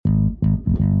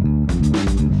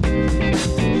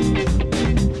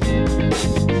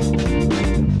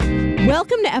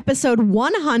Welcome to episode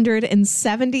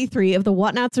 173 of the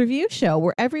Whatnots Review Show,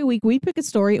 where every week we pick a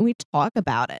story and we talk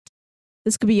about it.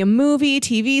 This could be a movie,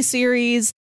 TV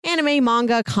series, anime,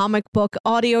 manga, comic book,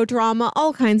 audio drama,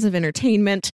 all kinds of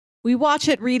entertainment. We watch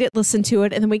it, read it, listen to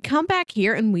it, and then we come back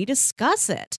here and we discuss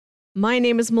it. My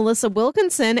name is Melissa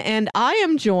Wilkinson, and I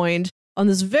am joined on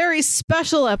this very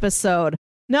special episode,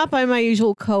 not by my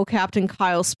usual co-captain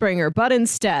Kyle Springer, but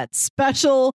instead,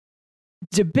 special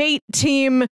debate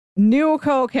team new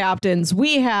co-captains.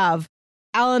 We have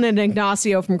Alan and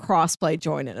Ignacio from Crossplay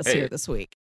joining us here this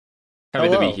week. Happy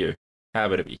to be here.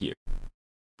 Happy to be here.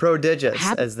 Prodigious,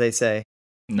 as they say.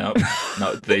 No,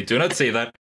 they do not say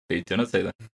that. They do not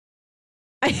say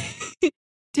that.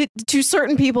 To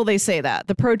certain people, they say that.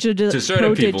 The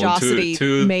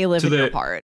prodigiosity may live in your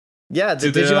heart. Yeah,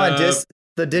 the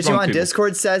Digimon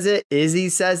Discord says it. Izzy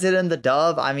says it in the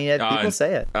dub. I mean, people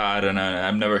say it. I don't know.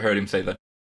 I've never heard him say that.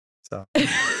 So,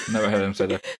 never heard him say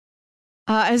that.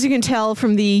 As you can tell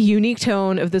from the unique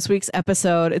tone of this week's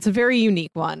episode, it's a very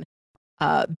unique one.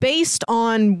 Based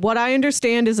on what I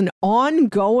understand is an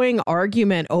ongoing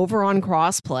argument over on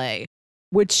Crossplay,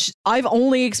 which I've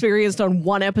only experienced on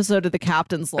one episode of the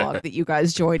Captain's Log that you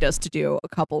guys joined us to do a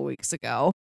couple weeks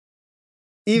ago.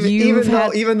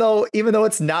 Even though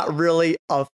it's not really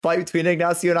a fight between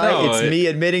Ignacio and I, it's me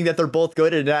admitting that they're both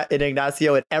good, and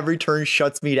Ignacio at every turn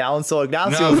shuts me down. So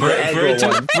Ignacio, for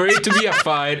it to be a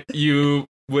fight, you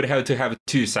would have to have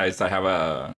two sides that have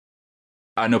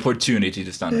an opportunity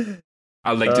to stand.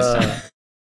 I'd like to stand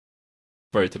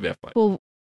for it to be a fight. Well,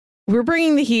 we're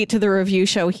bringing the heat to the review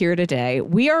show here today.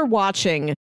 We are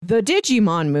watching the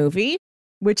Digimon movie,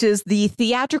 which is the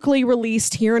theatrically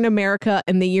released here in America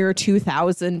in the year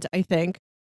 2000, I think,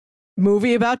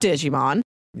 movie about Digimon.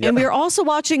 Yep. And we're also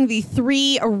watching the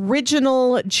 3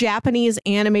 original Japanese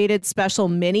animated special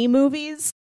mini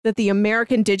movies that the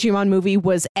American Digimon movie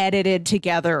was edited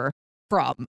together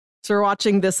from. So we're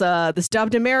watching this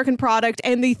dubbed American product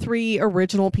and the 3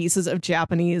 original pieces of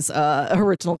Japanese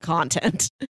original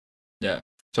content. Yeah.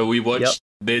 So we watched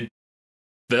the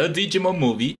Digimon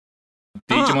movie,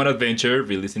 Digimon Adventure,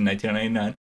 released in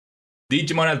 1999.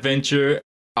 Digimon Adventure,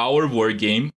 our war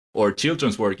game, or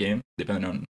children's war game, depending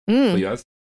on who you ask.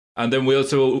 And then we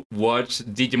also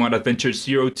watched Digimon Adventure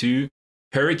 02,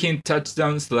 Hurricane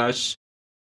Touchdown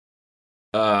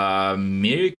 /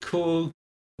 Miracle,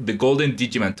 the Golden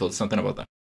Digimantle, something about that.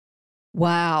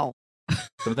 Wow.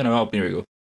 Something about Miracle.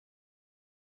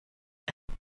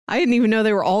 I didn't even know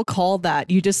they were all called that.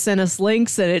 You just sent us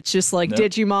links and it's just like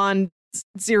Digimon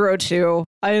 02.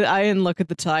 I didn't look at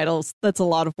the titles. That's a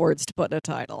lot of words to put in a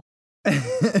title.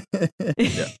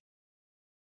 Yeah.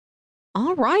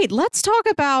 All right, let's talk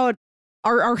about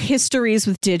our histories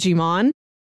with Digimon.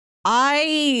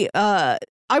 I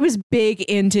was big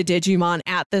into Digimon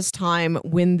at this time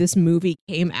when this movie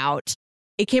came out.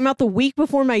 It came out the week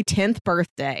before my 10th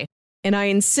birthday, and I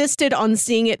insisted on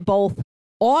seeing it both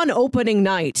on opening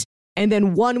night and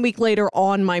then 1 week later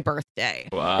on my birthday.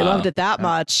 Wow. I loved it that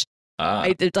much.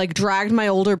 I dragged my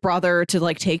older brother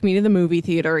to take me to the movie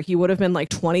theater. He would have been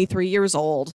 23 years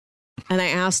old. And I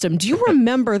asked him, do you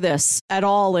remember this at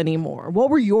all anymore? What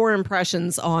were your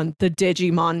impressions on the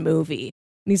Digimon movie?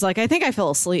 And he's like, I think I fell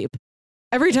asleep.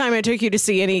 Every time I took you to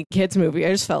see any kids movie, I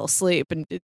just fell asleep and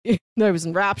I was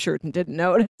enraptured and didn't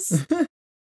notice.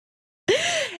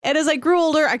 And as I grew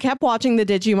older, I kept watching the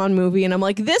Digimon movie and I'm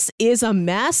like, this is a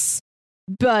mess,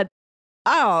 but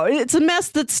it's a mess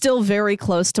that's still very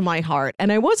close to my heart.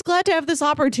 And I was glad to have this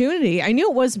opportunity. I knew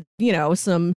it was,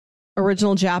 some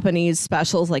original Japanese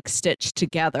specials stitched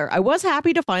together. I was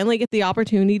happy to finally get the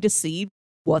opportunity to see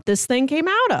what this thing came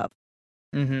out of.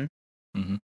 Mm-hmm.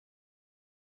 Mm-hmm.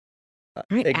 All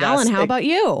right, Alan, how about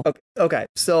you? Okay,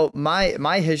 so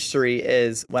my history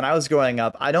is when I was growing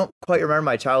up, I don't quite remember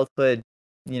my childhood,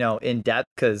 in depth,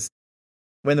 because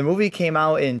when the movie came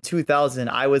out in 2000,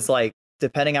 I was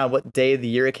depending on what day of the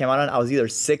year it came out on, I was either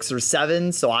 6 or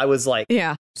 7, so I was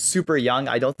super young.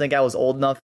 I don't think I was old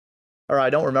enough, or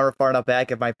I don't remember far enough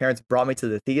back if my parents brought me to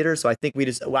the theater, so I think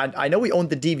I know we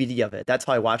owned the DVD of it. That's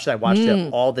how I watched it. I watched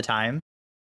it all the time,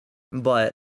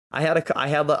 but I had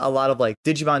a lot of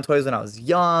Digimon toys when I was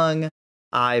young.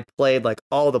 I played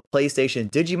all the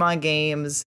PlayStation Digimon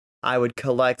games. I would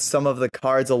collect some of the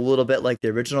cards a little bit like the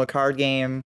original card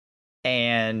game.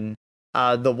 And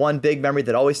the one big memory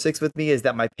that always sticks with me is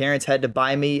that my parents had to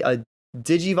buy me a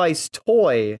Digivice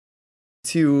toy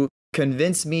to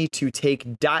convince me to take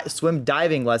swim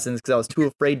diving lessons because I was too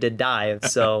afraid to dive.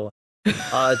 So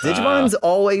Digimon's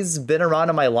always been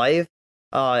around in my life.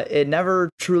 It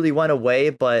never truly went away,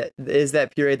 but is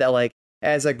that period that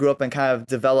as I grew up and kind of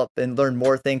developed and learned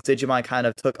more things, Digimon kind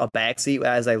of took a backseat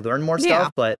as I learned more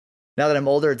stuff. But now that I'm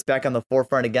older, it's back on the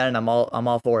forefront again, and I'm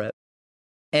all for it.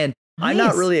 And I'm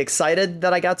not really excited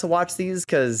that I got to watch these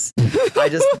because I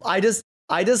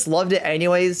just loved it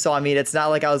anyways. So I mean, it's not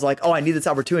like I was like, oh, I need this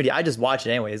opportunity. I just watch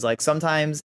it anyways. Like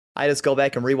sometimes I just go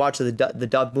back and rewatch the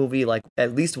dub movie like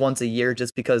at least once a year,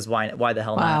 just because why the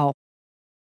hell not?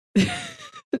 Wow.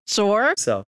 Sure.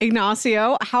 So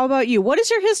Ignacio, how about you? What is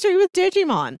your history with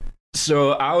Digimon?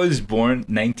 So I was born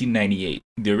 1998.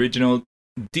 The original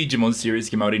Digimon series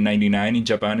came out in 99 in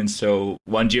Japan, and so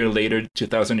 1 year later,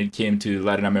 2000, it came to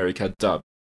Latin America dub.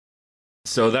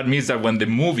 So that means that when the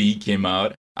movie came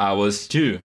out, I was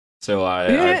 2. So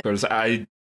of course, I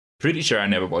pretty sure I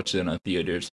never watched it in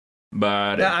theaters.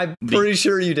 But yeah, I'm pretty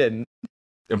sure you didn't.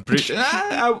 I'm pretty sure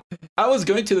I was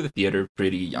going to the theater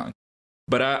pretty young.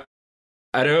 But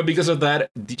I don't know, because of that,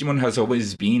 Digimon has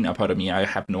always been a part of me. I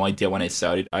have no idea when I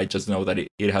started. I just know that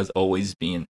it has always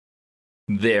been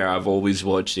there. I've always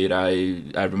watched it. I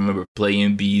remember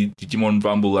playing the Digimon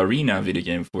Rumble Arena video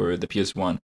game for the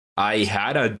PS1. I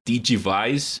had a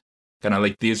Digivice, kind of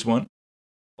like this one,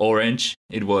 orange.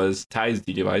 It was Ty's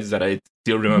Digivice that I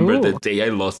still remember the day I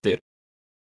lost it.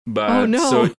 But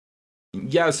so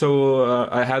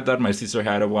I had that. My sister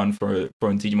had one for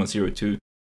Digimon 02.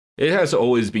 It has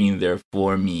always been there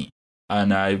for me,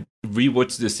 and I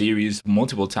rewatched the series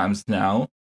multiple times now.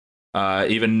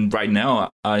 Even right now,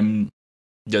 I'm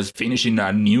just finishing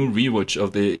a new rewatch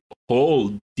of the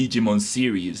whole Digimon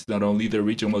series, not only the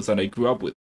originals that I grew up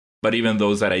with, but even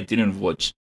those that I didn't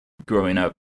watch growing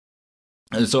up.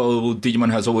 And so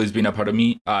Digimon has always been a part of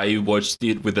me. I watched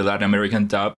it with the Latin American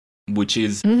dub, which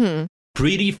is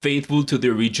pretty faithful to the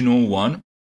original one.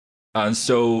 And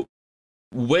so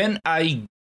when I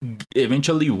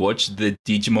eventually watched the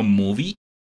Digimon movie,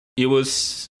 it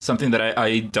was something that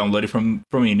I downloaded from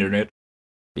internet,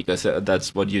 because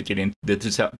that's what you did in the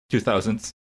 2000s.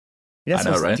 You're not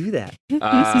supposed to do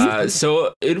that.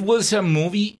 So it was a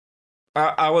movie.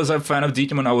 I was a fan of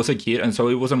Digimon. I was a kid, and so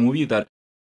it was a movie that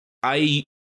I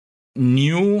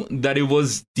knew that it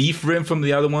was different from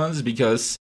the other ones,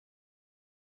 because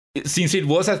since it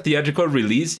was a theatrical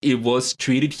release, it was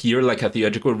treated here like a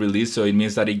theatrical release. So it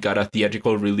means that it got a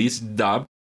theatrical release dub.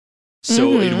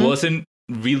 So it wasn't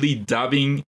really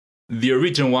dubbing the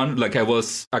original one like I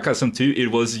was accustomed to.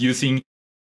 It was using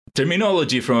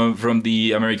terminology from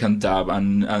the American dub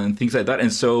and things like that.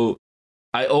 And so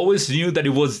I always knew that it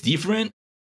was different.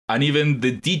 And even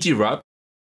the Digi-Rap,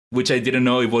 which I didn't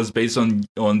know it was based on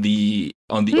the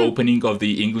opening of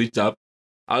the English dub,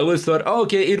 I always thought, oh,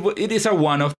 okay, it is a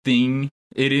one-off thing.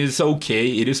 It is okay.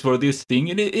 It is for this thing.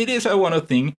 It is a one-off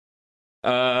thing.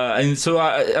 And so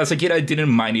as a kid, I didn't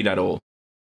mind it at all.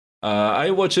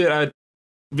 I watch it.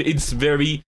 It's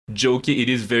very jokey. It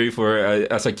is very for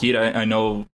as a kid. I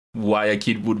know why a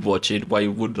kid would watch it, why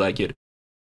it would like it.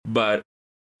 But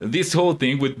this whole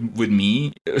thing with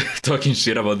me talking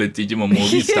shit about the Digimon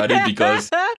movie started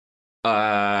because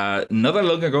not that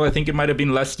long ago, I think it might have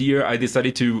been last year, I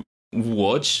decided to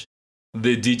watch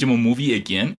the Digimon movie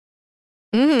again,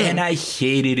 and I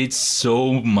hated it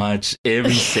so much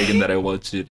every second that I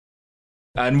watched it.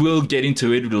 And we'll get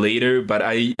into it later, but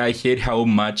I hate how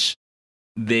much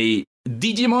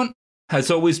Digimon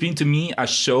has always been to me a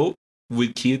show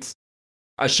with kids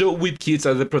as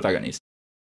the protagonist.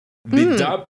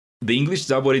 The English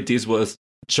dub, what it is was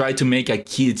try to make a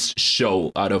kids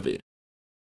show out of it.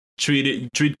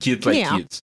 Treat kids like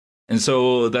kids. And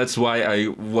so that's why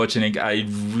watching it, I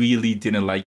really didn't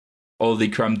like all the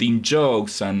crammed in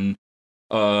jokes and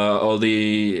all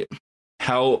the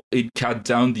how it cut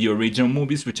down the original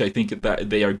movies, which I think that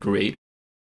they are great.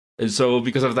 And so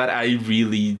because of that, I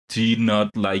really did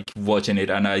not like watching it,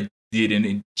 and I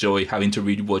didn't enjoy having to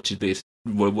watch it for this.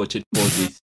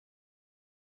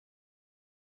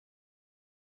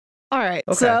 All right,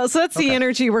 okay. So that's the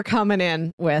energy we're coming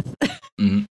in with.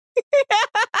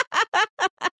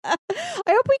 I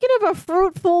hope we can have a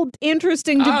fruitful,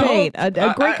 interesting debate,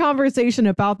 a great conversation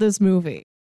about this movie.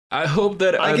 I hope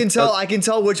that I can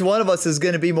tell which one of us is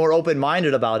going to be more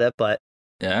open-minded about it, but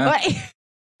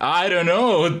I don't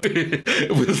know.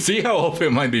 We'll see how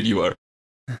open-minded you are.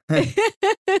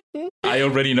 I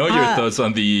already know your thoughts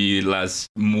on the last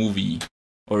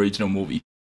original movie.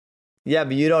 Yeah,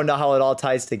 but you don't know how it all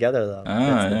ties together, though.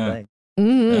 That's the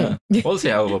thing. We'll see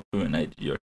how open-minded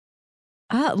you are.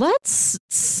 Let's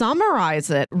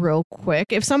summarize it real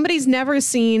quick. If somebody's never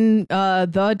seen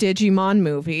the Digimon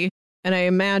movie, and I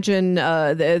imagine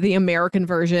the American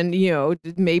version,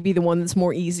 may be the one that's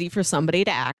more easy for somebody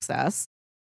to access.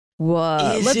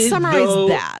 Let's summarize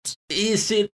that.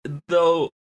 Is it, though?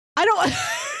 I don't.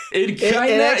 It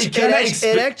kind of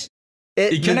expects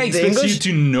you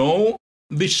to know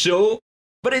the show,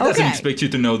 but it doesn't expect you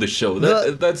to know the show.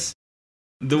 That's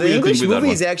the weird English thing with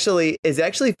movie that one. is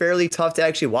actually fairly tough to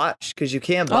actually watch because you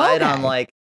can't buy it on like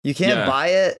you can't buy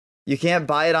it. You can't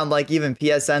buy it on like even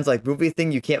PSN's like movie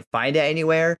thing. You can't find it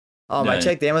anywhere. I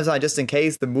checked Amazon just in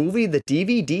case. The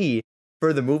DVD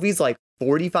for the movie's like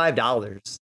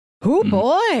 $45. Oh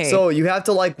boy! So you have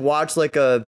to like watch like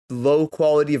a low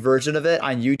quality version of it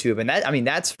on YouTube, and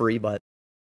that's free. But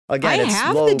again, I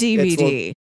have the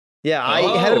DVD. Yeah, I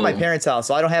have it at my parents' house,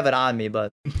 so I don't have it on me.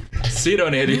 But sit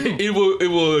on it. It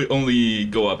will only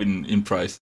go up in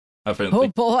price. Apparently.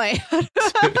 Oh boy!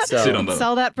 Sit on that.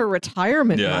 Sell that for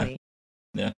retirement money.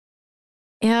 Yeah.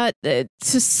 And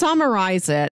to summarize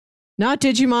it, not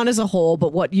Digimon as a whole,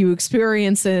 but what you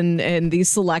experience in these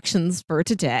selections for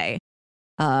today.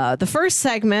 The first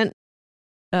segment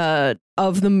of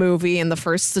the movie and the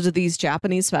first of these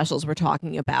Japanese specials we're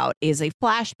talking about is a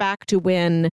flashback to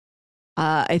when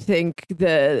I think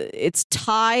it's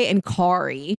Tai and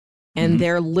Kari and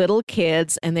they're little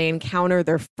kids and they encounter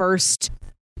their first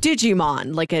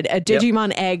Digimon. Like a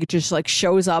Digimon egg just like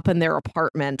shows up in their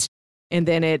apartment, and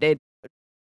then it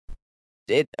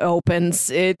opens.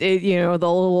 The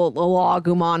little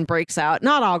Agumon breaks out.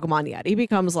 Not Agumon yet. He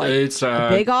becomes like it's a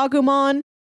big Agumon.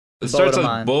 It starts as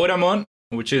Bodamon,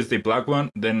 which is the black one,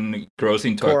 then it grows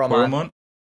into a Koromon,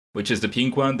 which is the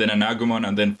pink one, then an Agumon,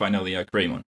 and then finally a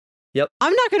Greymon. Yep.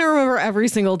 I'm not going to remember every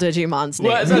single Digimon's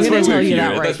name. Well, that's why we're here.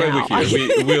 That's why we're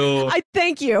here. I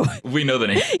thank you. We know the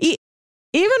name.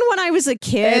 Even when I was a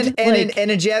kid, in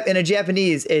a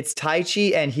Japanese, it's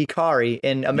Taichi and Hikari.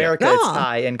 In America, it's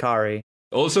Tai and Kari.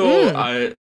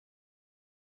 Also,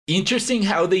 interesting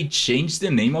how they changed the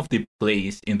name of the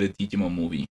place in the Digimon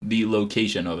movie, the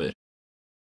location of it,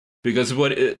 because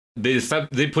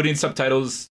they put in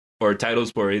subtitles or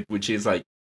titles for it, which is like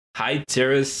High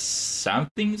Terrace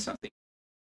something.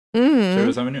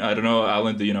 Terrace Avenue. I don't know,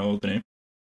 Alan. Do you know the name?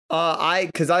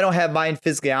 Because I don't have mine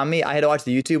physically on me. I had to watch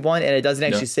the YouTube one, and it doesn't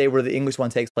actually say where the English one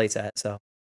takes place at. So,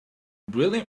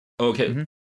 really? Okay. Mm-hmm.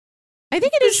 I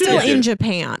think it is still in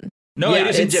Japan. No, it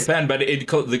is in Japan, but they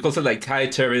call it like High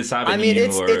Terrace Avenue. I mean,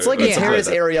 it's like a terrace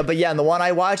area, but yeah, in the one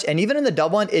I watched, and even in the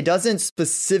dub one, it doesn't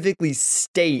specifically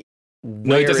state where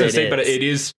No, it doesn't say, but it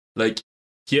is like,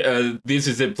 this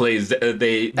is a place.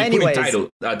 They Anyways,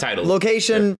 put in title.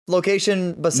 Location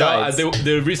besides. No,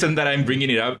 the reason that I'm bringing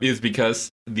it up is because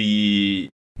the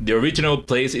original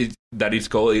place is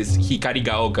called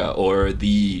Hikarigaoka, or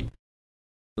the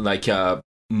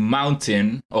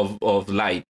mountain of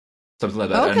light. Something like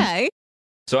that. Okay. And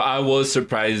so I was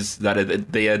surprised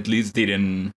that they at least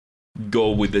didn't go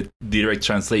with the direct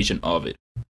translation of it.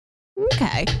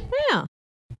 Okay. Yeah.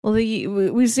 Well,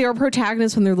 we see our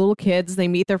protagonists when they're little kids. They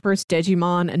meet their first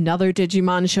Digimon. Another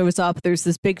Digimon shows up. There's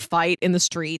this big fight in the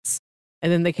streets,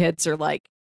 and then the kids are like,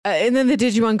 and then the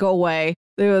Digimon go away.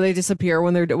 They disappear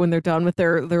when they're done with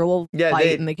their little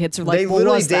fight, and the kids are like, they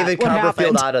literally David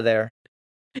Copperfield out of there.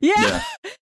 Yeah.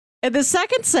 And the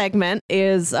second segment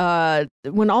is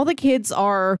when all the kids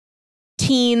are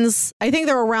teens. I think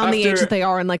they're around the age that they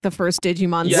are in like the first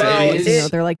Digimon series.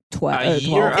 They're like 12, 13,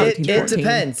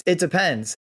 14. It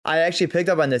depends. I actually picked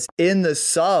up on this. In the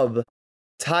sub,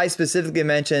 Tai specifically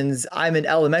mentions, I'm in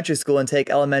elementary school and take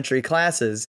elementary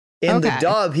classes. In the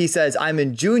dub, he says, I'm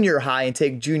in junior high and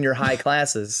take junior high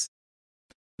classes.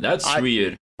 That's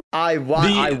weird. I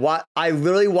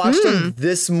literally watched it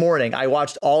this morning. I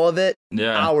watched all of it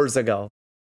hours ago.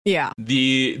 Yeah.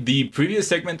 The previous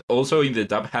segment also in the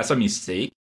dub has a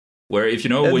mistake where if you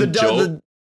know when Joe...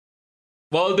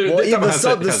 the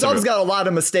sub's got a lot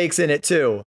of mistakes in it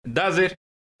too. Does it?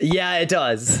 Yeah, it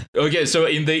does. Okay, so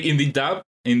in the dub,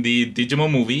 in the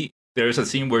Digimon movie, there's a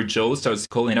scene where Joe starts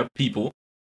calling up people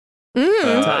in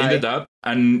the dub.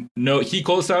 And no, he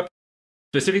calls up,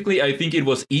 specifically, I think it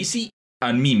was Easy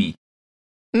and Mimi.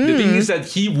 The thing is that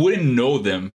he wouldn't know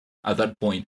them at that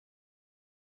point.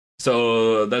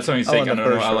 So that's what I'm saying. I don't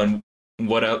know, Alan.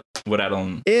 What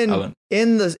Alan?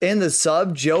 In the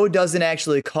sub, Joe doesn't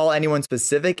actually call anyone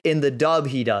specific. In the dub,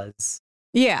 he does.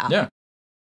 Yeah.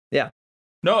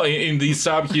 No, in the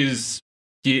sub, he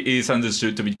is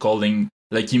understood to be calling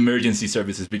like emergency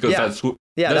services because that's what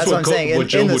I'm saying.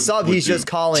 In the sub, he's just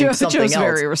calling something Joe's else.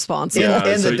 Very responsible.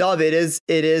 In the dub, it is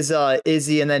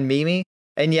Izzy and then Mimi.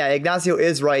 And yeah, Ignacio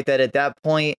is right that at that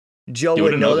point, Joe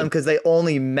would know them because they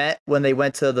only met when they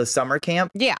went to the summer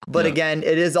camp. Yeah. But again,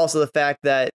 it is also the fact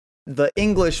that the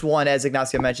English one, as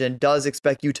Ignacio mentioned, does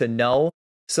expect you to know.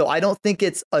 So I don't think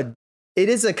it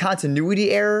is a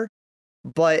continuity error,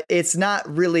 but it's not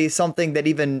really something that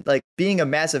even like being a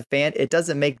massive fan, it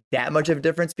doesn't make that much of a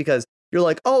difference because you're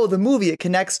like, oh, the movie, it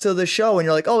connects to the show. And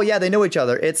you're like, oh, yeah, they know each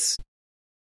other. It's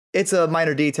a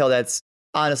minor detail that's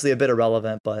honestly a bit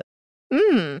irrelevant, but.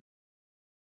 Yeah,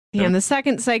 and the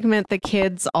second segment, the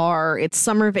kids it's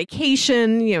summer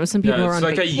vacation. You know, some people are on vacation.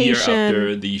 It's like a year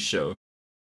after the show.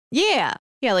 Yeah.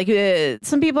 Yeah, like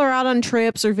some people are out on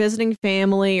trips or visiting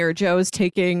family, or Joe's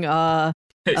taking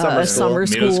summer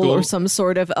school or some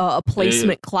sort of a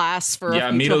placement class for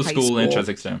a middle high school entrance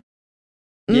exam.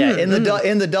 Yeah, in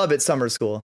the dub, it's summer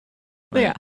school. Right.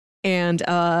 Yeah.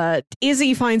 And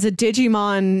Izzy finds a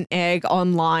Digimon egg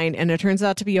online, and it turns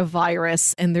out to be a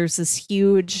virus. And there's this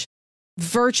huge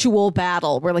virtual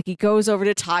battle where like he goes over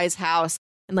to Ty's house,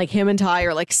 and like him and Ty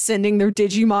are like sending their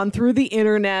Digimon through the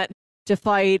internet to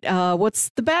fight. What's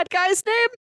the bad guy's name?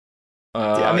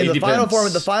 I mean, the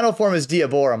final form is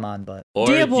Diaboromon, but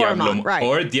Diaboromon, right?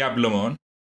 Or Diablomon.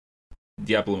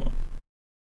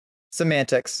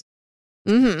 Semantics.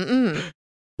 But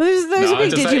there's a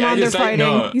big Digimon they're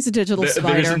fighting. He's a digital spider.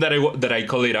 The reason that I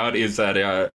call it out is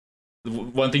that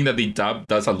one thing that the dub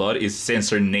does a lot is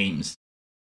censor names.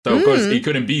 So of course it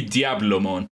couldn't be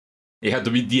Diablomon. It had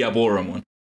to be Diaboromon.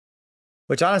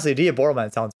 Which honestly,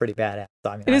 Diaboromon sounds pretty badass.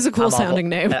 I mean, it is a cool sounding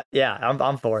name. Yeah,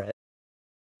 I'm for it.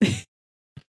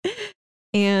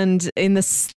 And in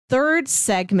this third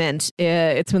segment,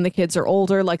 it's when the kids are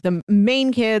older, like the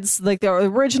main kids, like the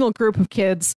original group of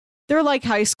kids, they're like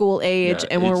high school age,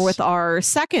 and we're with our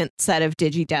second set of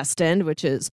Digidestined, which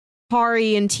is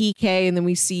Hari and TK, and then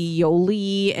we see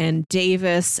Yoli and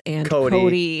Davis and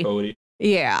Cody.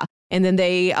 Yeah. And then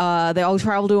they all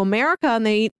travel to America, and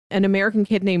they eat an American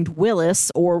kid named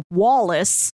Willis or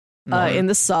Wallace in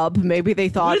the sub. Maybe they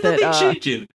thought why did they change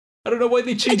it? I don't know why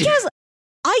they changed it.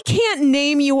 I can't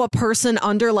name you a person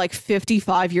under like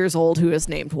 55 years old who is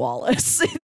named Wallace.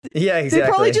 Yeah, exactly. They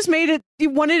probably just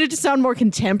wanted it to sound more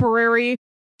contemporary.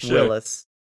 Willis.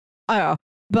 Oh,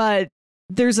 but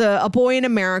there's a boy in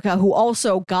America who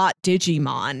also got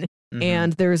Digimon,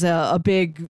 and there's a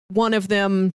big one of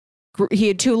them. He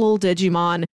had two little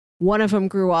Digimon. One of them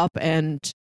grew up and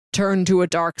turned to a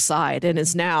dark side and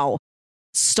is now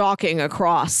stalking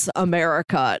across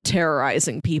America,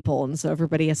 terrorizing people. And so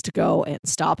everybody has to go and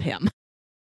stop him.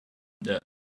 Yeah.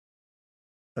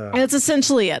 And that's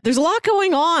essentially it. There's a lot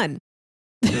going on.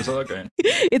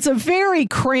 It's a very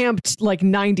cramped, like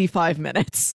 95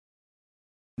 minutes.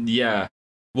 Yeah.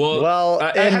 Well,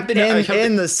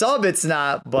 in the sub, it's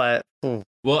not, but.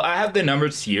 Well, I have the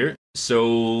numbers here.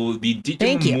 So the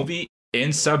Digimon movie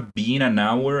ends up being an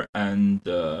hour and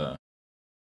 10,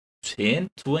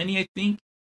 20, I think.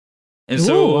 And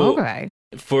so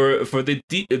for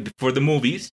the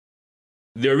movies,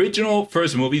 the original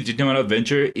first movie, Digimon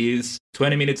Adventure, is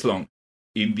 20 minutes long.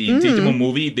 In the Digimon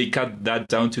movie, they cut that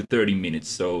down to 30 minutes.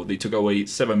 So they took away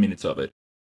 7 minutes of it.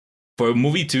 For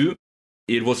movie 2,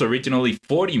 it was originally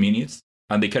 40 minutes,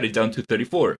 and they cut it down to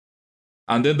 34.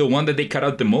 And then the one that they cut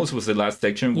out the most was the last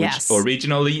section, which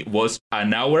originally was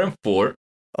an hour and 4,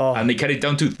 and they cut it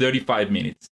down to 35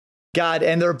 minutes. God,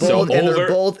 and they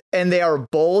are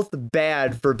both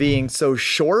bad for being so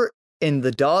short in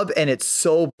the dub, and it's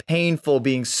so painful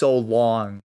being so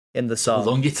long in the sub.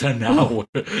 How long? It's an hour.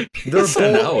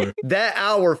 An hour. That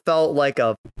hour felt like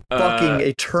a fucking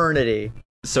eternity.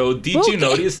 So did you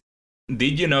notice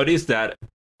that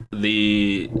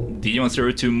the Digimon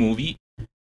Zero 2 movie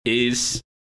is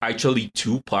actually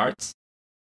 2 parts?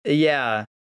 Yeah.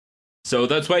 So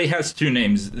that's why it has 2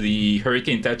 names. The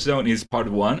Hurricane Touchdown is part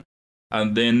 1,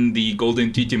 and then the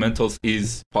Golden Digimentals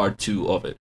is part 2 of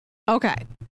it. Okay.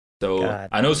 So,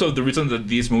 and also the reason that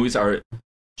these movies are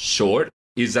short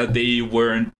is that they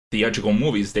weren't theatrical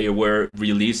movies. They were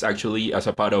released actually as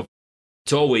a part of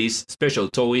Toei's special.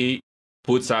 Toei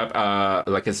puts up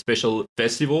like a special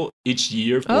festival each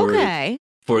year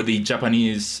for the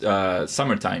Japanese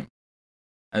summertime.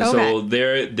 And so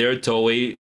their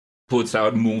Toei puts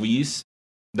out movies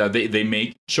that they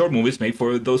make, short movies made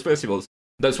for those festivals.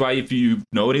 That's why if you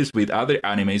notice with other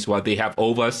animes, what they have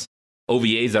OVAs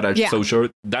that are so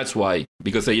short, that's why.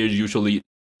 Because they are usually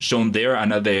shown there,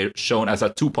 and they're shown as a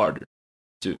 2-parter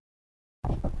too.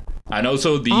 And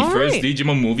also the first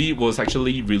Digimon movie was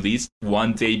actually released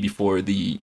one day before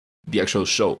the actual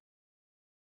show.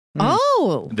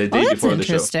 The day before the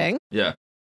show. Interesting. Yeah.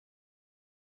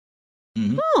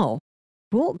 Mm-hmm. Oh,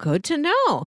 well, good to know.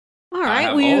 All right, I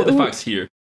have all the facts here.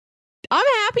 I'm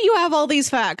happy you have all these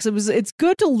facts. It's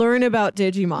good to learn about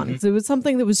Digimon. Mm-hmm. It was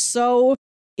something that was so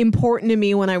important to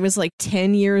me when I was like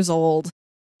 10 years old,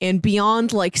 and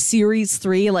beyond like series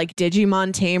 3, like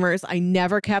Digimon Tamers, I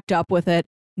never kept up with it.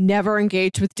 never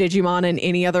engaged with Digimon in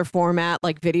any other format,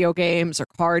 like video games or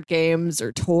card games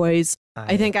or toys.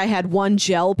 I think I had one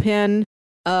gel pen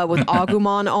with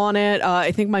Agumon on it.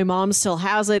 I think my mom still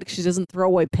has it because she doesn't throw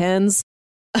away pens.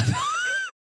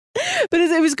 But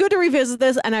it was good to revisit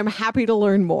this, and I'm happy to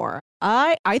learn more.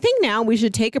 I think now we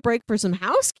should take a break for some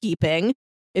housekeeping,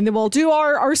 and then we'll do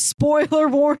our spoiler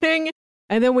warning,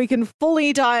 and then we can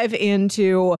fully dive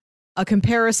into a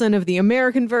comparison of the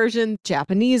American version,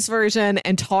 Japanese version,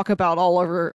 and talk about all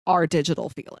of our digital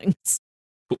feelings.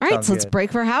 All right, so let's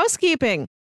break for housekeeping.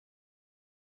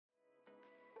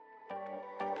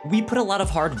 We put a lot of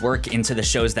hard work into the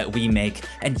shows that we make,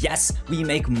 and yes, we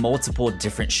make multiple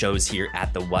different shows here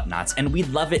at The Whatnots, and we'd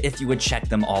love it if you would check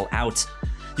them all out.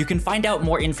 You can find out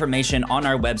more information on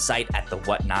our website at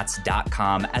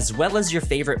thewhatnots.com, as well as your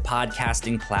favorite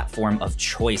podcasting platform of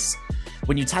choice.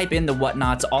 When you type in The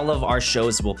Whatnots, all of our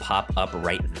shows will pop up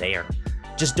right there.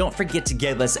 Just don't forget to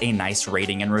give us a nice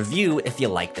rating and review if you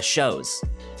like the shows.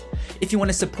 If you want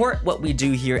to support what we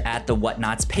do here at The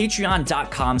Whatnots,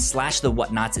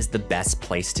 patreon.com/thewhatnots is the best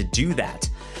place to do that.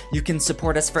 You can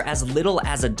support us for as little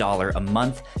as $1 a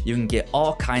month. You can get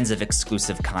all kinds of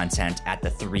exclusive content at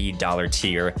the $3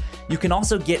 tier. You can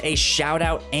also get a shout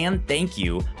out and thank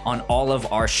you on all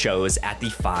of our shows at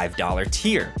the $5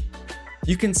 tier.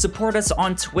 You can support us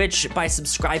on Twitch by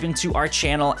subscribing to our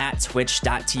channel at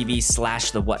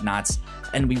twitch.tv/thewhatnots,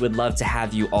 and we would love to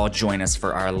have you all join us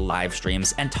for our live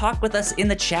streams and talk with us in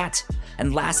the chat.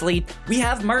 And lastly, we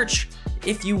have merch.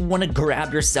 If you want to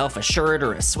grab yourself a shirt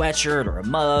or a sweatshirt or a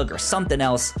mug or something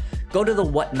else, go to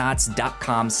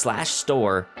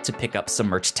thewhatnots.com/store to pick up some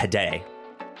merch today.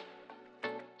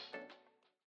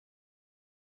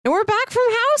 And we're back from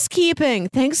housekeeping.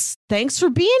 Thanks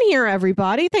for being here,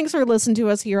 everybody. Thanks for listening to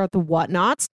us here at The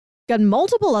Whatnots. Got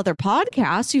multiple other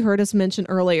podcasts. You heard us mention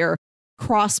earlier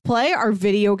Crossplay, our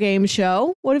video game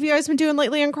show. What have you guys been doing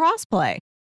lately on Crossplay?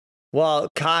 Well,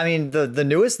 I mean, the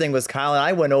newest thing was Kyle and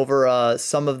I went over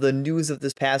some of the news of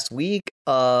this past week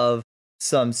of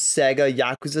some Sega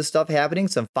Yakuza stuff happening,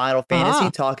 some Final Fantasy,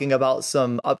 talking about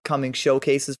some upcoming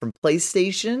showcases from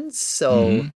PlayStation.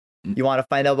 So you want to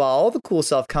find out about all the cool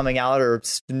stuff coming out or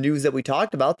news that we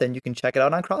talked about, then you can check it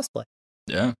out on Crossplay.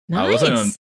 Yeah, nice. I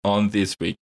wasn't on this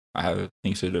week. I have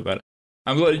things to do about it.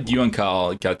 I'm glad you and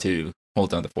Kyle got to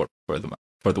hold down the fort for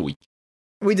the week.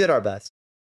 We did our best.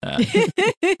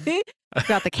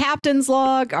 Got the captain's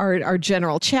log, our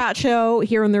general chat show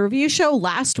here in the review show.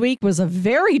 Last week was a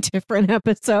very different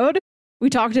episode.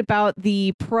 We talked about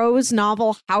the prose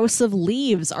novel House of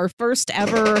Leaves, our first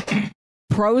ever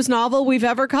prose novel we've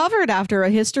ever covered after a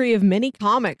history of many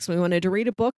comics. We wanted to read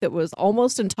a book that was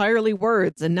almost entirely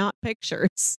words and not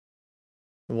pictures.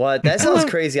 What? That sounds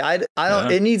crazy. I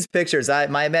don't. It needs pictures.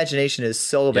 My imagination is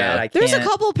so bad. I can't. There's a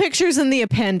couple pictures in the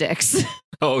appendix.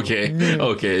 Okay.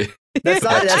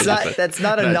 That's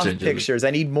not enough pictures.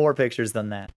 I need more pictures than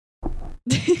that.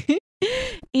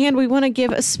 And we want to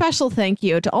give a special thank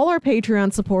you to all our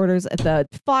Patreon supporters at the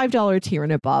 $5 tier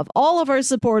and above. All of our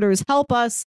supporters help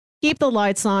us keep the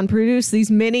lights on, produce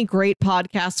these many great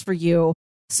podcasts for you.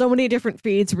 So many different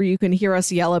feeds where you can hear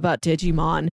us yell about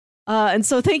Digimon. And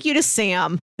so thank you to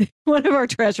Sam, one of our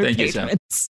treasured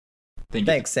patrons.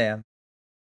 Thanks, Sam.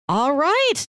 All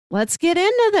right, let's get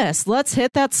into this. Let's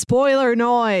hit that spoiler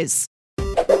noise.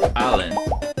 Alan,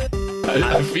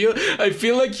 I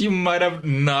feel like you might have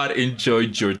not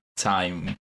enjoyed your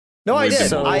time. No, I did.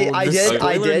 So I the did.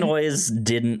 spoiler noise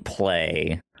didn't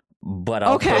play, but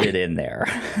I'll put it in there.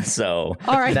 So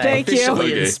all right, thank you.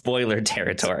 Officially in spoiler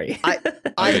territory.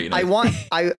 I want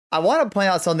to point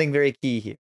out something very key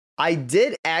here. I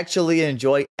did actually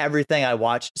enjoy everything I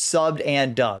watched, subbed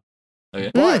and dubbed. Okay.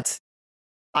 But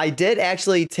I did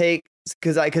actually take,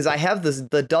 because I have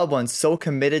the dub one so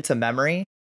committed to memory,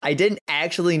 I didn't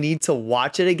actually need to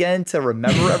watch it again to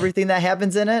remember everything that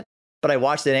happens in it. But I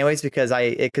watched it anyways because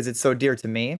it's so dear to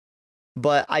me.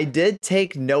 But I did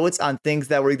take notes on things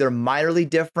that were either minorly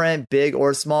different, big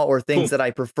or small, or things that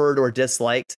I preferred or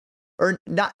disliked, or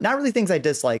not really things I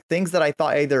disliked, things that I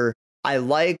thought either I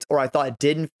liked or I thought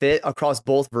didn't fit across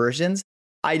both versions.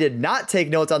 I did not take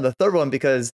notes on the third one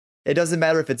because it doesn't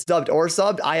matter if it's dubbed or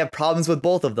subbed. I have problems with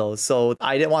both of those. So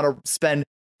I didn't want to spend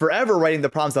forever writing the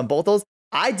problems on both those.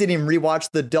 I didn't even rewatch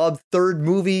the dubbed third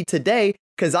movie today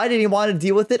because I didn't even want to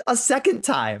deal with it a second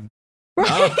time.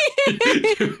 Right.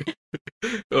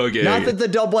 Okay. Not that the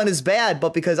dub one is bad,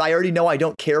 but because I already know I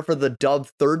don't care for the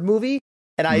dubbed third movie.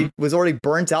 And I was already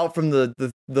burnt out from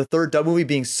the third dub movie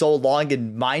being so long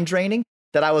and mind draining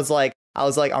that I was like,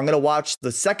 I'm gonna watch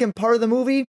the second part of the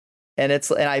movie, and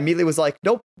I immediately was like,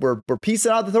 nope, we're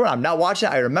piecing out the third one. I'm not watching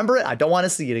it. I remember it. I don't want to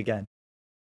see it again.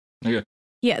 Okay.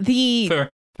 Yeah, the Fair.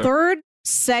 third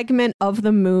segment of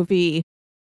the movie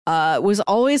was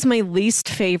always my least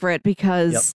favorite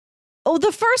because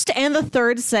the first and the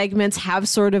third segments have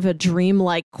sort of a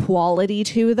dreamlike quality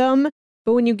to them.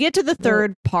 But when you get to the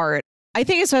third part, I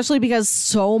think especially because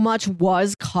so much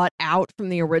was cut out from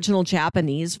the original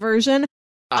Japanese version,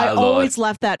 I always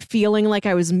left that feeling like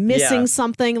I was missing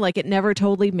something, like it never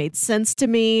totally made sense to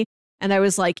me. And I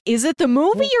was like, is it the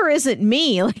movie or is it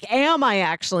me? Like, am I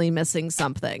actually missing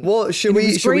something? Well, should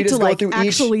we just go through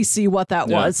actually see what that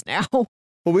was now?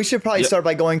 Well, we should probably start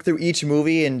by going through each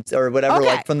movie or whatever,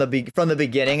 like from the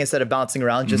beginning instead of bouncing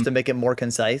around, just to make it more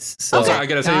concise. So I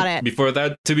gotta say before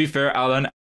that, to be fair, Alan,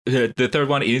 the third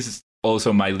one is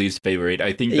also my least favorite.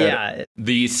 I think that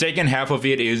the second half of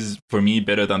it is for me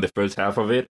better than the first half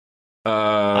of it.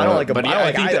 I don't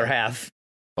like either half.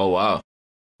 Oh wow,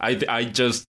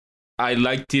 I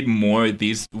liked it more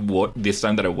this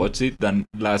time that I watched it than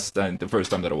the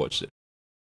first time that I watched it.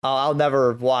 I'll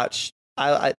never watch.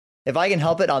 If I can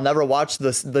help it, I'll never watch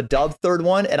the dub third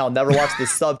one, and I'll never watch the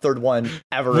sub third one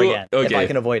ever again if I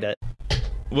can avoid it.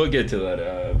 We'll get to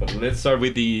that, but let's start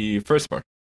with the first part.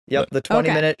 Yep, the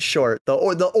 20-minute short, the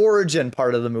origin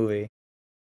part of the movie.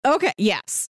 Okay.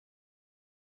 Yes.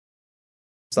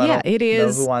 So it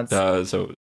is. Who wants?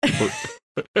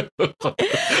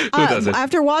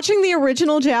 After watching the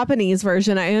original Japanese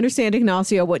version, I understand,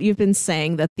 Ignacio, what you've been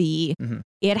saying, that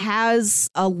it has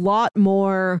a lot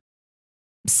more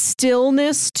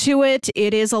stillness to it.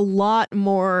 It is a lot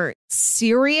more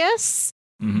serious.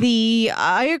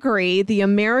 I agree. The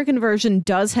American version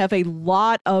does have a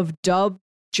lot of dub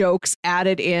jokes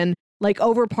added in, like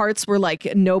over parts where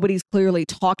like nobody's clearly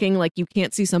talking, like you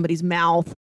can't see somebody's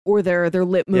mouth, or their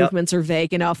lip movements are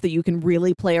vague enough that you can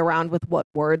really play around with what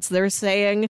words they're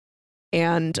saying.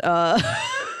 And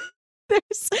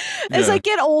as I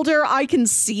get older, I can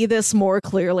see this more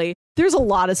clearly. There's a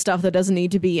lot of stuff that doesn't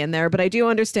need to be in there, but I do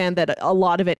understand that a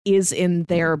lot of it is in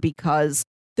there because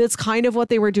that's kind of what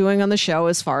they were doing on the show,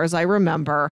 as far as I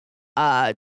remember.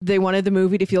 They wanted the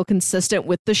movie to feel consistent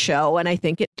with the show, and I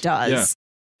think it does.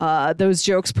 Those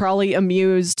jokes probably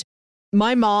amused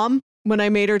my mom when I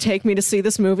made her take me to see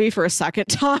this movie for a second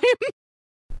time.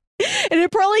 And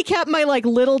it probably kept my like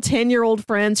little 10-year-old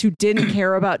friends who didn't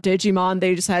care about Digimon.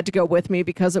 They just had to go with me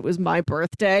because it was my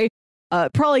birthday.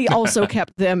 Probably also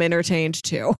kept them entertained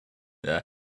too. Yeah.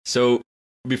 So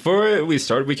before we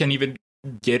start, we can even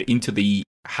get into the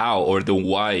how or the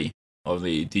why of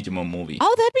the Digimon movie.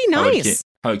 Oh, that'd be nice.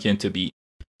 How it came to be.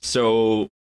 So,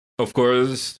 of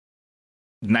course,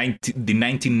 the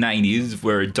 1990s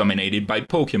were dominated by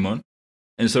Pokemon.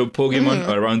 And so Pokemon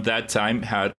around that time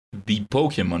had the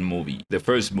Pokemon movie, the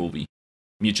first movie,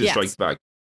 Mewtwo Strikes Back.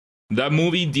 That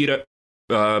movie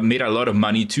made a lot of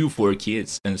money too for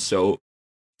kids. And so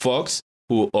Fox,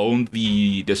 who owned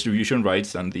the distribution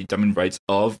rights and the dominant rights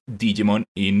of Digimon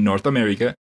in North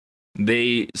America,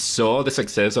 they saw the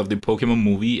success of the Pokemon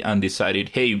movie and decided,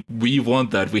 hey, we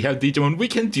want that. We have Digimon. We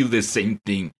can do the same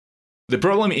thing. The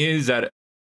problem is that,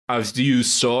 as you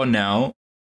saw now,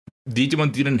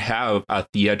 Digimon didn't have a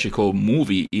theatrical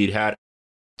movie. It had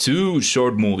 2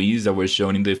 short movies that were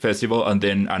shown in the festival and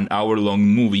then an hour-long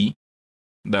movie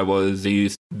that was the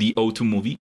O2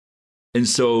 movie. And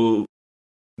so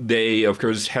they, of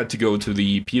course, had to go to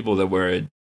the people that were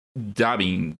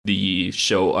dubbing the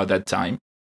show at that time,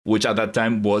 which at that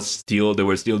time they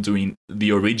were still doing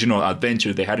the original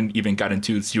adventure. They hadn't even gotten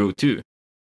to 02.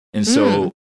 And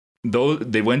so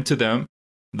they went to them.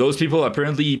 Those people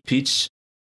apparently pitched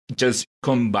just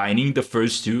combining the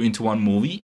first 2 into one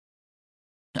movie.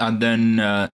 And then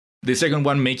the second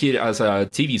one, make it as a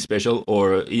TV special,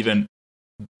 or even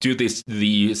do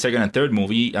the second and third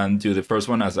movie and do the first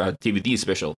one as a DVD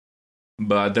special.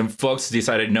 But then Fox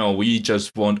decided, no, we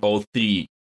just want all 3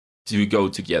 to go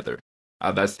together.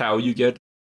 That's how you get...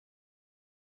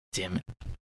 Damn it.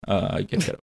 I get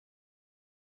that.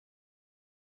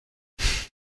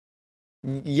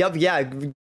 Yep, yeah.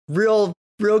 Real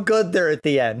good there at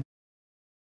the end.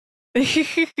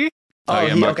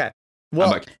 Okay.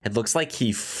 Well, it looks like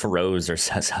he froze or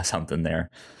something there.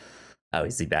 Oh,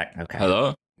 is he back? Okay.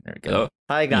 Hello? There we go. Hello?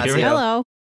 Hi, guys. Hello.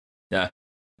 Yeah.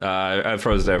 I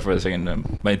froze there for a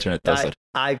second. My internet does it.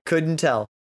 I couldn't tell.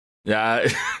 Yeah.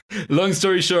 Long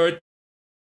story short,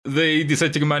 they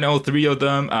decided to combine all 3 of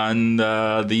them, and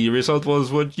the result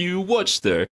was what you watched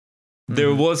there.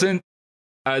 There wasn't,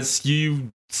 as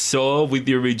you saw with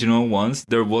the original ones,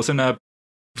 there wasn't a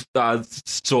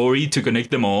story to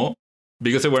connect them all,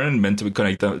 because they weren't meant to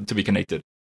be connected.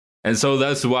 And so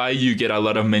that's why you get a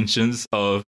lot of mentions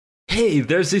of, hey,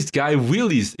 there's this guy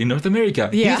Willis in North America.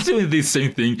 Yeah. He's doing this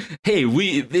same thing. Hey,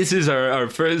 this is our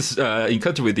first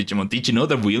encounter with Digimon. Did you know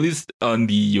that Willis on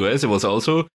the US was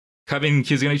also having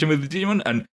his connection with Digimon?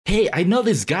 And hey, I know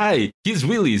this guy. He's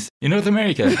Willis in North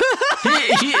America.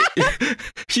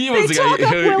 he was They the talk guy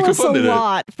up who Willis a funded it.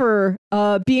 lot for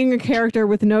being a character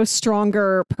with no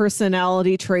stronger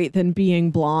personality trait than being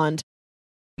blonde.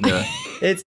 Yeah.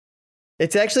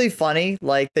 It's actually funny.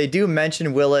 Like, they do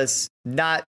mention Willis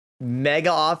not mega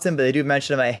often, but they do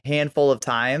mention him a handful of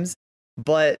times.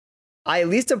 But I at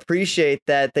least appreciate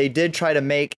that they did try to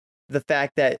make the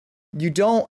fact that you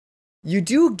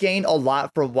do gain a lot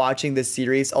from watching this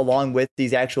series along with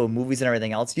these actual movies and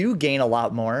everything else. You do gain a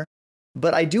lot more.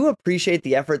 But I do appreciate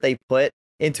the effort they put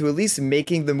into at least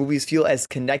making the movies feel as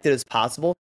connected as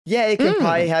possible. Yeah, it can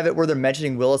probably have it where they're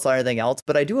mentioning Willis or anything else,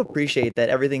 but I do appreciate that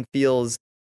everything feels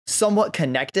somewhat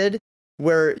connected,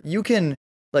 where you can,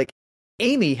 like,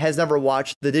 Amy has never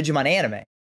watched the Digimon anime,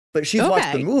 but she's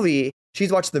watched the movie.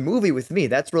 She's watched the movie with me.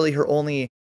 That's really her only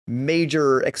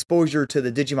major exposure to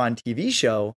the Digimon TV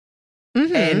show.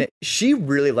 And she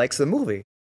really likes the movie.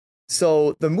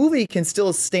 So the movie can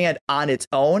still stand on its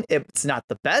own. It's not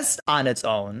the best on its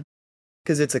own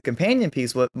because it's a companion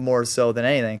piece more so than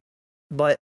anything,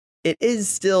 but it is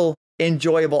still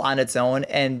enjoyable on its own,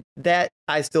 and that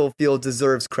I still feel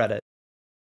deserves credit.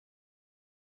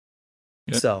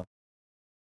 Yeah. So,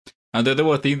 and the other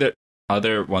one thing that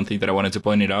I wanted to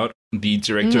point it out, the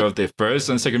director of the first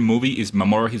and second movie is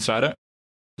Mamoru Hosoda.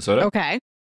 Okay.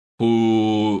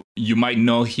 Who you might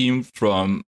know him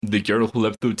from The Girl Who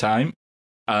Left Through Time,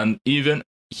 and even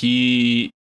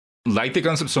he liked the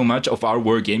concept so much of our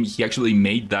war game, he actually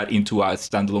made that into a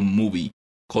standalone movie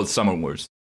called Summer Wars.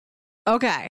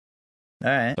 Okay. All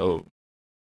right. So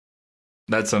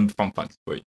that's some fun facts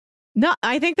for you. No,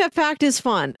 I think that fact is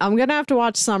fun. I'm gonna have to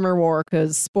watch Summer War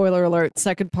because, spoiler alert,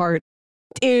 second part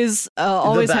is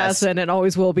always has been and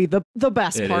always will be the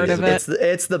best part of it.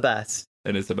 It's the best.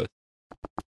 It is the best.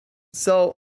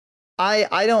 So I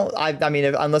mean,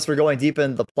 unless we're going deep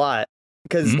into the plot,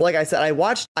 because like I said, I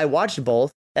watched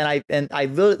both, and I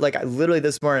literally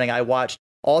this morning I watched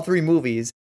all three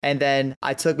movies, and then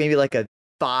I took maybe like a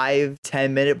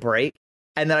 5-10 minute break,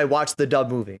 and then I watched the dub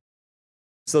movie.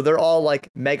 So they're all like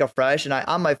mega fresh, and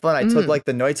on my phone I took like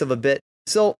the notes of a bit.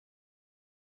 So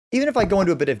even if I go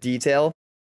into a bit of detail,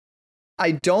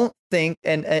 I don't think,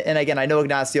 and again, I know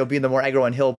Ignacio being the more aggro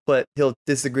one, he'll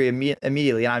disagree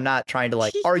immediately, and I'm not trying to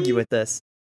like argue with this.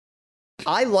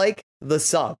 I like the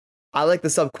sub. I like the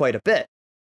sub quite a bit.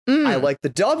 I like the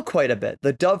dub quite a bit.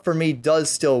 The dub for me does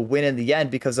still win in the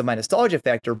end because of my nostalgia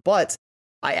factor, but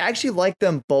I actually like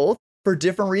them both for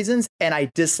different reasons, and I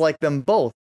dislike them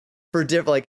both for different,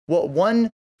 like what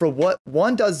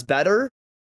one does better,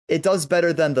 it does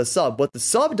better than the sub. What the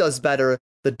sub does better,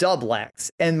 the dub lacks.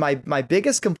 And my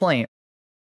biggest complaint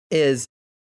is,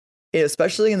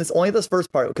 especially in this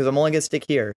first part, because I'm only gonna stick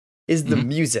here, is the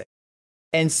music.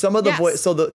 And some of the voice,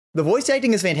 so the voice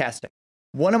acting is fantastic.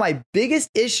 One of my biggest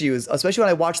issues, especially when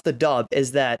I watch the dub,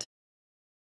 is that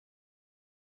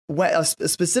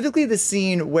specifically the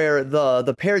scene where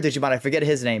the Paradigimon, I forget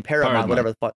his name, Paramon, whatever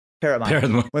the fuck,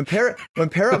 Paramon. When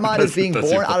Paramon is being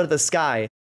born out of the sky,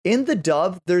 in the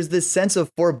dub, there's this sense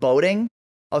of foreboding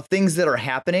of things that are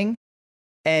happening,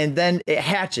 and then it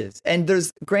hatches. And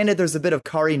there's a bit of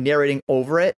Kari narrating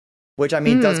over it, which I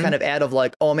mean does kind of add of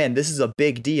like, oh man, this is a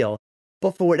big deal.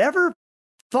 But for whatever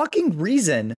fucking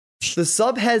reason, the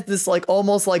sub has this like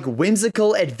almost like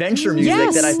whimsical adventure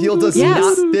music that I feel does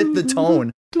not fit the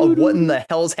tone of what in the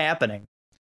hell's happening.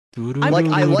 I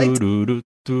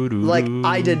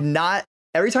did not,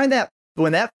 every time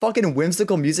when that fucking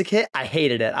whimsical music hit, I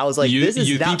hated it. I was like, this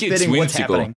is not fitting what's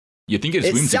happening. You think it's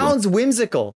whimsical? It sounds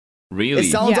whimsical. Really?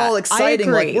 It sounds all exciting,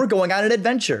 like we're going on an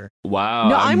adventure. Wow.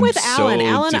 No, I'm with Alan. So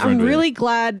Alan, I'm really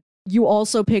glad you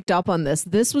also picked up on this.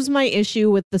 This was my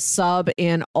issue with the sub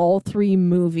in all three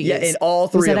movies. Yeah, in all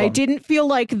three was that of them. I didn't feel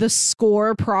like the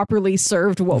score properly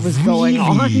served what was going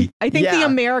on. I think the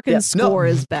American score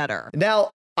is better. Now,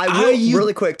 I will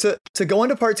really quick to go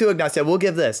into part two, Ignacio. We'll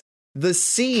give this the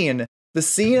scene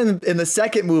in the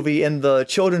second movie in the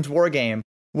children's war game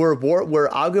where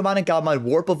Agumon and Gabumon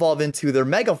warp evolve into their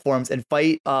mega forms and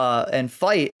fight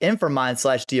Inframon /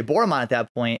 Diaboromon at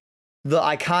that point. The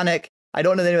iconic, I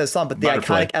don't know the name of the song, but the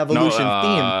iconic evolution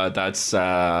theme. That's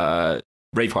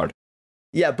Braveheart.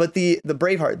 Yeah, but the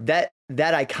Braveheart, that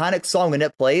iconic song when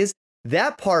it plays,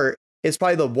 that part is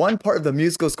probably the one part of the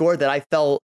musical score that I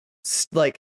felt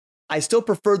like I still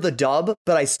prefer the dub,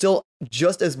 but I still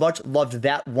just as much loved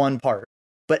that one part.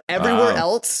 But everywhere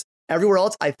else, I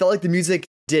felt like the music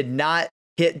did not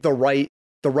hit the right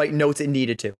the right notes it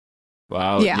needed to.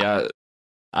 Wow. Yeah.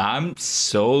 I'm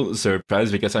so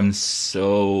surprised because I'm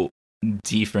so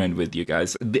different with you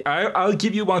guys. I'll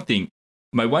give you one thing.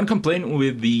 My one complaint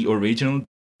with the original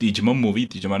Digimon movie,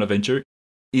 Digimon Adventure,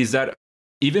 is that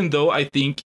even though I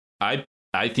think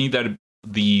that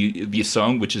the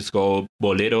song, which is called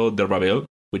Bolero de Ravel,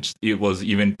 which it was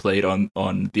even played on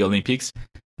the Olympics,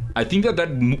 I think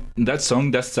that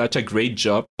song does such a great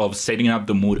job of setting up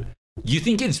the mood. You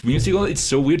think it's musical? It's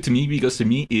so weird to me because to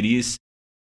me it is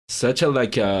such a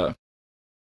like a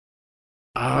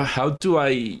how do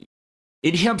I?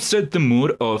 It helps set the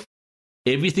mood of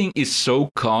everything is so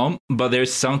calm, but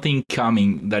there's something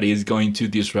coming that is going to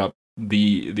disrupt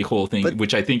the whole thing, but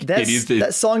which I think it is.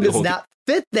 That song does not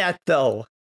fit that though.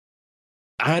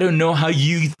 I don't know how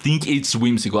you think it's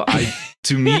whimsical.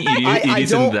 To me, it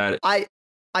isn't that.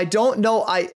 I don't know.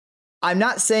 I'm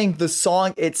not saying the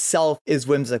song itself is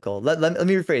whimsical. Let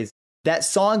me rephrase. That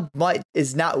song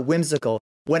is not whimsical.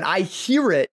 When I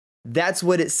hear it, that's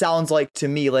what it sounds like to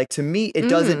me. Like to me, it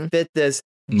doesn't fit this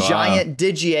giant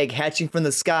Digi-Egg hatching from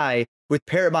the sky with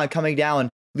Parrotmon coming down,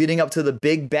 leading up to the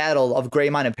big battle of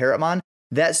Greymon and Parrotmon.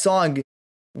 That song,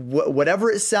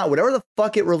 whatever the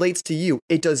fuck it relates to you,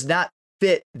 it does not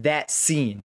fit that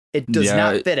scene. It does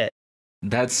not fit it.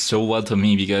 That's so well to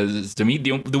me because to me,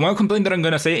 the one complaint that I'm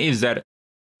going to say is that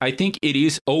I think it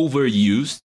is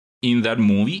overused in that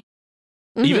movie.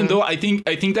 Even though I think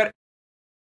that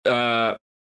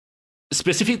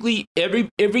specifically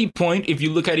every point, if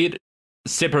you look at it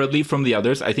separately from the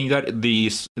others, I think that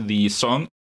the song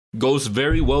goes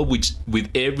very well with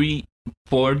every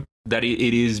form that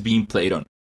it is being played on.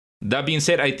 That being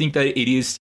said, I think that it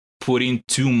is putting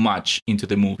too much into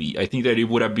the movie. I think that it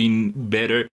would have been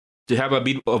better to have a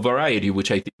bit of variety,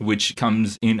 which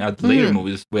comes in at later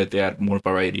movies where they add more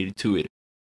variety to it.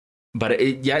 But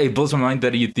it blows my mind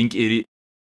that you think it.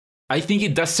 I think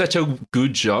it does such a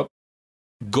good job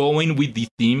going with the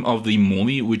theme of the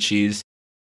movie, which is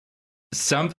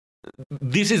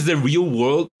this is the real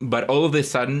world, but all of a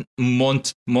sudden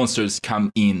monsters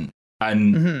come in,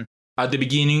 and at the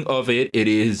beginning of it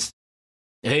is,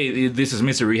 hey, this is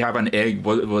mystery. We have an egg.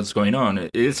 What's going on?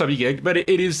 It's a big egg, but it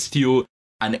is still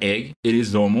an egg. It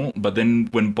is normal. But then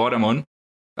when Botamon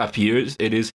appears,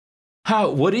 it is,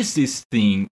 what is this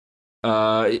thing?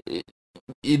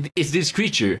 It's this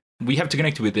creature. We have to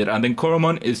connect with it. And then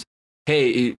Koromon is,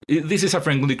 hey, this is a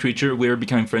friendly creature. We're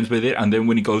becoming friends with it. And then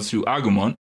when it goes to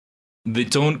Agumon, the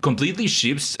tone completely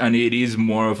shifts, and it is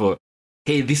more of a,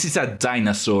 hey, this is a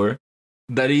dinosaur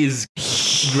that is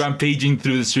rampaging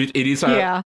through the street. It is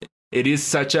it is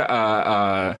such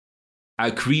a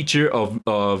creature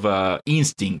of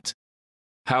instinct.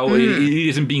 How it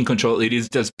isn't being controlled. It is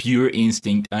just pure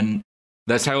instinct, and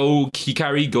that's how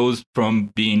Hikari goes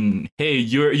from being, hey,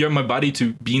 you're my body,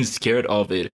 to being scared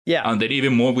of it. Yeah, and then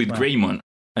even more with Greymon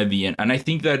at the end. And I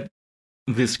think that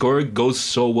the score goes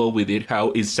so well with it.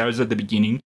 How it starts at the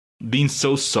beginning being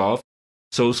so soft,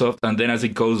 and then as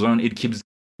it goes on, it keeps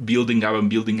building up,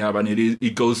 and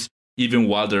it goes even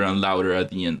wilder and louder at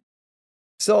the end.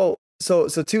 So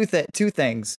two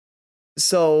things.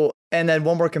 So, and then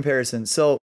one more comparison.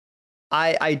 So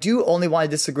I do only want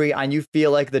to disagree on, you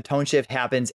feel like the tone shift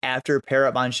happens after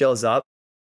Parrotmon shows up.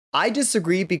 I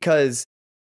disagree because,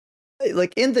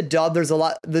 like, in the dub, there's a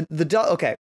lot, the dub,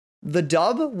 okay. The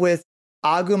dub with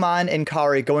Agumon and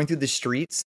Kari going through the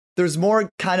streets, there's more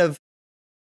kind of,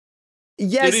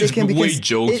 yes, it can be way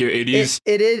jokier. It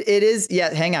is.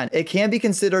 Yeah, hang on. It can be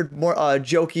considered more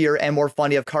jokier and more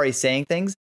funny of Kari saying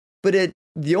things, but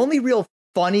the only real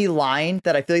funny line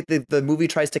that I feel like the movie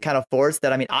tries to kind of force,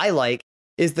 that I like,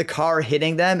 is the car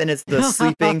hitting them, and it's the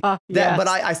sleeping. Yes. But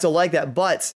I still like that.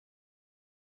 But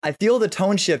I feel the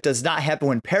tone shift does not happen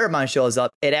when Parrotmon shows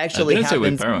up. It actually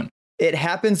happens. It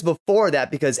happens before that,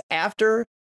 because after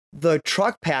the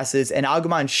truck passes and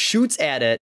Agumon shoots at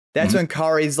it, that's when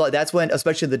Kari's like, that's when,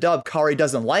 especially the dub, Kari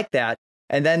doesn't like that.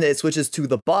 And then it switches to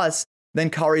the bus. Then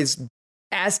Kari's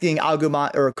asking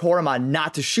Agumon or Koromon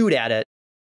not to shoot at it.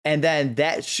 And then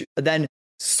then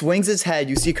swings his head.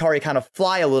 You see Kari kind of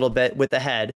fly a little bit with the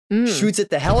head, shoots at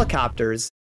the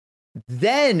helicopters.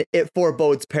 Then it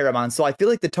forebodes Parrotmon. So I feel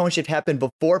like the tone shift happened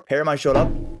before Parrotmon showed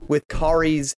up, with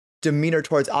Kari's demeanor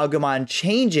towards Agumon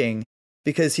changing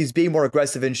because he's being more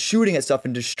aggressive and shooting at stuff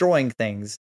and destroying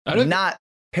things. Not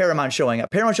Parrotmon showing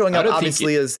up. Parrotmon showing up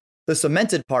obviously is the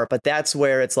cemented part, but that's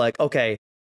where it's like, okay,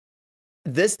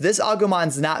 this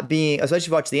Agumon's not being, especially if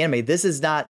you watch the anime, this is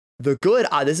not the good,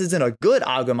 this isn't a good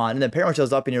Agumon. And then Parrotmon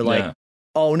shows up and you're like,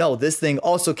 oh no, this thing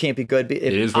also can't be good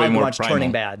if Agumon's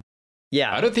turning bad.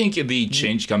 Yeah. I don't think the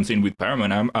change comes in with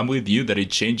Parrotmon. I'm with you that it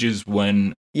changes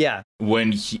when Yeah.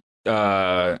 When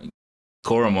Agumon,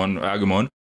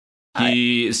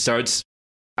 he starts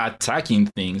attacking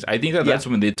things. I think that's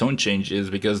when the tone changes,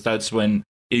 because that's when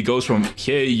it goes from,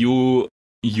 hey, you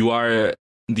are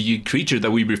the creature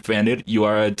that we befriended, you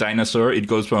are a dinosaur. It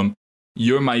goes from,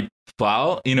 you're my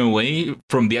pal, in a way,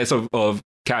 from the eyes of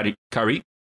Kari.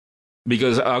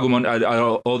 Because Agumon at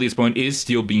all this point is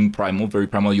still being primal, very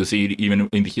primal. You see it even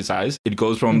in his eyes. It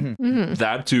goes from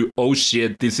that to, oh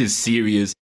shit, this is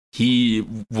serious. He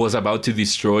was about to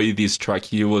destroy this truck.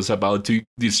 He was about to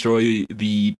destroy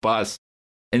the bus.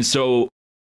 And so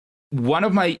one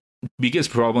of my biggest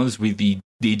problems with the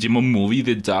Digimon movie,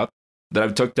 the dub, that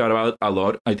I've talked about a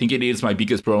lot, I think it is my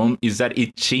biggest problem, is that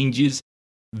it changes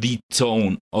the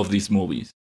tone of these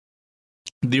movies.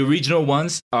 The original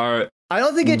ones are... I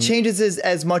don't think it changes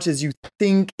as much as you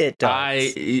think it does.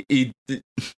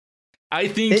 I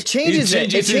think it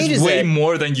changes way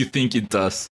more than you think it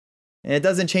does. And it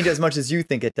doesn't change as much as you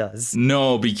think it does.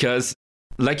 No, because,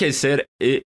 like I said,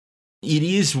 it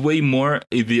is way more...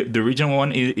 The original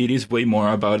one, it is way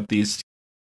more about this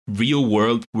real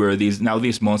world where these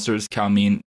monsters come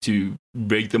in to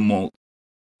break the mold.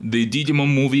 The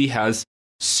Digimon movie has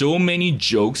so many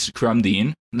jokes crammed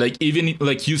in. Like, even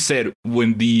like you said,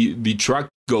 when the truck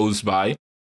goes by,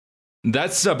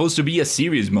 that's supposed to be a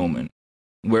serious moment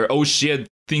where, oh shit,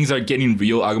 things are getting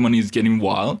real, Agumon is getting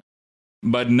wild.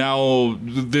 But now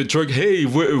the truck, hey,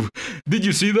 did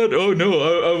you see that? Oh no,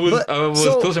 I was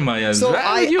closing my eyes. So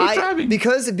you were driving.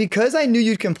 Because I knew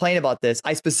you'd complain about this,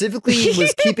 I specifically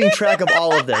was keeping track of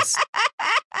all of this.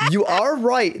 You are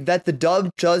right that the dub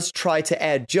does try to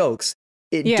add jokes.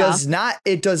 It does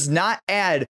not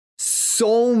add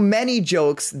so many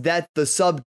jokes that the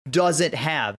sub doesn't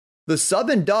have. The sub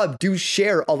and dub do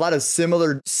share a lot of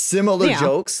similar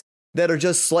jokes that are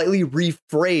just slightly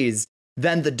rephrased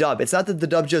than the dub. It's not that the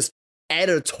dub just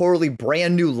added a totally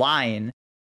brand new line.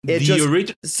 A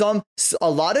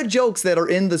lot of jokes that are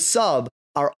in the sub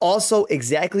are also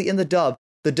exactly in the dub.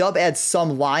 The dub adds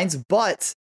some lines,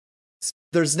 but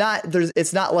it's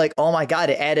not like, oh my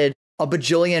god, it added a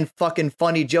bajillion fucking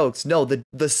funny jokes. No,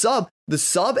 the sub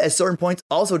at certain points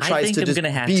also tries to just be funny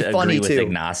too. I think I'm gonna have to agree with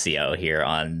Ignacio here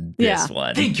on this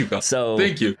one. Thank you.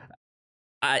 Thank you.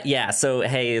 So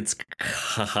hey, it's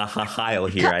Kyle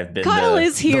here. I've been Kyle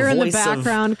is here in the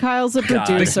background. Kyle's a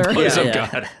producer.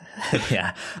 God.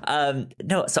 Yeah.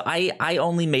 No, so I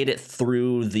only made it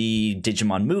through the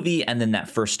Digimon movie and then that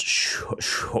first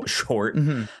short.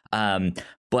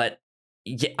 But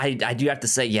yeah, I do have to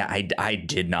say, I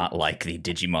did not like the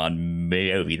Digimon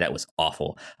movie. That was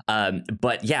awful.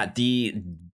 But yeah, the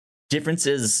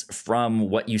differences from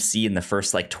what you see in the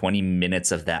first 20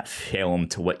 minutes of that film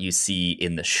to what you see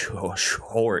in the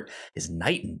short is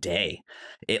night and day.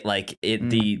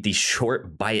 The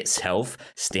short by itself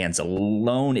stands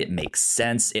alone. It makes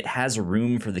sense. It has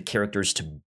room for the characters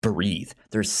to breathe.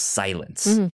 There's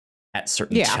silence at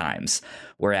certain times,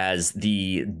 whereas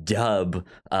the dub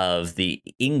of the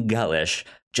English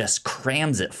just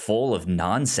crams it full of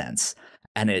nonsense,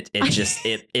 and it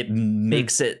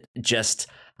makes it just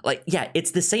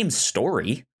it's the same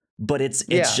story, but it's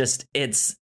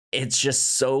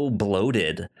just so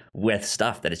bloated with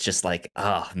stuff that it's just like,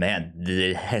 oh man,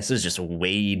 this is just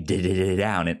weighed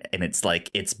down, and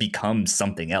it's become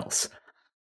something else.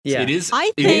 Yeah, it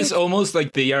is almost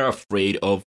like they are afraid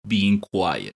of being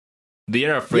quiet. They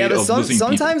are afraid of losing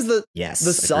sometimes people.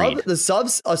 The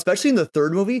subs, especially in the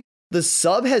third movie, the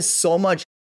sub has so much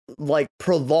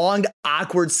prolonged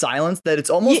awkward silence that it's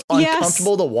almost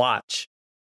uncomfortable to watch.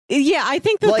 Yeah, I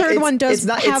think the third one does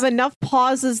have enough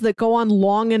pauses that go on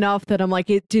long enough that I'm like,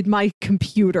 did my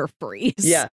computer freeze?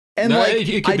 Yeah. And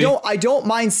I don't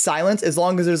mind silence as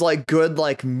long as there's good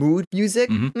mood music.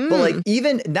 But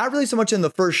even not really so much in the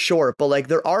first short, but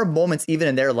there are moments even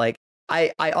in there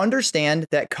I understand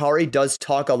that Kari does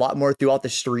talk a lot more throughout the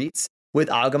streets with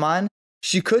Agumon.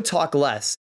 She could talk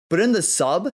less, but in the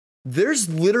sub, there's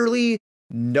literally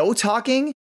no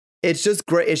talking. It's just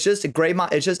great. It's just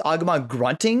Agumon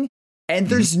grunting, and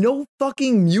there's no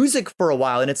fucking music for a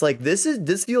while. And it's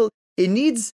it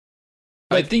needs.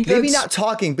 I think maybe not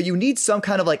talking, but you need some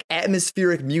kind of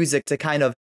atmospheric music to kind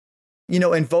of,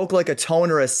 invoke a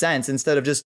tone or a sense instead of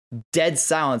just dead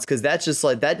silence. Because that's just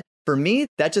that. For me,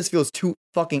 that just feels too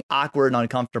fucking awkward and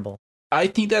uncomfortable. I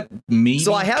think that maybe...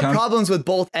 So I have problems with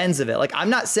both ends of it. I'm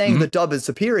not saying the dub is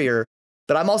superior,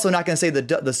 but I'm also not going to say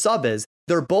the sub is.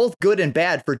 They're both good and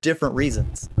bad for different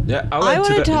reasons. Yeah, I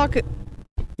want to talk...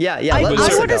 Yeah. I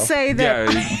want to say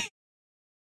that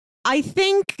I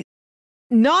think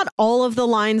not all of the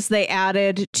lines they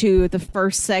added to the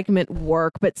first segment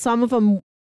work, but some of them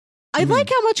I like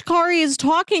how much Kari is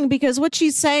talking because what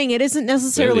she's saying, it isn't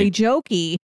necessarily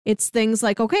jokey. It's things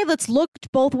like, okay, let's look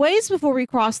both ways before we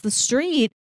cross the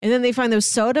street. And then they find those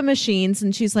soda machines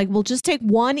and she's like, we'll just take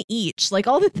one each. Like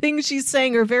all the things she's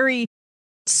saying are very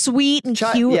sweet and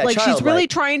cute. Like she's really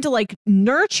trying to like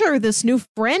nurture this new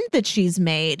friend that she's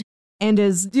made. And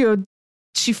as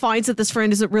she finds that this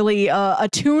friend isn't really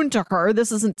attuned to her.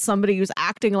 This isn't somebody who's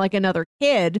acting like another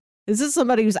kid. This is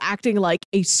somebody who's acting like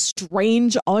a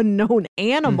strange, unknown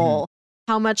animal.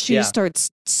 How much she starts,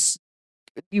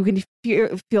 you can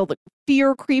feel the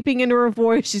fear creeping into her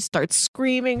voice. She starts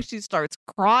screaming. She starts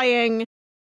crying.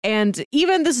 And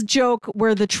even this joke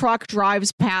where the truck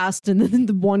drives past and then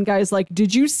the one guy's like,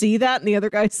 did you see that? And the other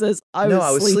guy says, I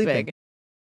was sleeping.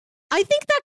 I think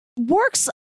that works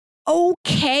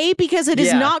okay because it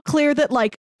is not clear that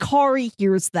like Kari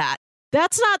hears that.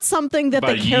 That's not something that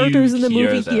the characters in the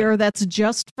movie hear. That's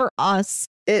just for us.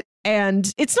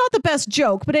 And it's not the best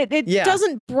joke, but it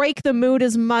doesn't break the mood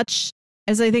as much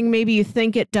as I think maybe you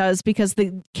think it does because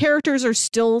the characters are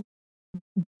still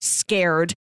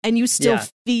scared and you still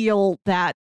feel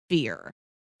that fear.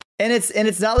 And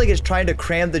it's not like it's trying to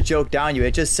cram the joke down you.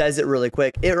 It just says it really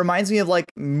quick. It reminds me of like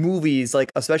movies,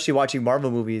 like especially watching Marvel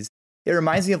movies. It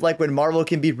reminds me of like when Marvel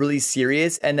can be really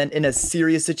serious and then in a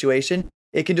serious situation,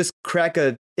 it can just crack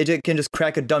a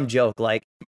dumb joke. Like,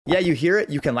 yeah, you hear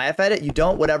it, you can laugh at it, you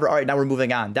don't, whatever. All right, now we're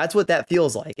moving on. That's what that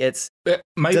feels like. Does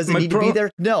it need to be there?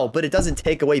 No, but it doesn't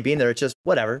take away being there. It's just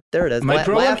whatever. There it is.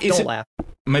 Don't laugh.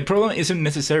 My problem isn't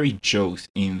necessarily jokes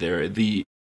in there.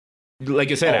 Like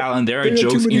I said, Alan, there are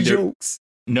jokes in there. Jokes.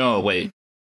 No, wait.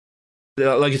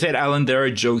 Like I said, Alan, there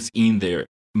are jokes in there.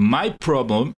 My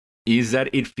problem is that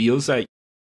it feels like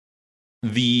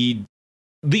the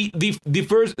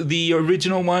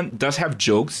original one does have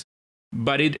jokes,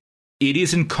 but it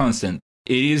isn't constant.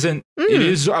 It isn't. It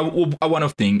is a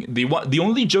one-off thing. The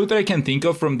only joke that I can think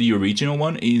of from the original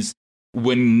one is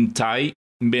when Ty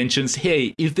mentions,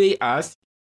 "Hey, if they ask,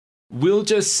 we'll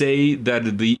just say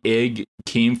that the egg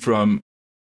came from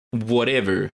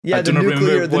whatever." Yeah, the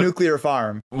nuclear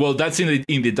farm. Well, that's in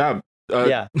the dub.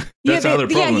 That's another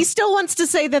problem. Yeah, he still wants to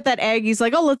say that egg. He's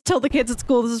like, oh, let's tell the kids at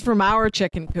school this is from our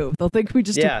chicken coop. They'll think we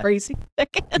just took crazy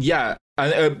chicken. Yeah,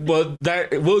 well,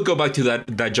 we'll go back to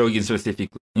that joke in specific.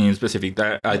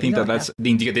 That I think that's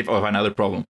the indicative of another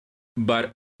problem.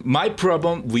 But my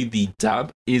problem with the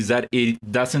dub is that it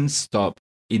doesn't stop.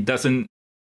 It doesn't.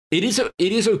 It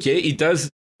is okay. It does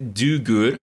do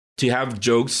good to have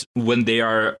jokes when they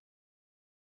are.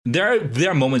 There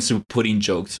are moments to put in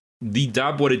jokes. The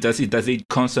dub, what it does it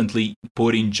constantly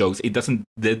put in jokes. It doesn't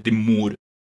let the mood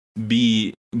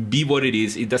be what it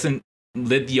is. It doesn't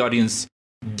let the audience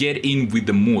get in with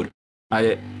the mood.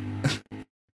 In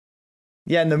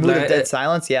the mood of dead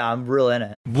silence. Yeah, I'm real in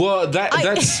it. Well,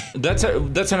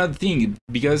 that's another thing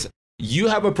because you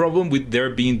have a problem with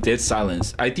there being dead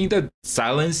silence. I think that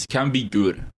silence can be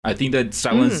good. I think that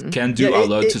silence can do a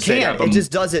lot to set up. It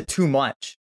just does it too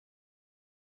much.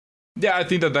 Yeah, I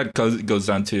think that goes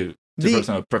down to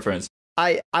personal preference.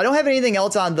 I don't have anything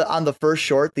else on the first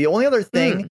short. The only other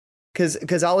thing,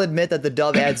 because I'll admit that the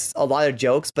dub adds a lot of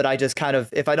jokes, but I just kind of,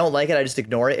 if I don't like it, I just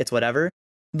ignore it. It's whatever.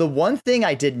 The one thing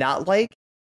I did not like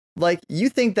you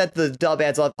think that the dub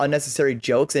adds a lot of unnecessary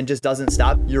jokes and just doesn't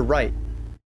stop. You're right.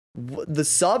 The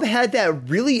sub had that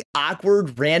really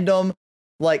awkward, random,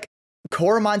 like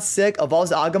Koromon's sick,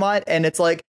 Aval's Agumon, and it's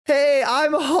like, hey,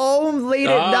 I'm home late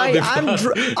at night.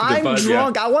 I'm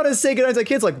drunk. I want to say goodnight to the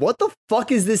kids. Like, what the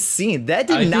fuck is this scene? That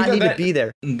did not need to be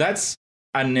there. That's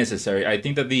unnecessary. I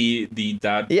think that the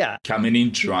dad coming in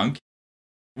drunk,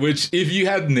 which if you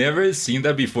had never seen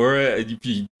that before, if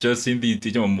you just seen the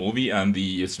Digimon movie and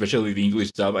especially the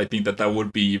English dub, I think that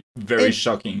would be very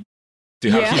shocking to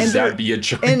have his dad be a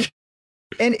drunk.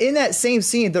 And in that same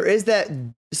scene, there is that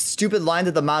stupid line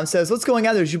that the mom says, "What's going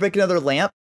on there? Did you break another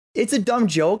lamp?" It's a dumb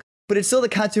joke, but it's still the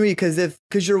continuity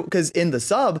because in the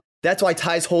sub, that's why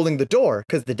Ty's holding the door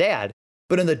because the dad.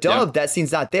 But in the dub, that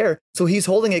scene's not there, so he's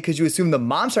holding it because you assume the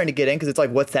mom's trying to get in because it's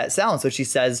like, what's that sound? So she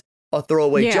says a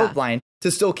throwaway joke line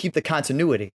to still keep the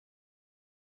continuity.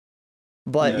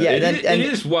 But it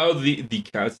is wild the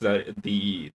cuts that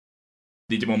the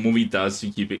Digimon movie does to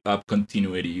keep it up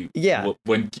continuity. Yeah,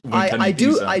 I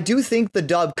do think the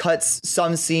dub cuts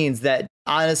some scenes that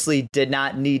honestly did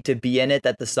not need to be in it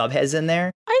that the sub has in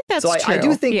there. I think that's true. I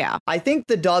do think I think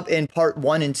the dub in part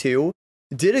 1 and 2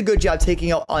 did a good job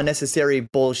taking out unnecessary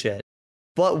bullshit.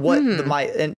 But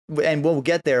and we'll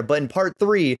get there. But in part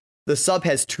 3, the sub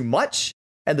has too much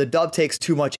and the dub takes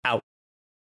too much out.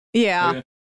 Yeah.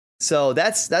 So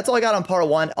that's all I got on part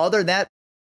 1. Other than that,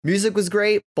 Music was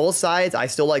great. Both sides. I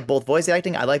still like both voice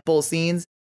acting. I like both scenes.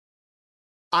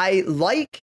 I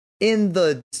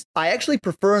actually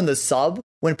prefer in the sub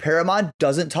when Paramount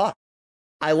doesn't talk.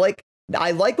 I like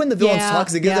when the villains talk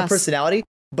because it gives them personality,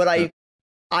 but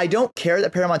I don't care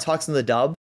that Paramount talks in the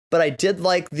dub, but I did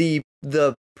like the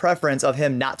preference of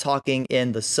him not talking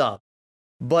in the sub.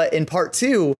 But in part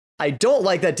 2, I don't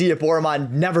like that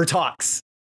Diaboromon never talks.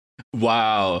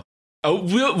 Wow. Oh,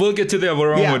 we'll get to the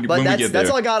Diaboromon when we get there. That's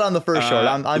all I got on the first short.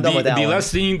 I'm done with that The one.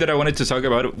 last thing that I wanted to talk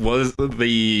about was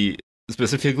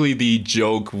specifically the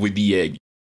joke with the egg,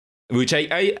 which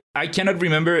I cannot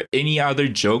remember any other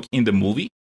joke in the movie,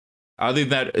 other than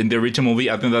that in the original movie,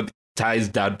 other than that Ty's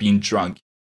dad being drunk,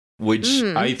 which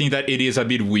I think that it is a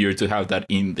bit weird to have that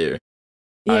in there.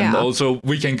 Yeah. And also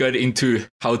we can get into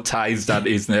how Ty's dad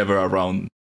is never around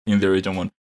in the original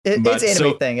one. It's an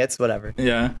anime thing. It's whatever.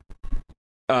 Yeah.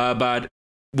 But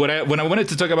when I wanted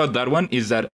to talk about that one is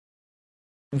that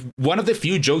one of the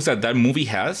few jokes that movie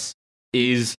has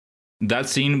is that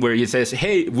scene where he says,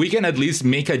 "Hey, we can at least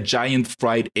make a giant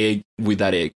fried egg with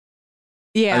that egg."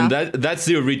 Yeah. And that's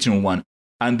the original one.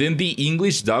 And then the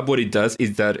English dub, what it does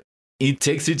is that it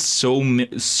takes it so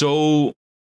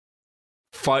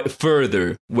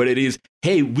further, where it is,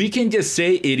 hey, we can just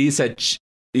say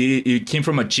it came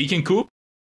from a chicken coop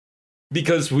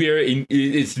because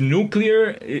it's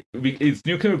nuclear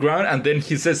ground, and then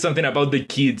he says something about the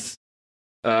kids.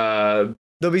 They'll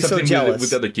be so jealous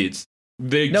with other kids.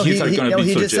 Kids are gonna be so jealous.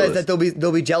 He just says that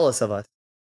they'll be jealous of us.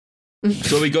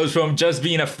 So it goes from just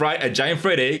being a giant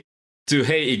fried egg to,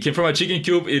 hey, it came from a chicken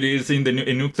coop. It is in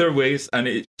nuclear waste,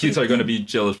 and kids are gonna be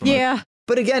jealous from it.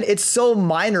 But again, it's so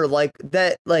minor, like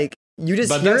that. Like you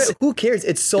just hear it. Who cares?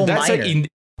 It's so minor.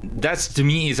 That's to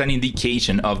me is an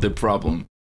indication of the problem.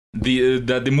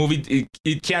 That the movie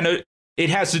it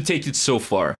has to take it so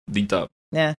far. The dub,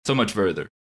 so much further.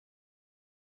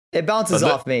 It bounces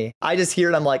off me. I just hear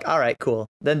it. I'm like, all right, cool.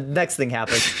 Then next thing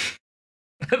happens.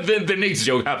 Then the next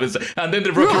joke happens, and then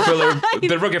the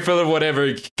Rockefeller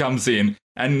whatever comes in,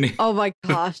 and oh my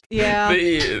gosh, yeah,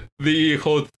 the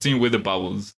whole thing with the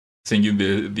bubbles singing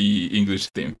the English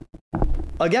theme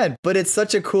again. But it's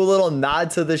such a cool little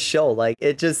nod to the show. Like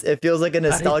it feels like a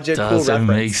nostalgic, cool reference. Doesn't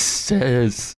make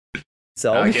sense.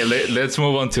 So okay, let's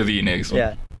move on to the next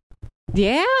one.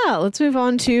 Yeah, let's move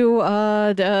on to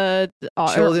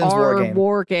Children's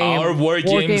war game. Our war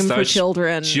game for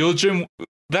children.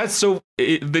 That's so.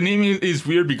 The name is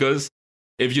weird because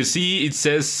if you see, it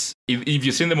says if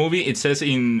you see in the movie, it says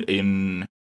in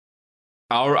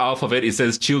our alphabet, it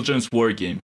says children's war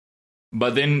game,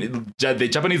 but then the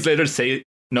Japanese letters say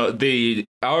no.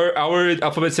 Our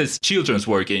alphabet says children's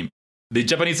war game. The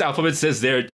Japanese alphabet says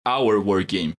they're our war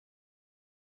game.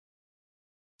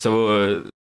 So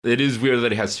it is weird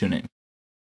that it has two names.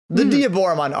 The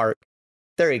Diaboromon arc.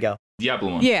 There you go.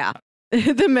 Diablomon. Yeah.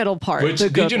 The middle part. Which,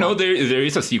 did you know there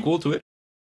is a sequel to it?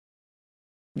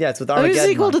 Yeah, it's with Armageddon. There's a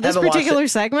sequel to this particular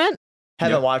segment?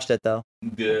 Haven't watched it, though.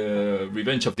 The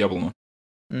Revenge of Diablomon.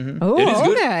 Mm-hmm. Oh, it is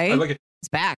good. okay. I like it. It's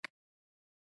back.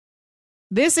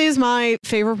 This is my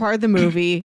favorite part of the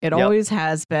movie. It always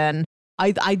has been.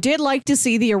 I did like to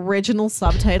see the original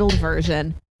subtitled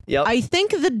version. Yep. I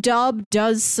think the dub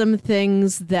does some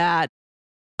things that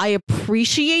I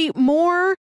appreciate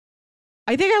more.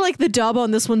 I think I like the dub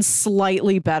on this one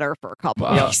slightly better for a couple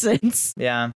of reasons.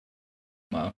 Yeah.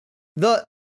 Wow.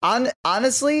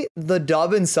 Honestly, the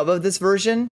dub and sub of this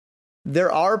version,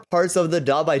 there are parts of the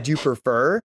dub I do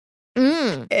prefer.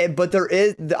 But there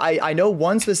is, I know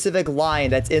one specific line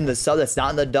that's in the sub that's not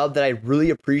in the dub that I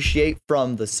really appreciate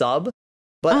from the sub.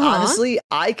 But honestly,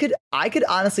 I could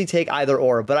honestly take either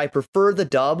or, but I prefer the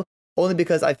dub only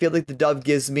because I feel like the dub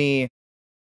gives me,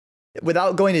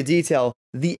 without going into detail,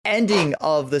 the ending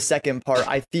of the second part,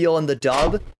 I feel in the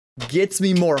dub gets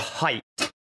me more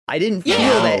hyped. I didn't feel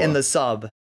that in the sub.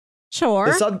 Sure, I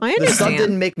understand. The sub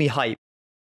didn't make me hype.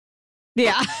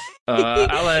 Yeah.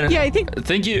 Alan, I think.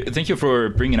 Thank you for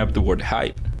bringing up the word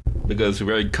hype, because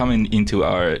we're coming into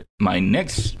my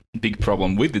next big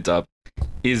problem with the dub,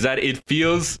 is that it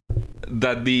feels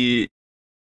that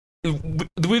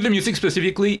with the music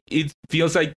specifically, it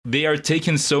feels like they are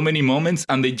taking so many moments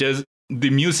and the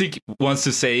music wants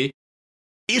to say,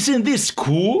 isn't this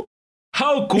cool?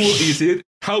 How cool is it?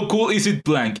 How cool is it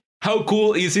blank? How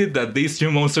cool is it that these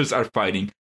two monsters are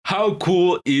fighting? How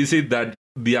cool is it that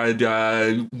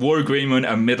the War Greymon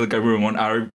and Metal Garurumon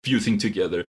are fusing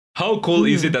together? How cool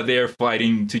is it that they are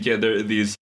fighting together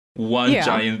this one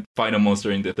giant final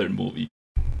monster in the third movie?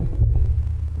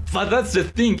 But that's the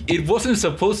thing. It wasn't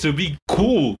supposed to be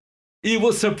cool. It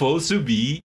was supposed to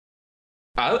be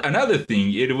another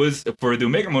thing. It was, for the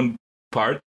Omegamon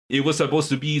part, It was supposed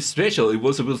to be special. It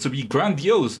was supposed to be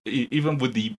grandiose, even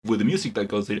with the music that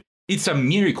goes in. It's a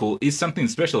miracle. It's something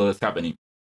special that's happening.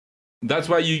 That's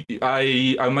why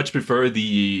I much prefer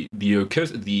the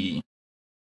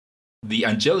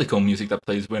angelical music that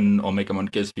plays when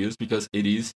Omegamon gets fused, because it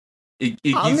is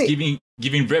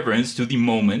giving reverence to the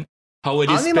moment. How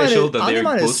it is special that they're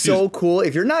Omnimon both is so fused. cool.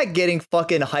 If you're not getting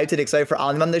fucking hyped and excited for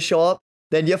Omnimon to show up,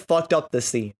 then you fucked up the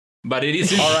scene. But it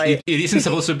isn't. All right. It isn't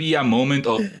supposed to be a moment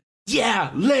of,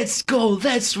 yeah, let's go,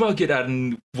 let's rock it,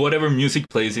 and whatever music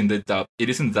plays in the dub. It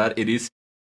isn't that. It is,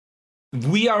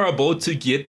 we are about to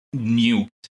get nuked.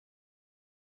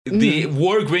 The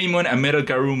War Greymon and Metal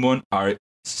Garurumon are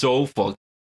so fucked,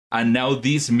 and now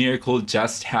this miracle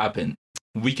just happened.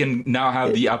 We can now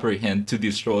have the upper hand to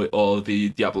destroy all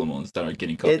the Diablomons that are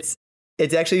getting caught.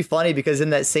 It's actually funny because in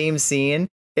that same scene,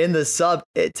 in the sub,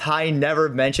 Ty never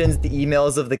mentions the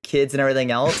emails of the kids and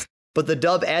everything else, but the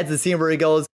dub adds the scene where he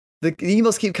goes, the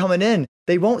emails keep coming in,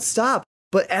 they won't stop,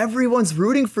 but everyone's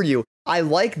rooting for you. I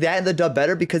like that in the dub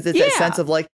better because it's that sense of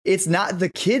like, it's not the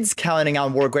kids counting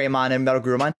on War Greymon and Metal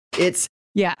Garurumon, it's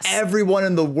everyone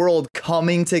in the world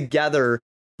coming together.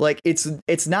 Like, it's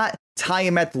not Ty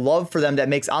and Matt's love for them that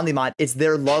makes Omnimon, it's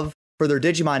their love for their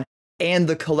Digimon and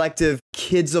the collective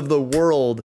kids of the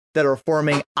world that are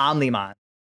forming Omnimon.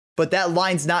 But that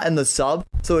line's not in the sub,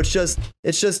 so it's just,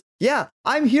 yeah,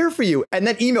 I'm here for you. And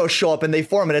then emails show up and they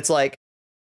form, and it's like,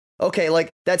 okay, like,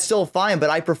 that's still fine, but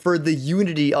I prefer the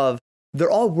unity of,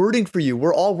 they're all rooting for you.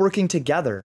 We're all working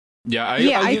together. Yeah,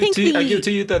 I give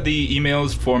to you that the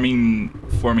emails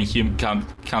forming him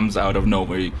comes out of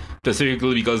nowhere,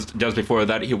 specifically because just before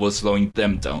that he was slowing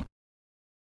them down.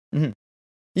 Mm-hmm.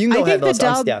 You can go ahead. The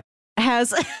dub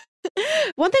has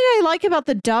one thing I like about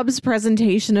the dub's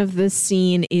presentation of this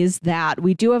scene is that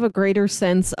we do have a greater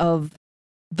sense of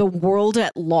the world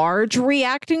at large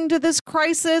reacting to this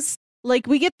crisis. Like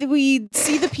we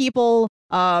see the people,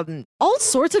 all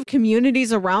sorts of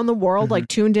communities around the world, like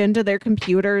tuned into their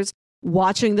computers,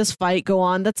 watching this fight go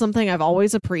on. That's something I've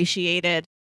always appreciated.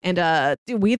 And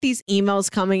we get these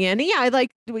emails coming in. Yeah, I like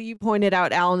what you pointed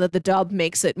out, Alan, that the dub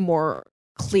makes it more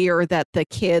clear that the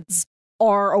kids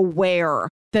are aware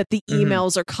that the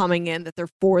emails are coming in, that they're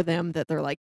for them, that they're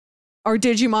like, our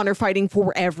Digimon are fighting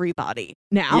for everybody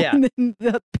now. Yeah.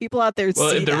 The people out there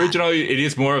see the original, it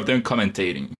is more of them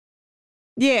commentating.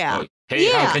 Yeah. Like, hey,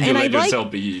 how can you let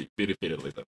yourself be defeated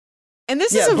like that? And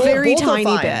this is a very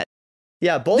tiny bit.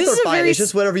 Yeah, both are fine. It's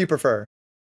just whatever you prefer.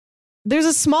 There's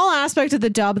a small aspect of the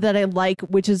dub that I like,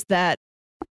 which is that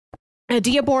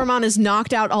Diaboromon has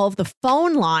knocked out all of the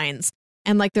phone lines,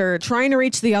 and like they're trying to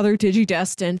reach the other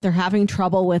Digidestined. They're having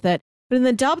trouble with it. But in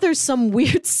the dub, there's some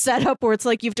weird setup where it's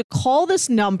like you have to call this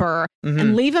number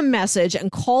and leave a message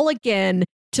and call again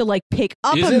to like pick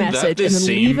up a message and then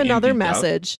leave another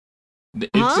message. It's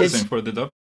the same for the dub.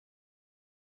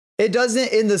 It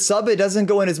doesn't, in the sub, it doesn't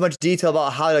go in as much detail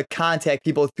about how to contact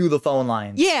people through the phone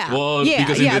lines. Yeah. Well,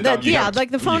 because in the dub,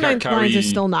 like the phone lines are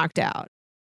still knocked out.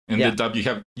 In the dub, you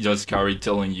have just Carrie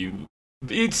telling you,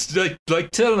 it's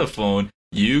like telephone.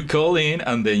 You call in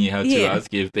and then you have to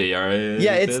ask if they are.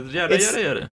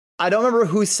 Yada. I don't remember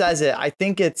who says it. I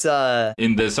think it's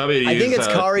in the sub. I think it's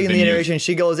Kari in the narration.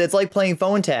 She goes, "It's like playing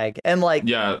phone tag," and like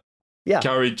yeah.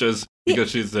 Kari just because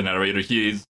she's the narrator.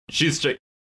 She's straight.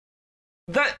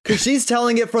 That because she's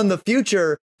telling it from the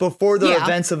future before the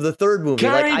events of the third movie.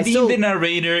 Kari like, being the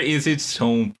narrator is its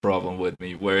own problem with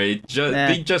me, where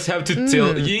they just have to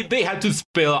tell. They have to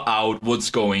spell out what's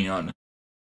going on.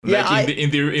 Like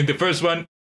in the first one,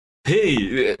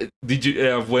 hey, did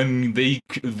you when they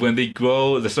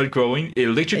start growing,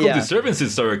 electrical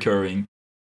disturbances start occurring.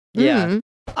 Yeah,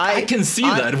 I can see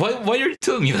that. Why are you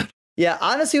telling me that? Yeah,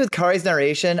 honestly, with Kari's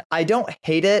narration, I don't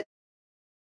hate it.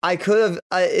 I could have.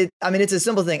 I mean, it's a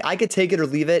simple thing. I could take it or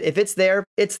leave it. If it's there,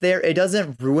 it's there. It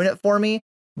doesn't ruin it for me.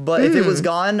 But if it was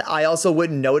gone, I also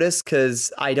wouldn't notice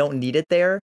because I don't need it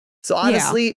there. So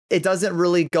honestly, it doesn't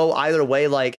really go either way.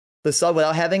 Like the sub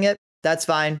without having it, that's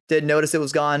fine. Didn't notice it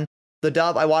was gone. The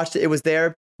dub, I watched it. It was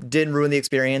there. Didn't ruin the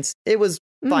experience. It was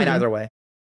fine either way.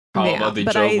 How about the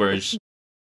joke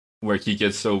where he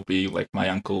gets so big, like my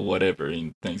uncle, whatever,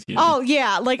 in Thanksgiving? Oh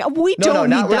yeah, like we don't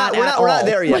need that. We're not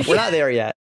there yet. We're not there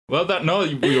yet. Well,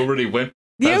 we already went.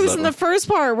 Yeah, it was in the first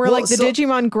part where like the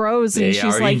Digimon grows and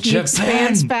she's like, he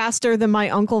expands faster than my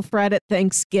Uncle Fred at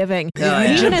Thanksgiving.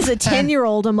 Even as a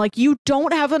 10-year-old, I'm like, you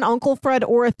don't have an Uncle Fred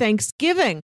or a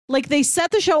Thanksgiving. Like they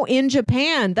set the show in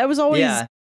Japan. That was always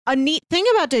a neat thing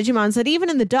about Digimon, is that even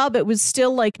in the dub, it was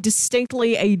still like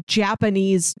distinctly a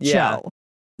Japanese show.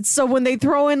 So when they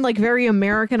throw in like very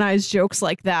Americanized jokes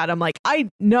like that, I'm like, I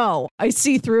know, I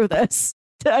see through this.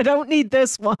 I don't need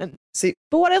this one. See,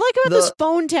 but what I like about this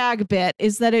phone tag bit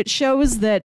is that it shows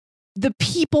that the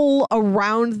people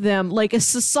around them, like a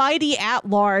society at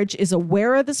large, is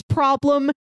aware of this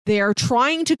problem. They are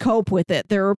trying to cope with it.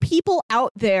 There are people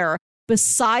out there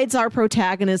besides our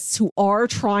protagonists who are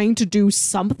trying to do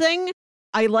something.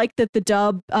 I like that the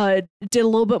dub did a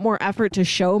little bit more effort to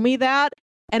show me that.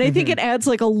 And I think it adds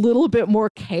like a little bit more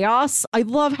chaos. I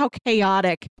love how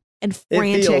chaotic and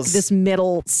frantic this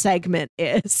middle segment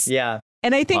is. Yeah.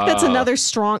 And I think that's another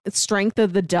strong strength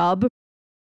of the dub.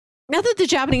 Not that the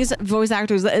Japanese voice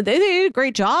actors, they did a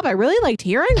great job. I really liked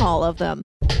hearing all of them.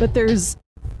 But there's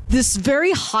this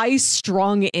very high,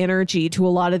 strong energy to a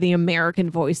lot of the American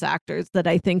voice actors that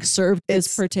I think served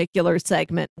this particular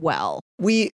segment well.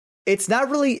 It's not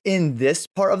really in this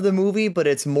part of the movie, but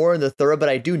it's more in the third, but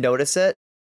I do notice it.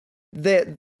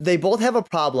 They both have a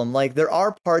problem. Like, there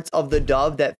are parts of the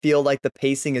dub that feel like the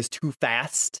pacing is too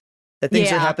fast, that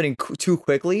things are happening too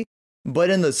quickly. But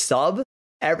in the sub,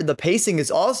 the pacing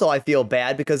is also, I feel,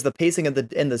 bad because the pacing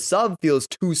in the sub feels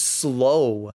too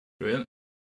slow. Really?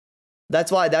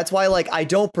 That's why like I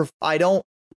don't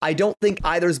think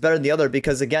either is better than the other,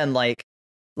 because again, like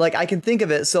I can think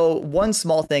of it. So one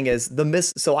small thing is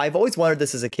so I've always wondered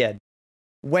this as a kid.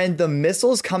 When the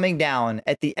missile's coming down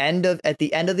at the end of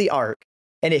the arc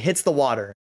and it hits the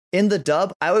water in the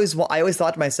dub, I always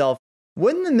thought to myself,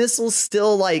 wouldn't the missile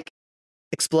still like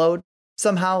explode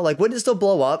somehow? Like, wouldn't it still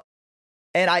blow up?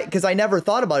 And because I never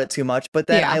thought about it too much, but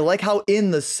then I like how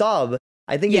in the sub,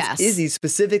 I think it's Izzy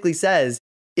specifically says,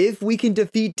 if we can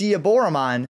defeat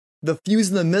Diaboromon, the fuse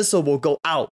in the missile will go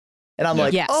out. And I'm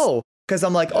like, oh, because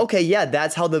I'm like, okay, yeah,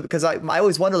 that's how because I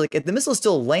always wonder, like, if the missile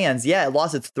still lands, it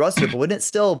lost its thruster, but wouldn't it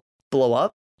still blow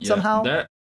up somehow? That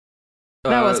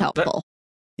was helpful.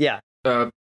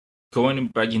 Going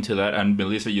back into that, and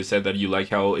Melissa, you said that you like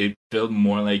how it felt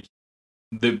more like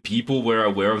the people were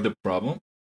aware of the problem.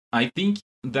 I think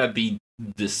that the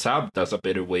sub does a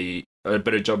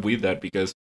better job with that,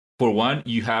 because for one,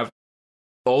 you have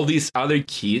all these other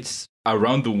kids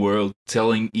around the world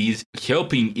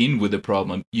helping in with the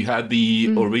problem. You had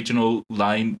the original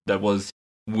line that was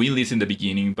Willis in the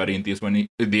beginning, but in this one,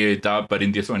 the dub, but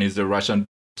in this one is the Russian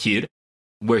kid,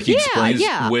 where he explains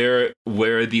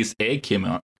where this egg came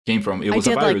from. It was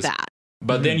a virus. Like that.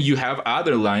 But then you have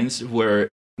other lines where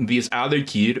this other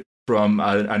kid from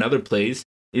another place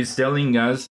is telling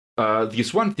us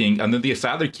this one thing, and then this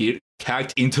other kid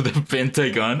hacked into the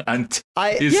Pentagon and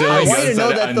is telling I us know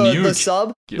that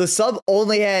the sub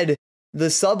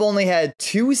only had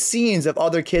 2 scenes of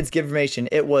other kids give information.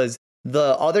 It was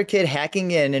the other kid hacking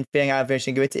in and figuring out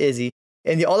information, give it to Izzy,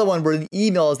 and the other one were the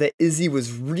emails that Izzy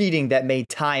was reading that made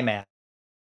time at.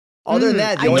 Other than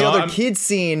that, the only other kid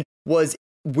scene was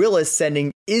Willis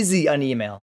sending Izzy an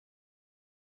email.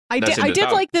 I did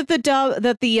like that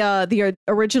the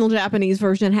original Japanese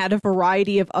version had a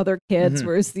variety of other kids,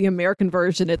 whereas the American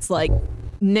version, it's like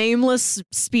nameless,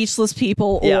 speechless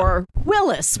people or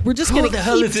Willis. We're just going to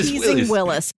keep teasing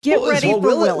Willis. Get ready for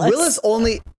Willis. Willis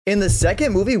only, in the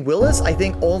second movie, Willis, I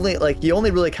think he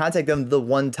only really contacted them the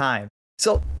one time.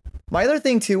 So my other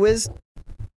thing too is,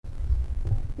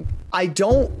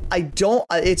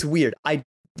 it's weird. I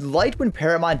liked when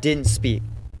Paramount didn't speak.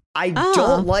 I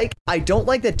don't like that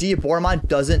Diaboromon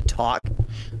doesn't talk,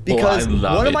 because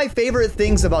one of my favorite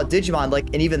things about Digimon, like,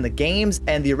 and even the games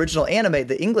and the original anime,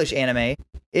 the English anime,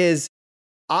 is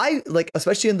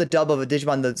especially in the dub of a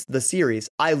Digimon, the series,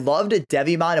 I loved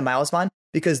Devimon and Milesmon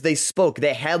because they spoke.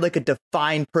 They had like a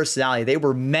defined personality. They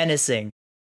were menacing.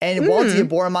 And while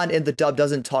Diaboromon in the dub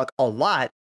doesn't talk a lot,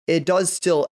 it does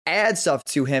still add stuff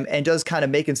to him and does kind of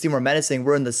make him seem more menacing.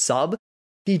 Where in the sub,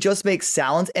 he just makes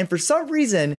sounds, and for some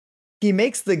reason, he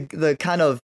makes the kind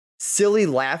of silly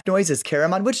laugh noise as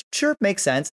Caramon, which sure makes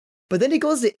sense. But then he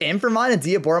goes to Inframon and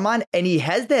Diaboromon, and he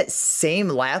has that same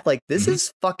laugh. Like, this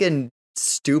is fucking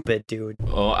stupid, dude.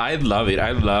 Oh, I love it.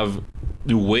 I love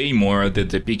way more the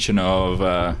depiction of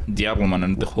Diaboromon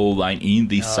and the whole line in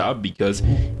the sub, because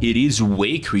it is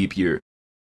way creepier.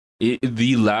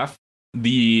 The laugh.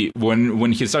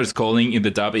 When he starts calling in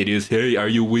the dub, it is, "Hey, are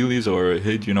you Willis?" or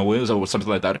 "Hey, do you know Willis?" or something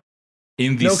like that.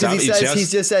 In the sub, he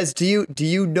just says, "Do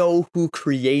you know who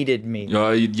created me?"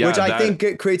 Which I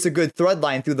think creates a good thread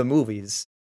line through the movies.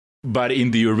 But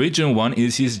in the original one,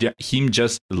 him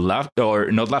just not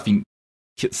laughing,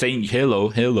 saying hello,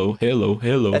 hello, hello,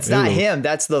 hello. That's not him.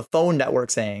 That's the phone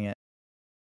network saying it.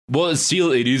 Well,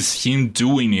 still, it is him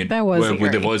doing it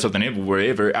with the voice of the network,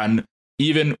 wherever. And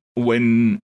even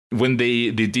when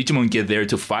the Digimon get there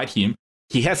to fight him,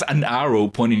 he has an arrow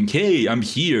pointing, "Hey, I'm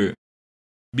here."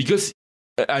 Because,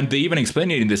 and they even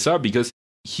explain it in the sub, because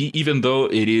even though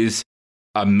it is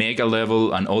a mega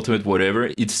level, an ultimate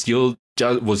whatever, it still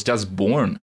was just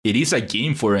born. It is a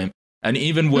game for him. And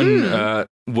even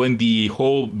when the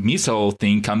whole missile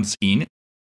thing comes in,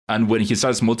 and when he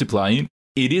starts multiplying,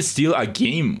 it is still a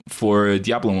game for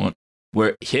Diablo 1,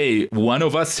 where, hey, one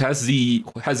of us has the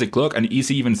clock, and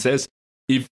Izzy even says,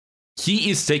 if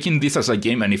he is taking this as a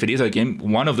game, and if it is a game,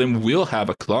 one of them will have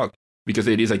a clock, because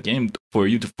it is a game for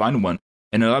you to find one.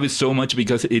 And I love it so much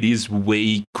because it is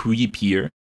way creepier,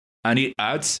 and it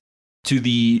adds to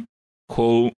the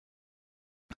whole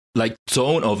like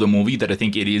tone of the movie that I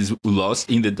think it is lost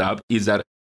in the dub, is that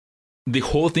the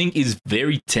whole thing is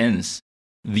very tense.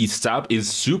 The stab is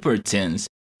super tense,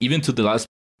 even to the last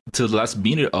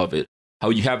minute of it. How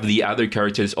you have the other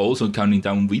characters also counting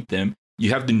down with them.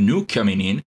 You have the nuke coming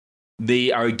in.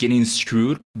 They are getting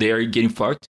screwed. They are getting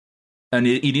fucked, and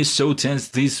it is so tense.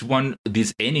 This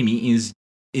enemy is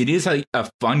a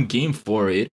fun game for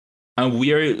it, and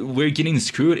we're getting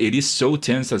screwed. It is so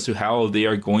tense as to how they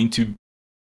are going to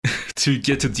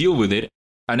get to deal with it.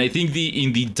 And I think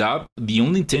in the dub, the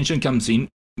only tension comes in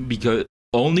because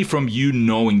only from you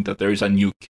knowing that there is a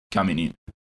nuke coming in.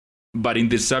 But in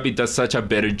the sub, it does such a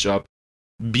better job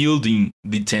building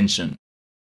the tension,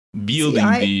 building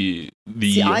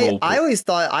whole. I always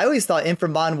thought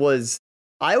Inframan was.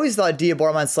 I always thought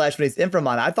Diaboromon / when he's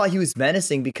Inframan, I thought he was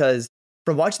menacing because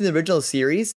from watching the original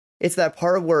series, it's that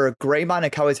part where Greymon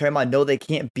and Kawaii know they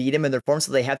can't beat him in their form,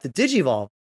 so they have to Digivolve.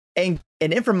 And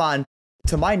Inframan,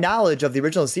 to my knowledge of the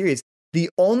original series, the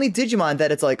only Digimon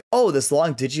that it's like, oh, this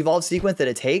long Digivolve sequence that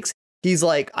it takes, he's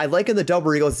like, I like in the dub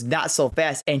where he goes, not so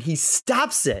fast, and he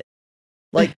stops it.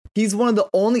 Like, he's one of the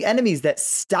only enemies that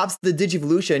stops the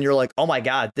Digivolution, and you're like, oh my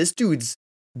god, this dude's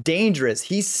dangerous.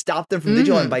 He stopped them from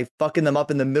Digimon by fucking them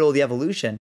up in the middle of the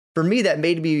evolution. For me, that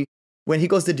made me, when he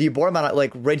goes to Diaboromon,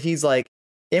 like, when he's like,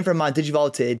 Inframan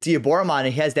Digivolve to Diaboromon,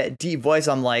 and he has that deep voice,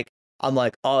 I'm like,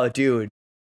 oh, dude.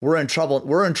 We're in trouble.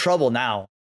 We're in trouble now.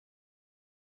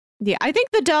 Yeah, I think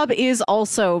the dub is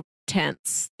also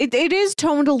tense. It is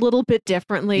toned a little bit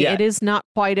differently. Yeah. It is not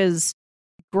quite as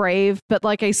grave, but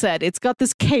like I said, it's got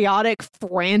this chaotic,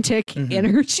 frantic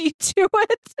energy to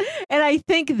it. And I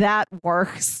think that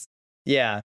works.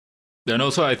 Yeah. And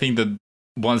also, I think that,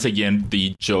 once again,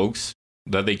 the jokes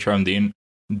that they crammed in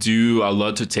do a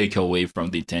lot to take away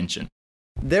from the tension.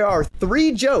 There are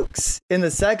 3 jokes in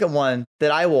the second one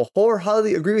that I will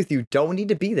wholeheartedly agree with you don't need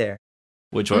to be there.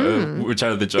 Which one? Which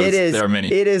are the jokes? There are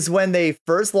many. It is when they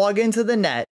first log into the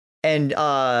net and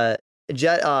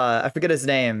Jet, I forget his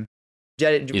name.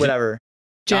 Jet, whatever.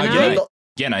 Genai.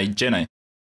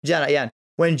 Yeah.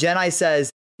 When Genai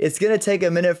says it's gonna take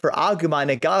a minute for Agumon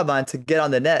and Gabumon to get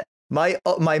on the net, my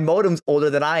modem's older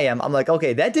than I am. I'm like,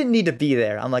 okay, that didn't need to be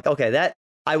there. I'm like, okay, that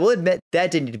I will admit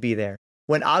that didn't need to be there.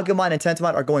 When Agumon and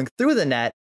Tentomon are going through the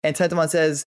net, and Tentomon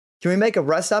says, can we make a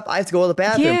rest stop? I have to go to the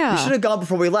bathroom. Yeah. We should have gone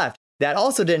before we left. That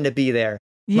also didn't need to be there.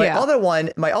 Yeah.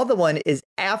 My other one is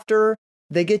after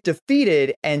they get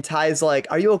defeated and Ty's like,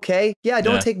 are you okay? Yeah,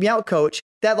 don't take me out, coach.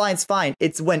 That line's fine.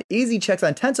 It's when Easy checks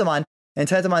on Tentomon, and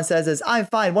Tentomon says, I'm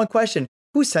fine. One question.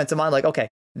 Who's Tentomon? Like, okay,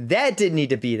 that didn't need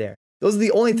to be there. Those are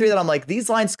the only 3 that I'm like, these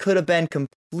lines could have been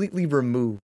completely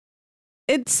removed.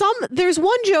 There's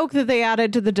one joke that they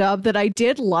added to the dub that I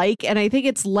did like, and I think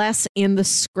it's less in the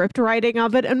script writing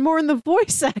of it and more in the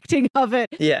voice acting of it.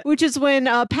 Yeah. Which is when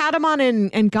Patamon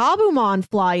and Gabumon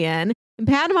fly in, and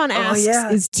Patamon asks,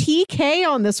 is TK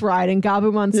on this ride? And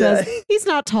Gabumon says, he's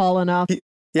not tall enough.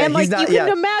 And like, you can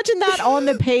imagine that on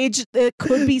the page, it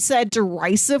could be said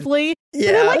derisively. Yeah.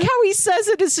 And I like how he says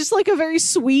it. It's just like a very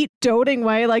sweet, doting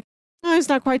way, like, oh, he's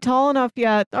not quite tall enough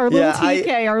yet. Our little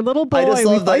TK, our little boy,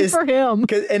 we fight for him.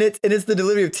 And it's the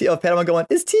delivery of Patamon going,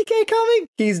 is TK coming?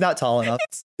 He's not tall enough.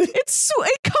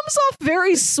 It comes off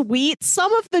very sweet.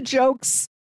 Some of the jokes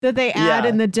that they add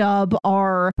in the dub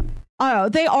are,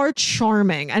 they are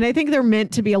charming. And I think they're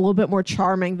meant to be a little bit more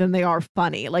charming than they are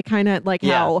funny. Like kind of like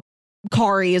how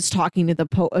Kari is talking to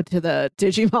the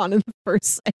Digimon in the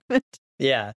first segment.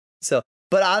 Yeah. So,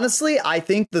 but honestly, I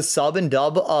think the sub and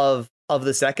dub of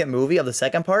the second movie, of the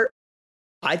second part,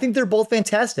 I think they're both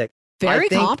fantastic. Very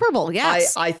comparable,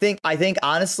 yes. I think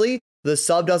honestly, the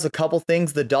sub does a couple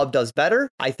things the dub does better.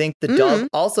 I think the dub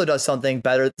also does some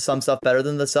stuff better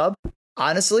than the sub.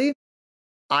 Honestly,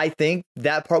 I think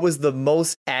that part was the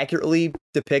most accurately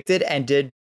depicted and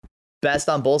did best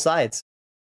on both sides.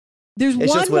 There's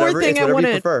one more thing I want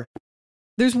to.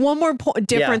 There's one more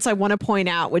difference I want to point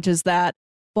out, which is that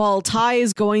while Ty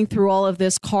is going through all of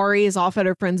this, Kari is off at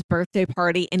her friend's birthday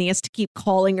party, and he has to keep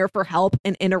calling her for help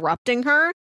and interrupting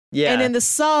her. Yeah. And in the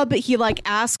sub, he like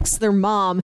asks their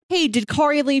mom, "Hey, did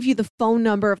Kari leave you the phone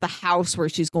number of the house where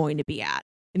she's going to be at?"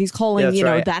 and he's calling, That's you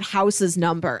know, right. that house's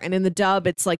number. And in the dub,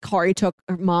 it's like Kari took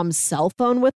her mom's cell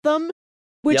phone with them,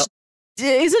 which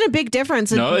isn't a big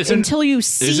difference until you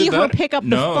see her pick up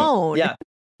the phone. Yeah.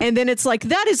 And then it's like,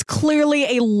 that is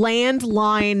clearly a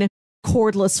landline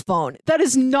cordless phone. That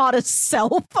is not a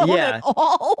cell phone at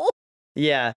all.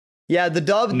 Yeah. Yeah, the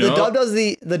dub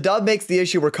makes the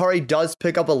issue where Kari does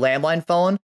pick up a landline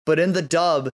phone, but in the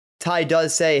dub, Tai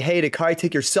does say, "Hey, did Kari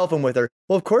take your cell phone with her?"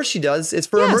 Well, of course she does. It's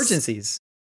for emergencies.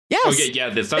 Yes. Okay, yeah,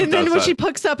 the sub and then what she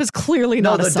picks up is clearly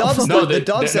not a cell phone. The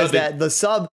dub says that the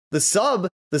sub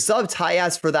Tai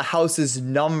asks for the house's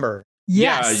number.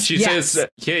 Yes. Yeah, she says,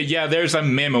 "Yeah, there's a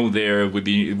memo there with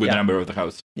the number of the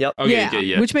house." Yep. Okay,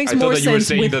 yeah. Which makes more sense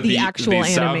with the actual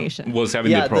animation. Was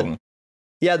having the problem.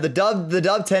 The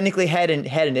dub technically had an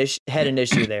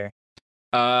issue there.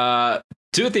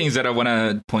 Two things that I want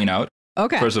to point out.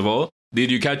 Okay. First of all,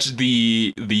 did you catch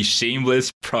the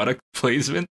shameless product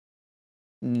placement?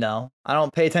 No, I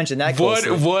don't pay attention that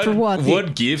closely.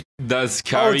 What gift does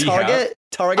Kari have?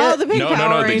 Target? Oh, the big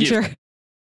Power Ranger.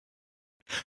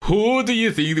 Who do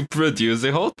you think produced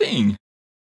the whole thing?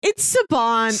 It's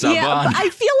Saban. Yeah, but I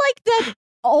feel like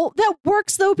that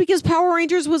works though, because Power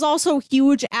Rangers was also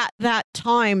huge at that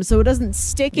time, so it doesn't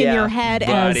stick in your head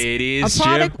as it is a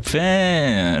product.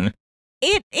 Japan.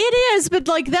 It is, but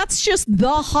like that's just the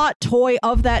hot toy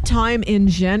of that time in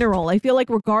general. I feel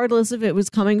like regardless if it was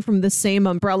coming from the same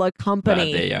umbrella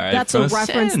company, that's a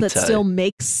reference that still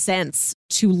makes sense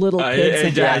to little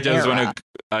kids.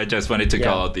 I just wanted to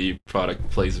call out the product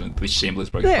placement, the shameless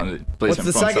product placement. What's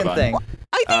the second thing?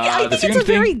 I think it's a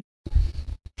very.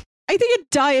 I think it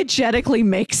diegetically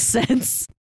makes sense.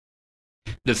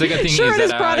 The second thing sure, is it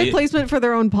is product placement for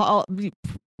their own,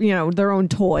 their own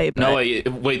toy. But no, wait.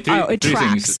 It three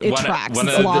tracks. things. It tracks.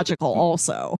 It's logical,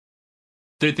 also.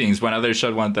 Three things. One other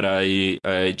short one that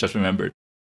I just remembered.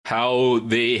 How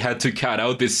they had to cut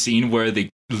out this scene where the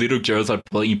little girls are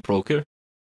playing poker.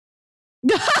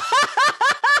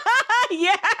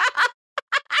 Yeah.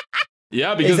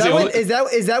 Yeah, because is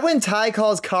that when Tai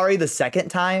calls Kari the second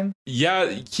time? Yeah,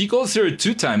 he calls her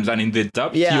 2 times, and in the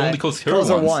dub, he only calls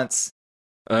her once.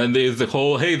 And there's the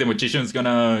whole, hey, the magician's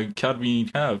gonna cut me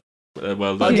in half.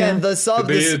 The sub,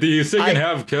 the second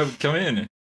half come in.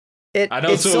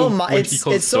 It's so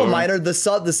minor. The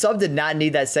sub did not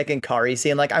need that second Kari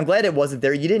scene. Like, I'm glad it wasn't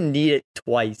there. You didn't need it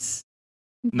twice.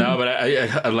 No, but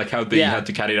I like how they had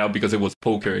to cut it out because it was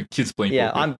poker, kids playing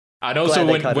poker. And also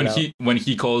when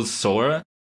he calls Sora,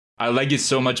 I like it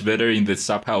so much better in the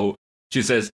sub how she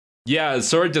says, "Yeah,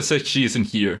 Sora just said she isn't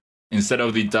here," instead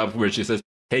of the dub where she says,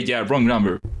 "Hey, yeah, wrong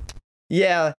number."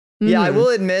 Yeah, I will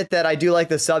admit that I do like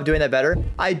the sub doing that better.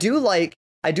 I do like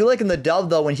in the dub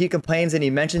though when he complains and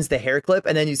he mentions the hair clip,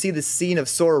 and then you see the scene of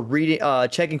Sora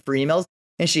checking for emails,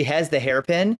 and she has the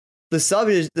hairpin. The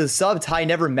sub Tai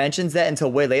never mentions that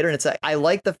until way later, and it's like I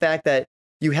like the fact that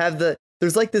you have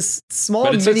there's like this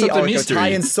small mini arc of Tai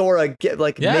and Sora making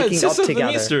up together.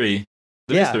 The mystery.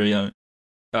 Mystery.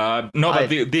 But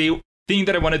the thing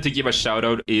that I wanted to give a shout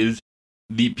out is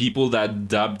the people that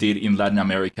dubbed it in Latin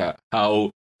America.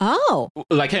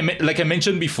 Like I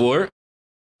mentioned before,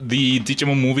 the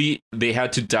Digimon movie, they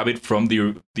had to dub it from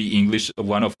the English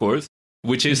one, of course,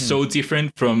 which is so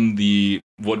different from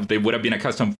what they would have been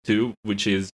accustomed to, which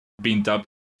is being dubbed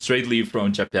straightly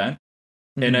from Japan.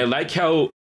 And I like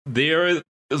how there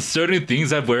are certain things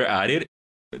that were added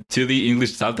to the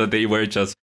English stuff that they were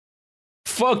just,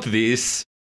 fuck this.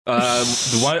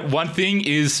 One thing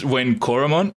is when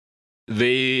Koromon,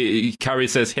 Kari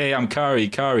says, "Hey, I'm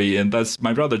Kari, and that's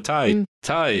my brother Tai.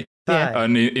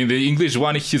 And in the English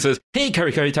one, he says, "Hey,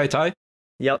 Kari, Tai."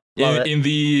 Yep. In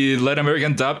the Latin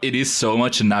American dub, it is so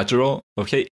much natural.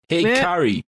 Okay, hey,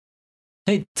 Kari,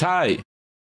 hey, Tai.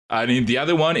 And in the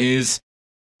other one is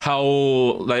how,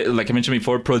 like I mentioned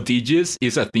before, prodigious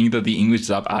is a thing that the English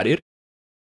dub added.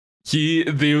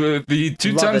 The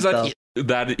 2 times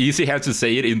that Easy had to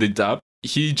say it in the dub,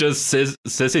 he just says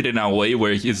it in a way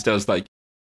where he's just like,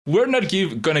 we're not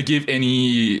gonna give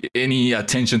any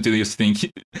attention to this thing.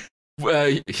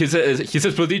 He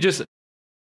says prodigious.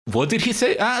 What did he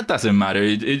say? It doesn't matter.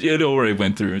 It already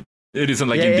went through. It isn't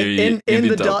like in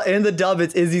the dub. In the dub,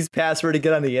 it's Izzy's password to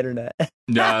get on the internet.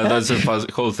 Yeah, that's the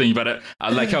whole thing. But I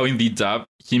like how in the dub,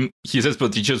 he says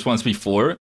prodigious once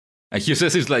before. And he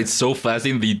says it's like so fast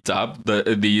in the dub, the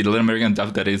Latin American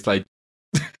dub, that it's like,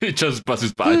 it just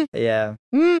passes by. Yeah.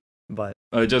 But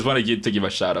I just want to give a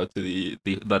shout out to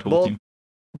that whole team.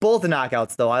 Both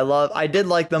knockouts, though. I did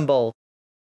like them both.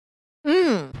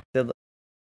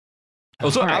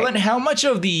 Also, Alan, how much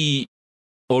of the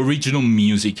original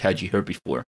music had you heard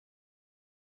before?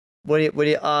 What do you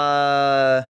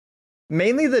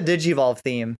Mainly the Digivolve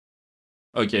theme.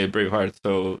 Okay, Braveheart.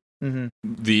 So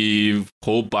the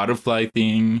whole butterfly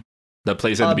thing that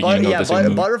plays at the beginning of the second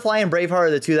movie. Butterfly and Braveheart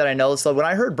are the two that I know. So when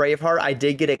I heard Braveheart, I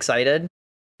did get excited,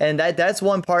 and that's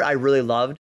one part I really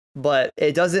loved. But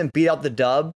it doesn't beat out the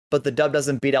dub, but the dub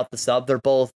doesn't beat out the sub. They're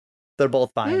both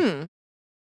fine.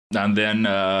 And then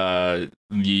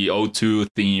the O2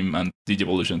 theme and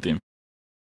Digivolution theme.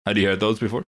 Had you heard those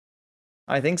before?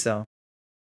 I think so.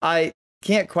 I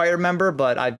can't quite remember,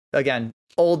 but again,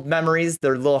 old memories,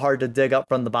 they're a little hard to dig up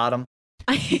from the bottom.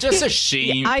 Just a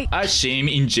shame. A shame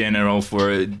in general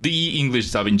for the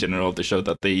English dub in general of the show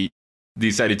that they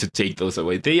decided to take those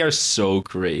away. They are so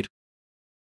great.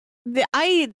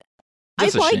 I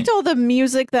liked all the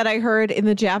music that I heard in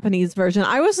the Japanese version.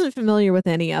 I wasn't familiar with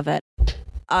any of it.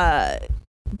 But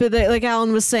like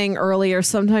Alan was saying earlier,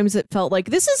 sometimes it felt like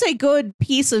this is a good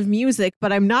piece of music,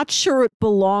 but I'm not sure it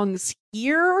belongs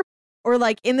here. Or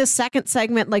like in the second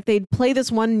segment, like they'd play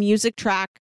this one music track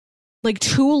like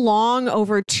too long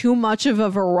over too much of a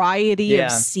variety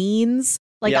of scenes.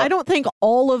 Like I don't think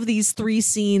all of these 3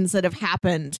 scenes that have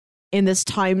happened in this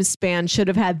time span should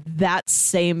have had that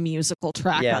same musical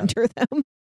track under them.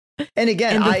 And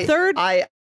again, and the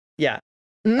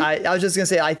I was just gonna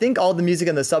say, I think all the music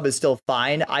in the sub is still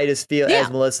fine. I just feel, as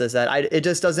Melissa said, it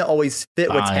just doesn't always fit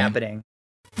what's happening.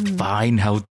 Fine?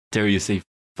 How dare you say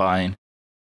fine?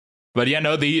 But yeah,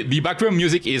 no, the background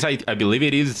music is, I believe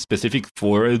it is specific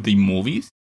for the movies.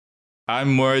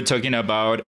 I'm more talking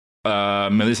about,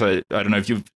 Melissa, I don't know if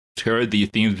you've heard the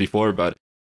themes before, but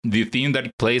the theme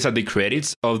that plays at the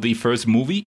credits of the first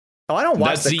movie. Oh, I don't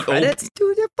watch the credits,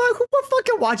 dude. Who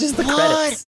fucking watches the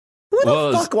credits? Who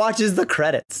the fuck watches the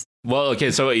credits? Well,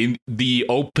 okay, so in the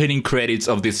opening credits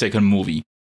of the second movie,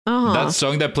 that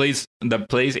song that plays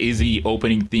is the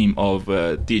opening theme of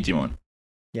Digimon.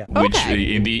 Yeah. Which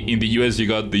in the US you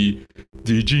got the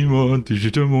Digimon,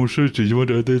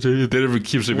 that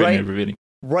keeps repeating.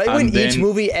 Right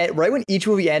when each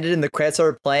movie ended and the credits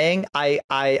started playing,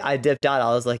 I dipped out.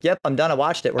 I was like, "Yep, I'm done. I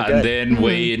watched it. We're good." And then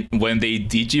when they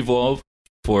digivolve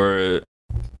for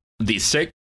the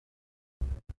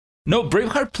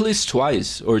Braveheart plays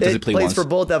twice, or does it play once? It plays for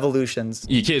both evolutions.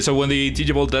 Okay, so when they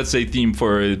digivolve, that's a theme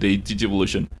for the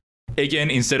Digivolution.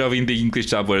 Again, instead of in the English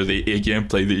dub where they again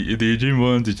play the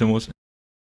Digimon.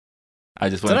 I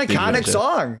just want it's an iconic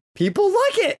song. People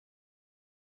like it.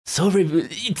 So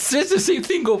it's just the same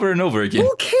thing over and over again.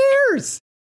 Who cares?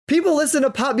 People listen to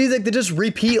pop music that just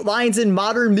repeat lines in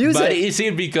modern music. But is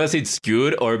it because it's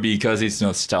good or because it's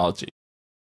nostalgic?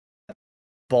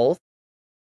 Both.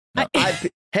 No.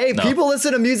 People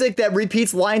listen to music that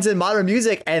repeats lines in modern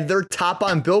music and they're top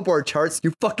on Billboard charts.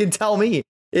 You fucking tell me.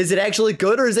 Is it actually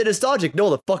good or is it nostalgic? No,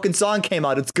 the fucking song came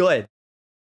out. It's good.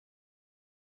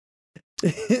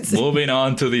 Moving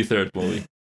on to the third movie.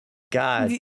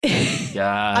 God.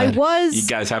 You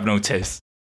guys have no taste.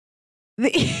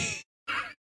 The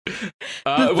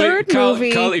third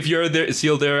movie. Carl, if you're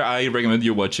still there, I recommend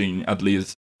you watching at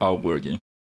least our working.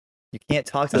 You can't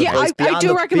talk to the voice. I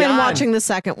do recommend watching the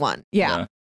second one. Yeah.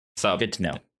 So good to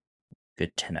know.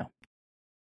 Good to know.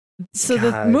 So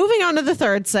moving on to the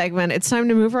third segment, it's time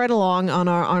to move right along on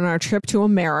our trip to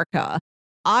America.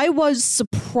 I was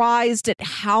surprised at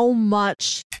how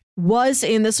much was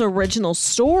in this original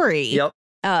story. Yep.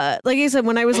 Like I said,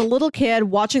 when I was a little kid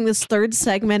watching this third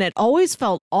segment, it always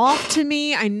felt off to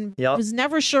me. I was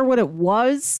never sure what it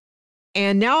was.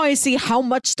 And now I see how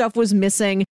much stuff was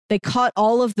missing. They cut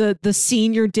all of the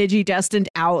senior Digidestined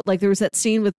out. Like there was that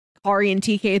scene with Kari and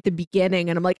TK at the beginning,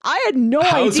 and I'm like, I had no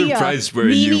idea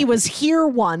Mimi was here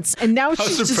once, and now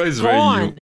she's just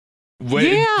gone.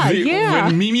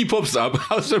 When Mimi pops up,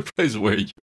 how surprised were you?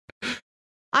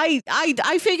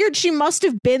 I figured she must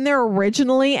have been there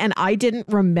originally, and I didn't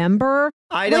remember.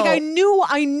 I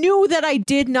knew that I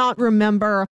did not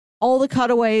remember all the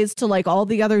cutaways to like all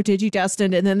the other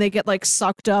Digidestined, and then they get like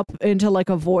sucked up into like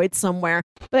a void somewhere.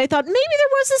 But I thought maybe there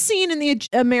was a scene in the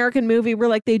American movie where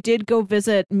like they did go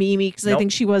visit Mimi because I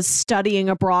think she was studying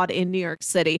abroad in New York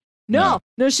City. No,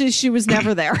 she was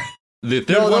never there. The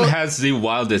third one has the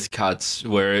wildest cuts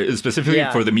where specifically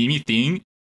for the Mimi thing,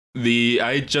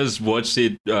 I just watched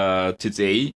it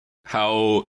today.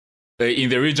 How in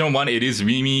the original one it is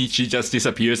Mimi, she just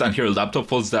disappears and her laptop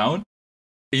falls down.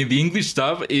 In the English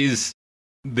stuff is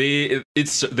the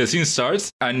scene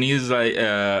starts and is like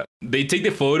they take the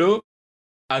photo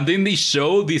and then they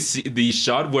show the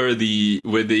shot where the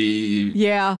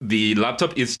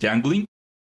laptop is jangling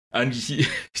and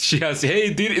she has,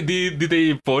 hey, did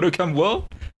the photo come well?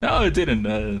 No, it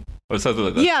didn't. or something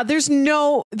like that. Yeah, there's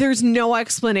no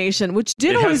explanation, which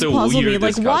did always puzzle me.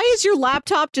 Like, why is your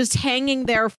laptop just hanging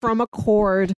there from a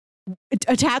cord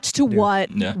attached to what?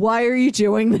 Yeah. Why are you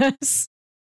doing this?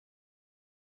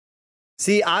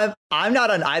 See, I'm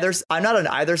not on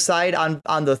either side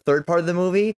on the third part of the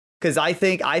movie, because I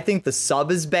think the sub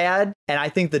is bad, and I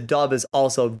think the dub is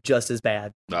also just as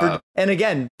bad. And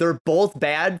again, they're both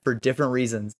bad for different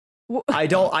reasons. I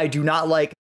do not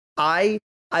like.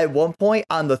 At one point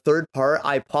on the third part,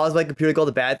 I paused my computer to go to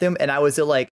the bathroom, and I was at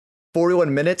like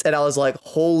 41 minutes, and I was like,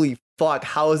 "Holy fuck!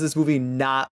 How is this movie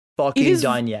not fucking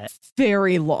done yet?"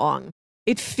 Very long.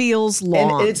 It feels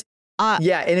long. And it's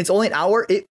and it's only an hour.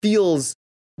 It feels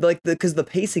like because the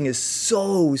pacing is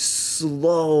so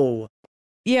slow.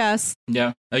 Yes.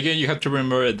 Yeah. Again, you have to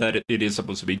remember that it is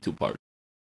supposed to be 2 parts.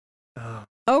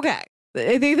 Okay.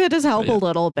 I think that does help a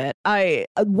little bit.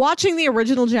 Watching the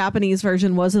original Japanese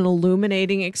version was an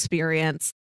illuminating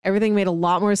experience. Everything made a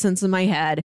lot more sense in my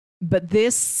head. But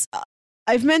this,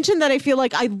 I've mentioned that I feel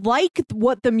like I like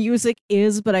what the music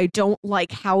is, but I don't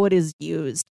like how it is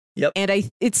used. Yep. And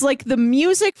it's like the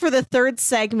music for the third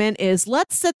segment is,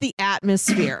 let's set the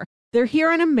atmosphere. They're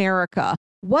here in America.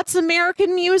 What's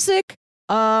American music?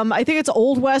 I think it's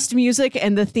Old West music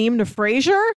and the theme to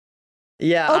Frasier.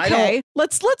 Yeah. Okay.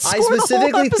 Let's score the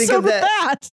whole episode with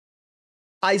that.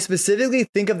 I specifically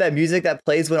think of that music that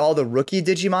plays when all the rookie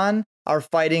Digimon are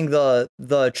fighting the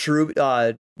true,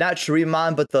 not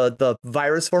Shuriman, but the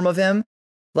virus form of him.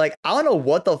 Like, I don't know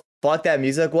what the fuck that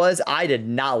music was. I did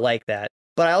not like that.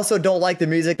 But I also don't like the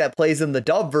music that plays in the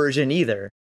dub version either.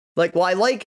 Like, well, I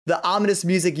like the ominous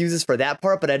music uses for that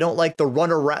part, but I don't like the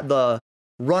run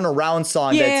around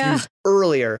song that's used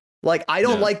earlier. Like, I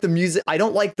don't like the music. I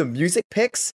don't like the music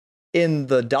picks in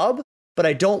the dub, but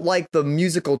I don't like the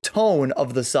musical tone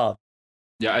of the sub.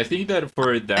 Yeah, I think that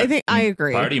for that I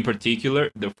agree. Part in particular,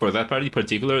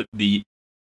 the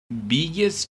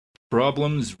biggest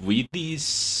problems with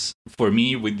these, for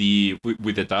me, with the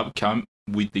dub come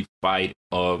with the fight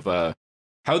of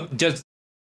how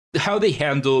they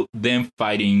handle them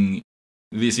fighting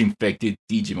this infected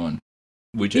Digimon,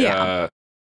 which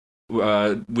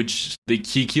he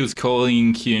keeps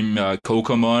calling him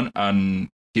Kokomon, and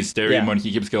his Terriermon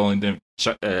he keeps calling them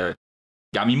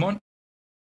Gamimon.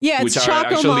 Yeah, it's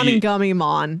Chocomon and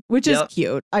Gummymon, which is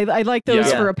cute. I like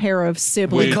those for a pair of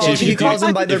siblings. He calls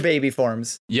them by their baby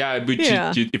forms. Yeah, but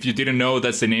if you didn't know,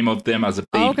 that's the name of them as a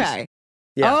baby. Okay.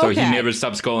 Yeah, so he never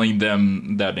stops calling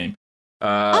them that name.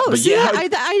 I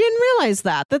didn't realize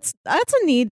that. That's a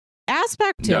neat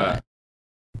aspect to it.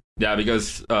 Yeah,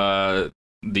 because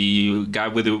the guy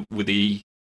with the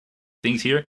things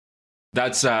here,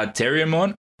 that's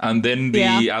Terriermon, and then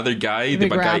the other guy, the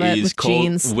bad guy, is called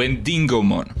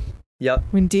Wendigomon. Yep.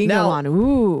 Wendigomon.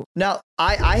 Ooh. Now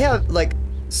I have like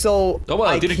so. Oh well,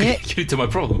 I didn't get into my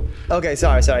problem. Okay,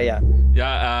 sorry. Yeah.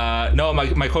 Yeah. No,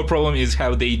 my core problem is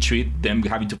how they treat them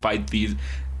having to fight these.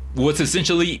 What's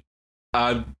essentially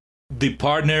the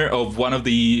partner of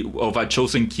a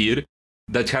chosen kid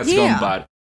that has gone bad.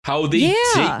 How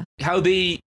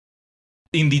they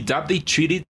in the dub they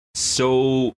treat it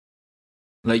so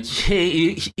like,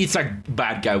 hey, it's a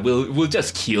bad guy. We'll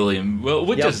just kill him.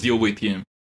 We'll just deal with him.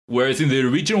 Whereas in the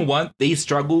original one, they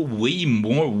struggle way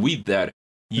more with that.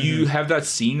 You have that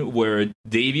scene where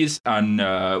Davis and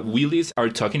Willis are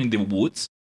talking in the woods.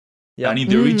 And in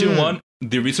the original one,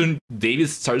 the reason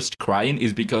Davis starts crying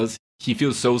is because he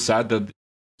feels so sad that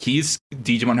his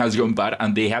Digimon has gone bad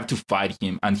and they have to fight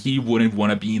him. And he wouldn't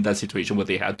want to be in that situation where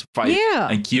they had to fight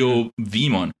and kill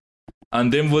Vmon.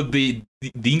 And then what the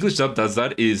English dub does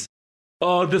that is,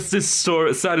 oh, this is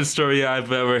the saddest story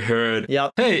I've ever heard.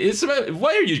 Yep. Hey,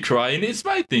 why are you crying? It's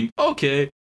my thing. Okay.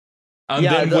 And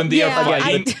then when they are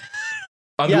fighting...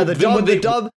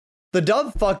 The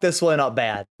dub fucked this one up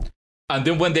bad. And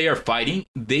then when they are fighting,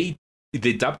 the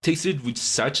dub takes it with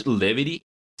such levity.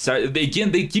 So they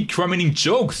keep cramming in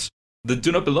jokes that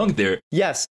do not belong there.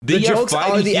 Yes, the jokes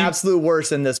are the absolute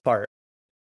worst in this part.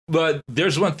 But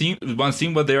there's one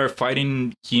scene where they are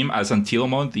fighting him as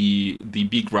Antilomon, the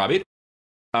big rabbit.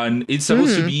 And it's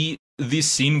supposed to be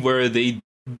this scene where they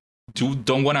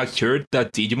don't want to hurt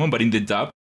that Digimon, but in the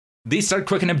dub, they start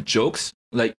cracking up jokes.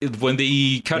 Like when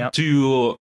they cut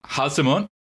to Hasamon,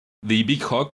 the big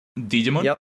hawk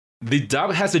Digimon, the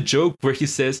dub has a joke where he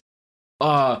says,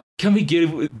 can we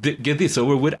get this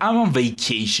over with? I'm on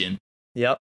vacation.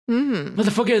 Yep.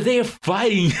 Motherfucker, they are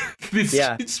fighting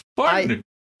this partner.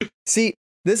 See,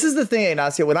 this is the thing,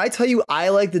 Ignacio. When I tell you I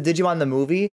like the Digimon the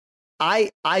movie,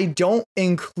 I don't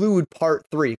include part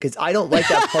 3 because I don't like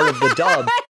that part of the dub.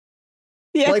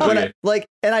 Yeah. Like when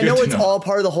and I Good know to it's know. all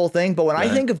part of the whole thing, but when I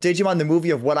Yeah. think of Digimon the movie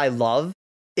of what I love,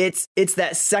 it's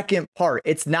that second part.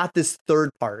 It's not this third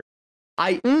part.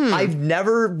 I've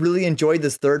never really enjoyed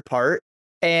this third part,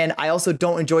 and I also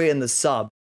don't enjoy it in the sub.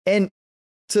 And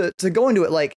to go into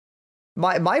it, like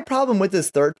my problem with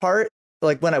this third part,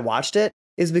 like when I watched it,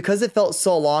 is because it felt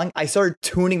so long, I started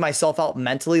tuning myself out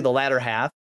mentally the latter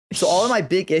half. So all of my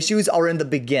big issues are in the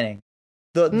beginning.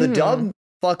 The dub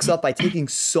fucks up by taking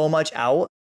so much out.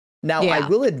 Now, I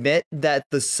will admit that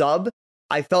the sub,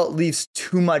 I felt leaves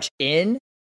too much in,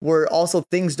 where also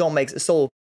things don't make sense. So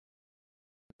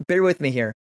bear with me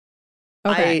here.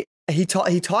 Okay. He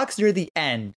talks near the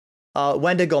end,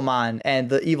 Wendigomon and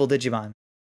the evil Digimon.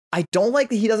 I don't like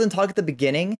that he doesn't talk at the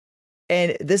beginning,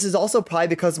 and this is also probably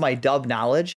because of my dub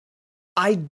knowledge.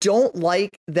 I don't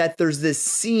like that there's this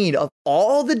scene of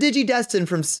all the Digidestin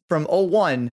from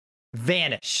 01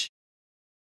 vanish.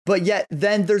 But yet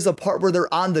then there's a part where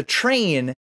they're on the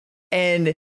train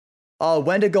and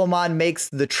Wendigomon makes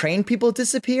the train people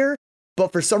disappear.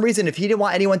 But for some reason, if he didn't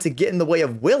want anyone to get in the way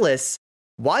of Willis,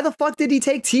 why the fuck did he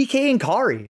take TK and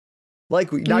Kari?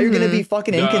 Like, now you're going to be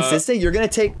fucking inconsistent. You're going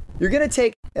to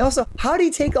take, and also, how do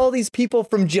you take all these people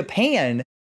from Japan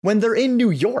when they're in New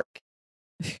York?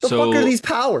 The fuck are these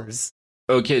powers?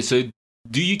 Okay, so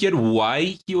do you get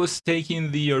why he was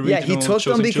taking the original? Yeah, he took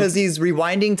them because Chosen he's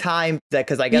rewinding time,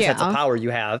 because I guess that's a power you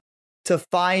have, to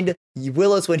find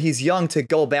Willis when he's young to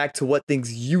go back to what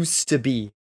things used to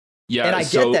be. Yeah, and I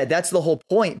get that. That's the whole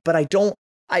point. But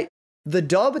the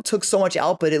dub took so much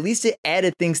out, but at least it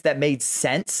added things that made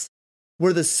sense.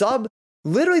 Where the sub,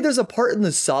 literally there's a part in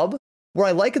the sub where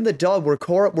I like in the dub where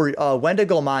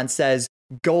Wendigomon says,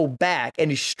 go back,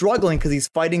 and he's struggling because he's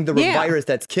fighting the virus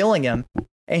that's killing him.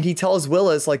 And he tells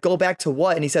Willis, like, go back to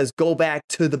what? And he says, go back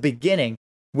to the beginning.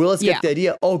 Willis gets the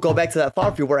idea, go back to that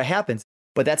flower field where it happens.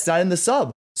 But that's not in the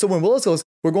sub. So when Willis goes,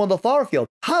 we're going to the flower field.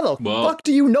 How the fuck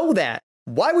do you know that?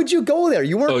 Why would you go there?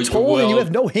 You weren't told and you have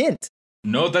no hint.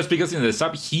 No, that's because in the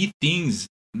sub, he thinks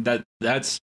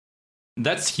that's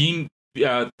him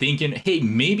thinking, hey,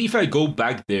 maybe if I go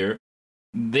back there,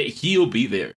 he'll be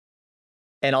there.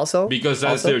 And also, because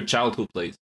that's their childhood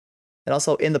place. And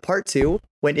also in the part 2,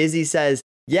 when Izzy says,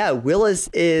 yeah, Willis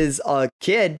is a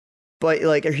kid, but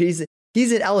like he's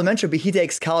in elementary, but he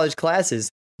takes college classes.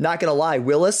 Not gonna lie,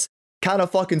 Willis kind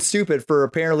of fucking stupid for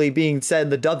apparently being said in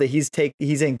the dub that he's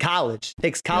in college,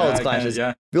 takes college classes.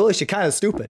 Willis is kind of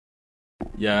stupid.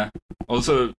 Yeah.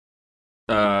 Also,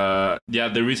 the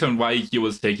reason why he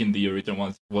was taking the original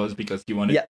ones was because he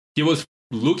wanted. Yeah. He was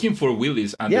looking for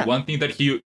Willis, and the one thing that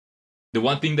he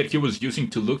was using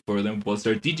to look for them was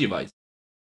their Digivice.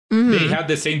 Mm-hmm. They had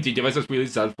the same Digivice as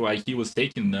Willis, that's why he was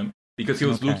taking them, because he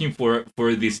was looking for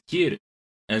this kid.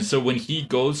 And so when he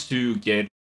goes to get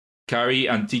Kari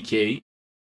and TK,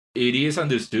 it is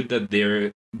understood that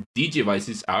their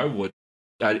Digivices are what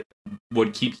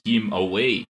keep him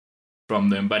away from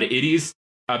them. But it is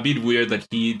a bit weird that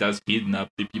he does kidnap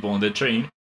the people on the train.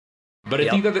 But I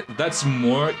think that that's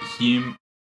more him.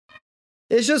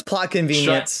 It's just plot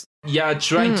convenience.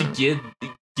 Trying to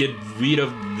get rid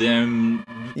of them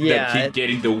that keep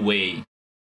getting in the way,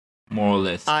 more or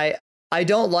less. I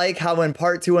don't like how in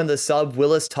part 2 in the sub,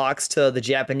 Willis talks to the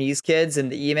Japanese kids in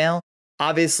the email,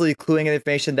 obviously cluing in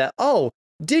information that,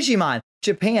 Digimon,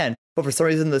 Japan. But for some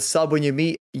reason, in the sub, when you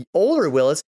meet older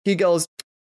Willis, he goes,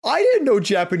 I didn't know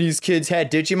Japanese kids had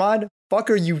Digimon.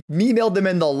 Fucker, you emailed them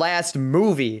in the last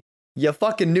movie. You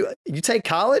fucking knew. You take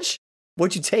college?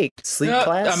 What'd you take? Sleep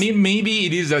class? I mean, maybe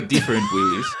it is a different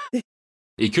Willis.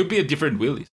 It could be a different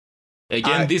Willis.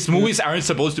 Again, these movies aren't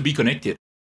supposed to be connected.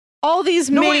 All these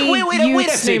wait a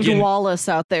second. Named Wallace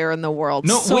out there in the world.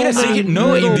 No, wait a second.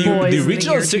 No, in the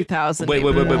original 2000. Wait.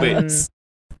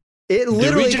 It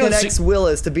literally connects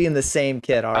Willis to being the same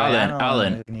kid. All right,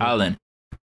 Alan.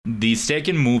 The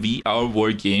second movie, Our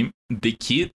War Game, the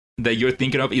kid that you're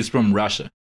thinking of is from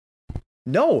Russia.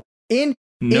 No, in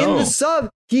the sub,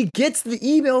 he gets the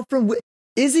email from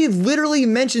Izzy. Literally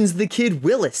mentions the kid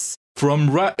Willis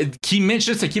he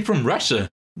mentions a kid from Russia.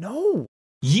 No.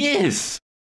 Yes.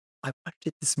 I watched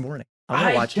it this morning.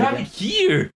 I have it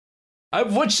here.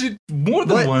 I've watched it more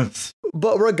than once.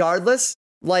 But regardless,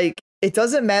 like, it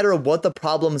doesn't matter what the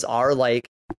problems are. Like,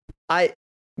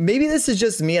 maybe this is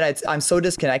just me and I'm so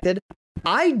disconnected.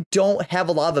 I don't have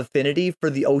a lot of affinity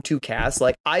for the O2 cast.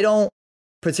 Like, I don't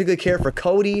particularly care for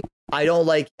Cody. I don't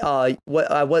like,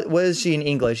 what is she in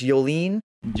English? Yolene?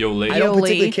 I don't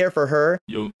particularly care for her.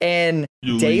 And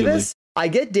Davis, I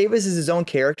get Davis is his own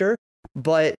character,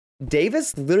 but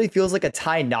Davis literally feels like a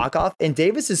Thai knockoff, and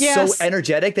Davis is so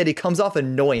energetic that he comes off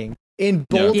annoying in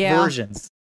both versions.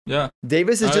 Yeah.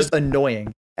 Davis is just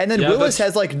annoying. And then Willis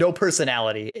has like no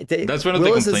personality. That's one of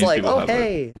Willis the complaints is like, people oh, have.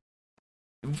 hey.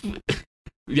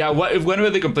 Yeah, one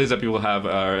of the complaints that people have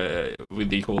with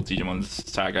the whole Digimon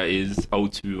saga is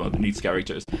O2 of these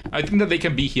characters. I think that they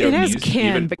can be hit or miss. It has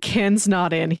Ken, but Ken's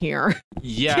not in here.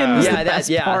 Yeah. Ken's the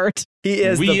best part. He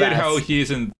is weird the best. how he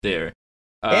isn't there.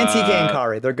 And TK and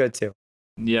Kari, they're good too.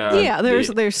 Yeah. Yeah,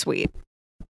 they're sweet.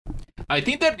 I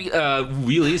think that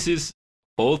Willis's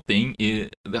whole thing is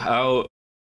how,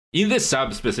 in the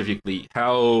sub specifically,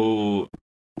 how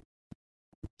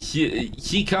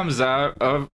he comes out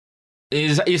of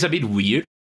is a bit weird.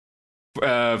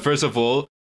 First of all,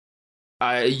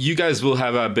 you guys will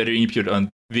have a better input on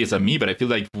this than me, but I feel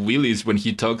like Willis, when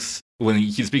he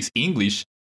speaks English,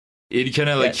 it kind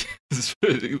of like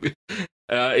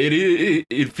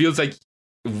it feels like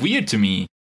weird to me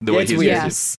the way he's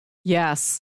weird.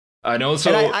 Yes. And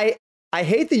also, and I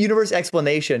hate the universe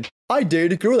explanation. I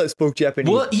dated a girl that spoke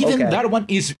Japanese. Well,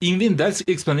 that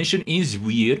explanation is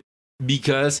weird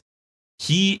because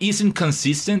he isn't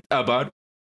consistent about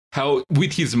how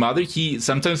with his mother he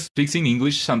sometimes speaks in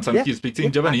English, sometimes he speaks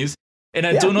in Japanese, and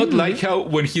I do not like how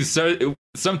when he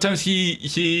sometimes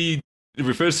he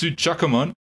refers to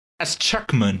Chuckamon as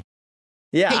Chuckman.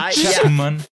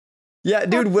 Chuckman. Yeah,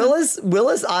 dude, Willis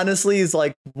honestly is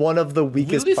like one of the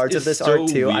weakest parts of this arc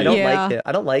too. Weird.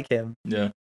 I don't like him. Yeah.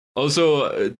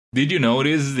 Also, did you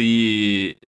notice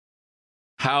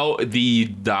how the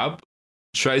dub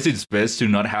tries its best to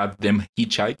not have them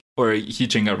hitchhike or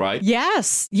hitching a ride?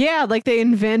 Yes. Yeah, like they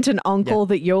invent an uncle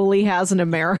that Yoli has in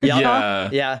America.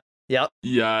 Yeah.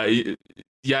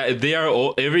 They are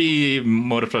all, every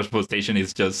mode of transportation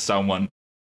is just someone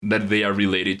that they are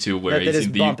related to, where that they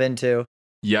just bump into.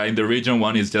 Yeah, in the region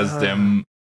one is just them.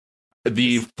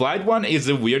 The flight one is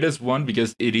the weirdest one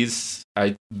because it is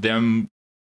them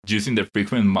using the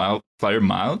frequent flyer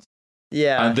miles.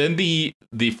 Yeah. And then the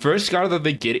first car that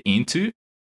they get into,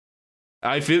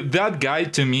 I feel that guy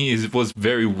to me was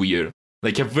very weird.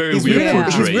 Like a very weird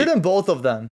portrait. He's weird in both of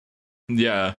them.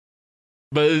 Yeah.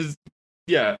 But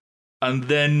yeah. And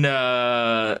then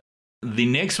the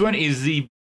next one is the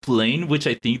plane, which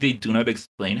I think they do not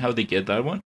explain how they get that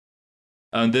one.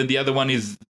 And then the other one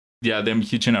is them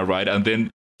hitching a ride. And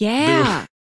then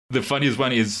the funniest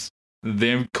one is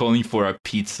them calling for a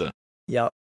pizza.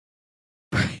 Yep.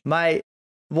 My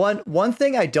one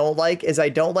thing I don't like is I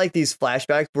don't like these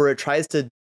flashbacks where it tries to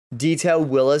detail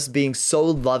Willis being so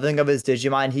loving of his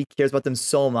Digimon, he cares about them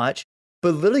so much.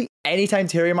 But literally anytime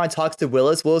Terriermon talks to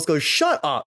Willis goes, "Shut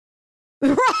up."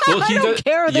 Well, I don't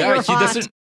care that you're hot.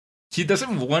 He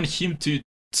doesn't want him to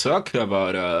talk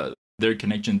about their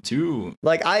connection too.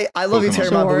 Like I love you,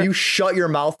 Terriermon, but will you shut your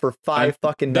mouth for 5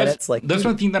 fucking minutes? Like that's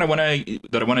one thing that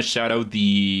I wanna shout out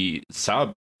the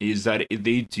sub is that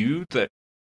they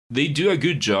do a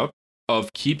good job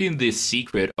of keeping the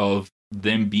secret of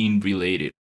them being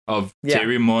related, of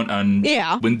Terriermon and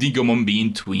Wendigomon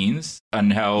being twins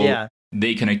and how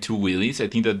they connect to Willis. I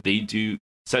think that they do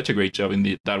such a great job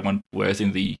in that one, whereas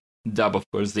in the dub, of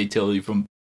course, they tell you from.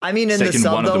 I mean, in the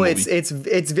sub though,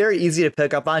 it's very easy to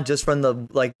pick up on just from the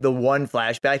one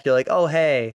flashback. You're like, oh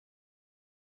hey.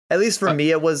 At least for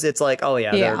me, it's like, oh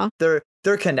yeah.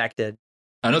 They're connected.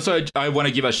 And also, I want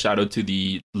to give a shout out to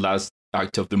the last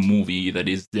act of the movie, that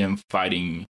is them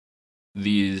fighting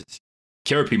these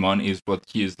Kerpimon, is what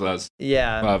his last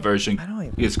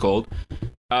version is called.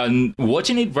 And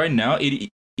watching it right now,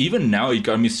 it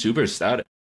got me super sad.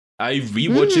 I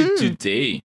rewatched it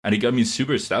today, and it got me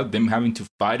super sad, them having to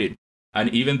fight it. And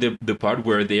even the part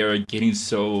where they are getting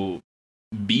so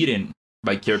beaten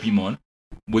by Kerpimon,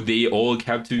 where they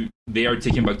are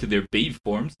taken back to their baby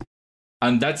forms.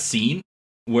 And that scene,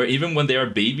 where even when they are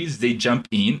babies, they jump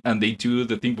in and they do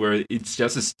the thing where it's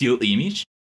just a still image.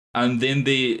 And then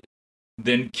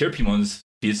Kerpimon's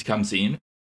piece comes in.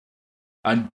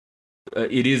 And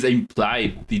it is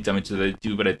implied the damage that they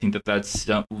do, but I think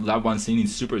that one scene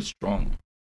is super strong.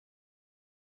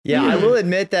 Yeah, I will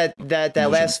admit that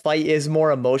last fight is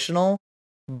more emotional,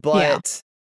 but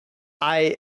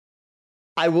I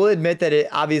will admit that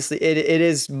it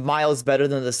is miles better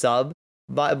than the sub.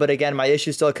 But again, my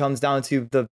issue still comes down to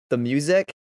the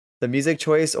music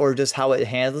choice, or just how it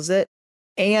handles it,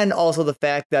 and also the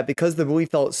fact that because the movie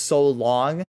felt so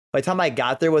long, by the time I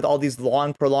got there with all these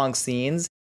long, prolonged scenes,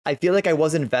 I feel like I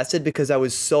wasn't invested because I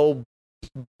was so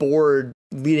bored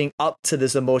leading up to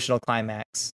this emotional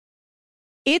climax.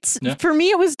 For me,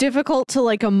 it was difficult to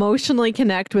like emotionally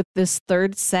connect with this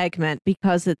third segment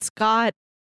because it's got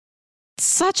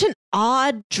such an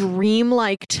odd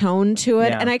dreamlike tone to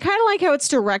it. And I kind of like how it's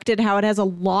directed, how it has a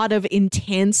lot of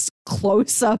intense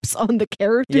close-ups on the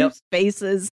characters'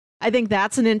 faces. I think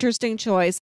that's an interesting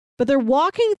choice. But they're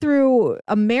walking through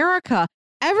America.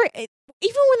 Even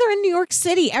when they're in New York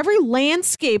City, every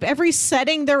landscape, every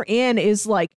setting they're in is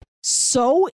like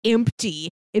so empty.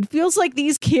 It feels like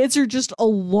these kids are just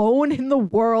alone in the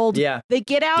world. Yeah. They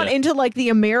get out into like the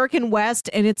American West,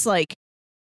 and it's like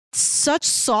such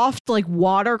soft, like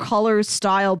watercolor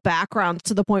style backgrounds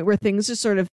to the point where things just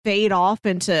sort of fade off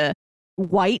into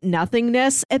white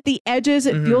nothingness at the edges.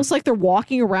 It feels like they're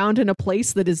walking around in a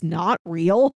place that is not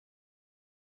real.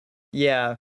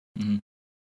 Yeah.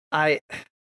 The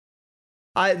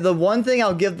one thing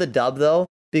I'll give the dub though,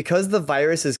 because the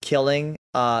virus is killing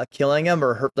him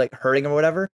or hurting him or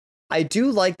whatever, I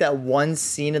do like that one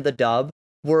scene in the dub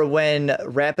where when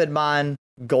Rapidmon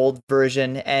Gold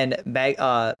version and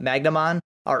Magnamon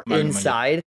are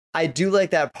inside. I do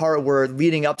like that part where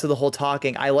leading up to the whole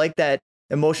talking, I like that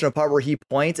emotional part where he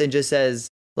points and just says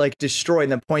like destroy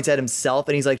and then points at himself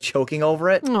and he's like choking over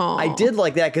it. Aww. I did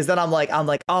like that because then I'm like,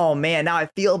 oh man, now I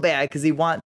feel bad because he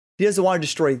doesn't want to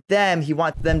destroy them. He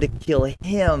wants them to kill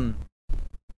him.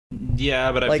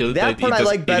 Yeah, but I like feel that part I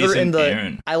like better in the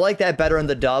Aaron. I like that better in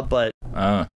the dub, but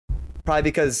probably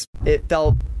because I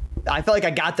felt like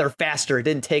I got there faster. It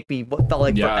didn't take me what felt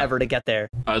like forever to get there.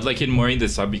 I'd like it more in the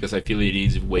sub because I feel it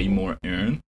is way more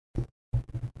earned.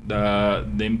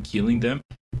 Them killing them.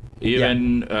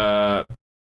 Even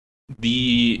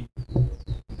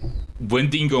when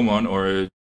Dingomon or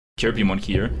Kirpimon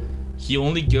here, he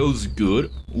only goes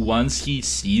good once he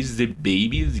sees the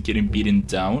babies getting beaten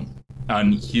down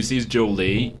and he sees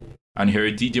Jolie and her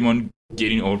Digimon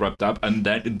getting all wrapped up, and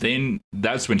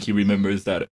that's when he remembers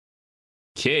that,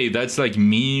 okay, that's like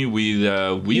me with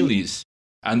wheelies.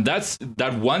 And that's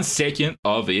that 1 second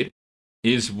of it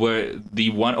is where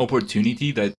the one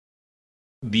opportunity that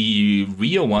the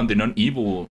real one, the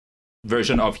non-evil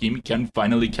version of him can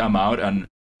finally come out, and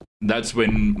that's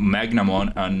when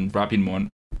Magnamon and Rapidmon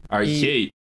are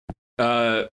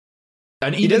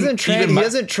and he doesn't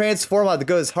transform out the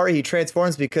ghost heart. He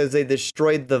transforms because they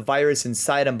destroyed the virus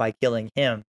inside him by killing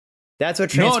him. That's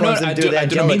what transforms him to the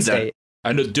angelic state.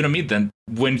 I do not mean that.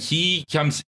 When he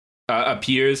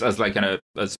appears as like a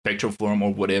spectral form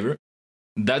or whatever,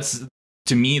 that's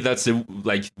to me that's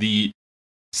the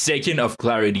second of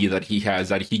clarity that he has,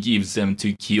 that he gives them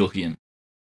to kill him.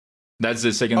 That's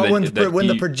the second. When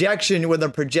the projection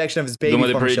of his baby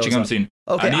form shows up. In.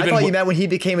 Okay, I thought you meant when he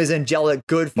became his angelic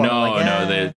good form. No,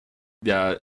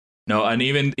 and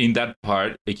even in that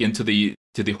part, again to the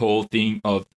whole thing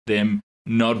of them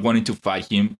not wanting to fight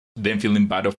him, them feeling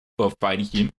bad of fighting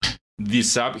him. The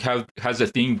sub has a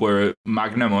thing where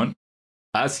Magnamon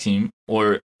asks him,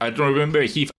 or I don't remember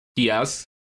if he asks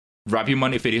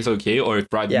Rapidmon if it is okay, or if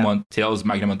Rapidmon tells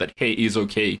Magnamon that, hey, it's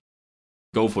okay,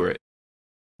 go for it.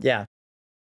 Yeah.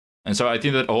 And so I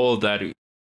think that all of that,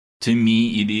 to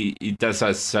me, it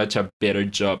does such a better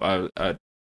job at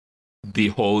the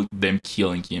whole them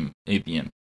killing him at the end.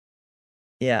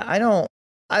 Yeah, I don't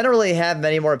really have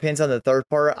many more opinions on the third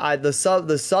part. The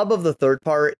sub of the third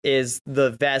part is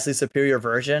the vastly superior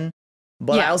version,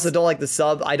 but I also don't like the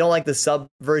sub. I don't like the sub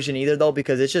version either though,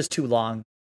 because it's just too long.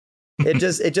 It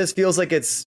just feels like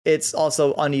it's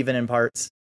also uneven in parts.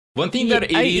 One thing that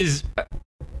it is.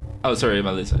 Oh, sorry,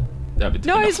 Melissa.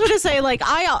 No, I was going to say, like,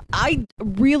 I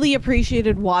really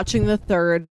appreciated watching the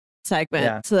third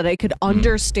segment so that I could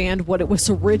understand what it was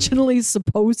originally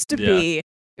supposed to be.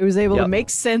 It was able to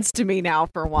make sense to me now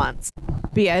for once.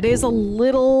 But yeah, it is a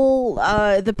little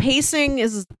the pacing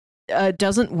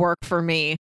doesn't work for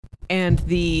me, and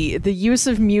the use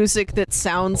of music that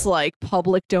sounds like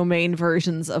public domain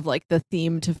versions of like the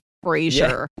theme to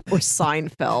Frasier or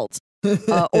Seinfeld.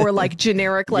 Or like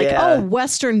generic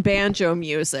Western banjo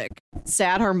music,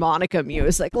 sad harmonica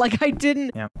music. Like I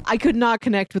could not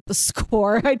connect with the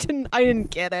score. I didn't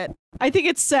get it. I think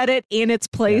it set it in its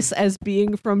place as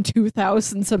being from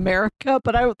 2000s America,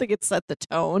 but I don't think it set the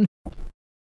tone.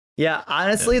 Yeah,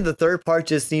 honestly, the third part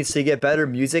just needs to get better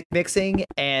music mixing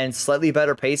and slightly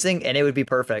better pacing, and it would be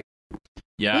perfect.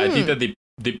 Yeah, I think that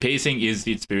the pacing is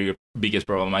its biggest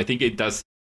problem. I think it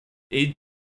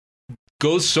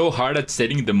goes so hard at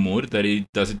setting the mood that it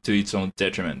does it to its own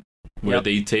detriment, where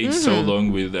they take so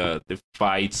long with the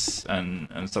fights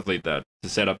and stuff like that to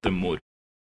set up the mood.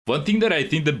 One thing that I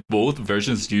think that both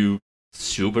versions do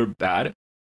super bad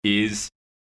is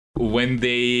when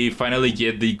they finally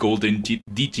get the golden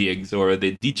Digi-eggs, or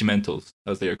the Digimentals,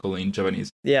 as they are called in Japanese.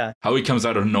 Yeah. How it comes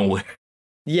out of nowhere.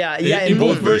 Yeah, in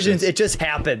both versions, it just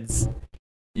happens.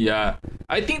 Yeah,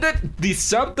 I think that the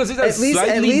sub does it at least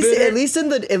better. at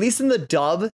least in the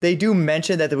dub, they do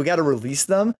mention that we got to release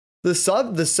them. The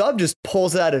sub just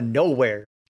pulls it out of nowhere.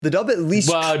 The dub at least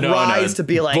tries to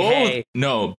be like, hey.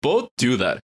 No, both do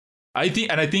that. I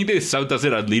think the sub does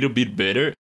it a little bit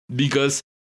better because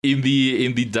in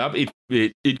the dub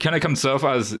it kind of comes off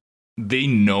as they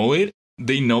know it.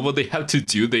 They know what they have to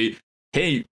do.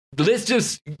 Hey, let's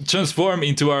just transform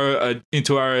into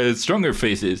our stronger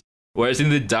faces. Whereas in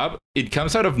the dub, it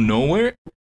comes out of nowhere,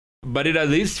 but it at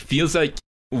least feels like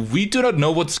we do not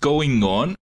know what's going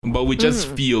on, but we just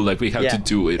feel like we have to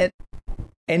do it.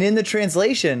 And in the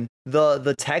translation,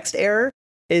 the text error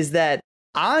is that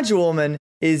Angelwoman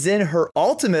is in her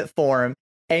ultimate form,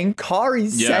 and Kari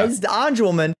says to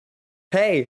Angelwoman,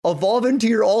 hey, evolve into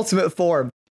your ultimate form.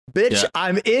 Bitch,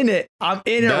 I'm in it. I'm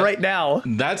in it right now.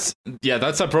 That's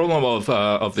a problem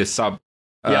of the sub.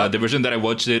 The version that I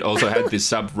watched it also had the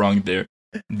sub wrong there.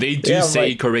 They do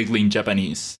say correctly in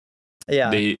Japanese.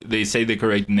 Yeah. They say the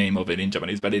correct name of it in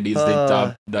Japanese, but it is the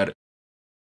dub that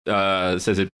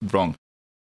says it wrong.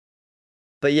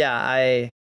 But yeah,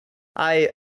 because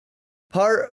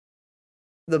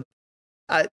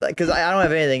I don't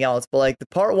have anything else, but like the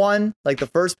part one, like the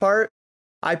first part,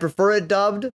 I prefer it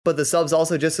dubbed, but the sub's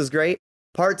also just as great.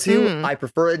 Part two, I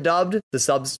prefer it dubbed. The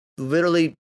sub's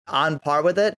literally on par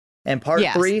with it. And part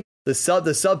three, the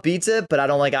sub beats it, but I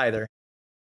don't like either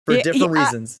for different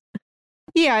reasons.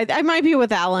 I might be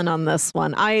with Alan on this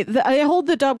one. I hold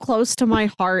the dub close to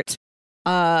my heart.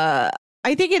 I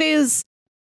think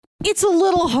it's a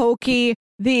little hokey.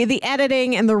 The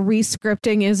editing and the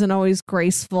rescripting isn't always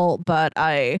graceful, but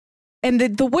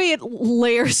the way it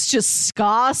layers just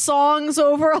ska songs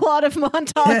over a lot of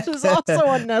montages is also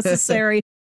unnecessary.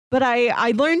 But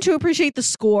I learned to appreciate the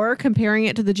score comparing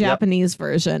it to the Japanese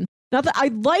version. Not that I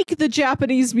like the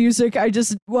Japanese music, I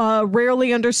just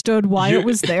rarely understood why it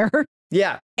was there.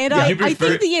 Yeah. And I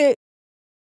think the...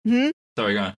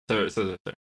 Sorry, go on. Sorry.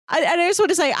 I just want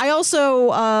to say, I also...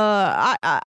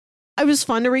 I was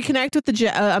fun to reconnect with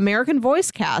the American voice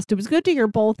cast. It was good to hear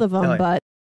both of them, but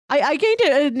I gained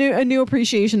a new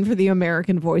appreciation for the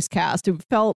American voice cast. It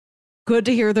felt good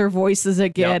to hear their voices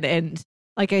again, and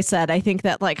like I said, I think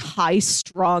that like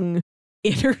high-strung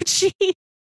energy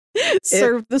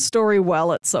served the story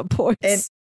well at some points.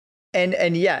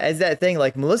 And yeah, as that thing,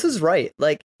 like Melissa's right.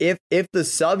 Like if the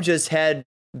sub just had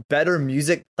better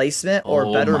music placement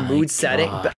or better mood setting,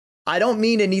 I don't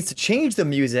mean it needs to change the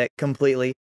music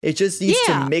completely. It just needs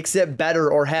to mix it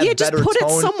better or have better tone. Just put it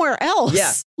somewhere else.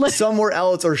 Yeah, somewhere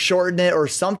else or shorten it or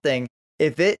something.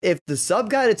 If the sub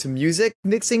got its music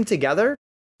mixing together,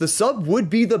 the sub would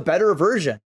be the better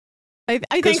version. I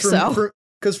think so.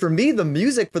 Because for me, the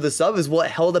music for the sub is what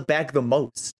held it back the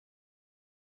most.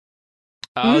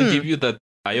 I'll give you that.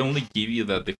 I only give you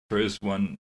that the first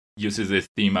one uses this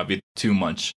theme a bit too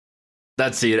much.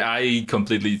 That's it. I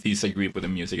completely disagree with the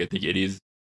music. I think it is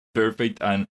perfect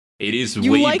and it is way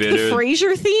better. You like the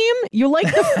Frasier theme? You like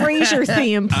the Frasier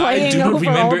theme playing I do not over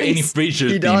remember all any these...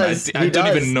 Frasier theme. I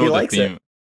don't even know the theme.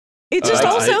 It just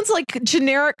all sounds like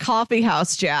generic coffee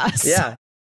house jazz. Yeah.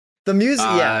 The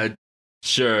music,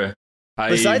 Sure.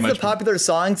 Besides the popular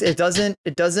songs, it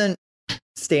doesn't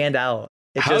stand out.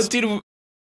 How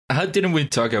didn't we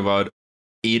talk about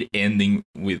it ending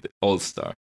with All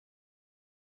Star?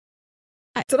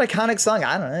 It's an iconic song.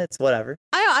 I don't know. It's whatever.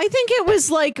 I think it was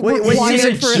like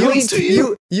required for I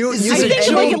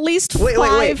think like at least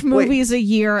five movies a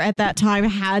year at that time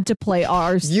had to play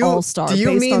All Star. Do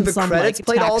you mean the credits like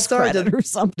played All Star? Or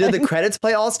something? Did the credits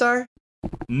play All Star?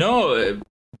 No,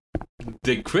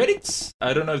 the credits.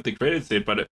 I don't know if the credits did,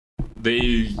 but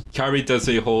they carried us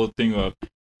a whole thing of,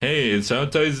 hey,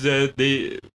 sometimes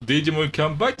the Digimon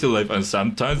come back to life, and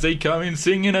sometimes they come in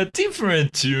singing a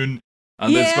different tune.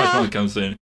 And then Smash Mouth comes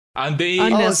in. And they...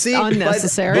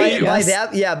 unnecessary. By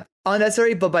that,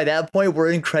 unnecessary, but by that point,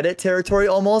 we're in credit territory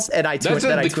almost, and I tune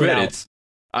out.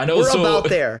 And also, we're about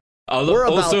there. We're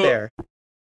about there.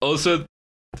 Also,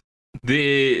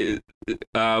 when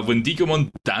Digimon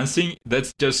dancing,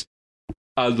 that's just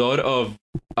a lot of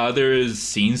other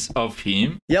scenes of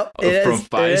him. Yep, from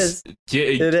fights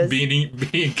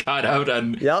being cut out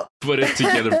and put it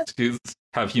together to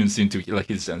have him seem to like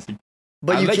his dancing.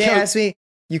 But you can't ask me.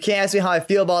 You can't ask me how I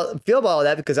feel about all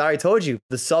that because I already told you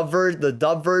the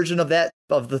dub version of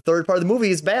the third part of the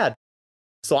movie is bad.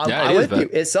 So I'm with you.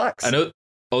 It sucks. I know.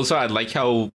 Also, I like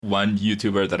how one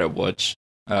YouTuber that I watch,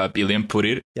 Billion, put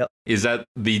it. Is that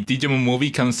the Digimon movie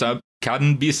can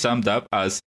be summed up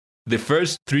as the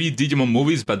first 3 Digimon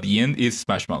movies, but the end is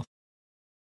Smash Mouth.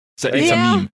 So it's a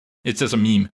meme. It's just a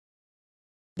meme.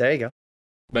 There you go.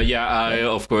 But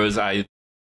of course,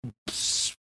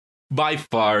 by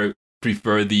far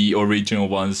prefer the original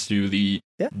ones to the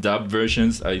dub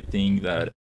versions. I think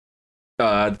that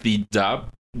the dub,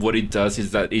 what it does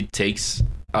is that it takes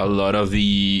a lot of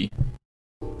the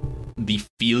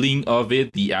feeling of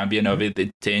it, the ambient of it,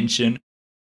 the tension,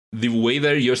 the way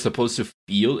that you're supposed to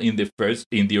feel in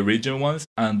the original ones,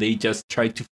 and they just try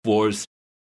to force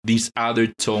this other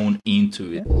tone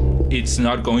into it. It's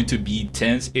not going to be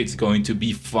tense, it's going to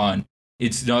be fun.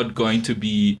 It's not going to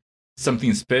be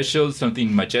something special,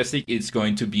 something majestic, it's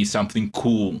going to be something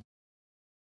cool.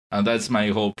 And that's my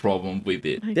whole problem with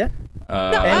it. Yeah.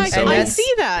 I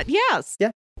see that, yes.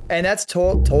 Yeah, and that's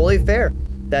totally fair.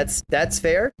 That's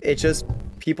fair. It's just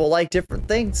people like different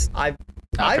things. I've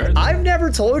never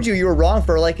told you were wrong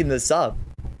for liking the sub.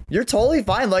 You're totally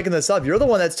fine liking the sub. You're the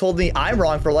one that's told me I'm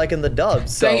wrong for liking the dub.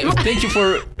 So thank you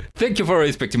for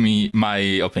respecting my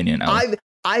opinion.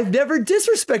 I've never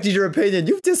disrespected your opinion.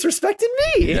 You've disrespected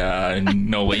me. Yeah,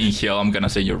 no way in hell I'm gonna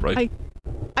say you're right.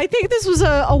 I think this was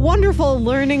a wonderful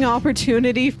learning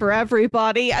opportunity for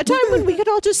everybody. A time when we could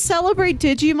all just celebrate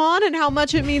Digimon and how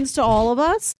much it means to all of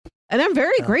us. And I'm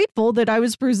very grateful that I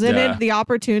was presented the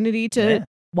opportunity to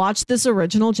watch this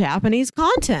original Japanese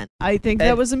content. I think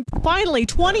that was finally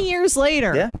 20 years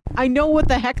later. I know what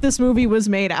the heck this movie was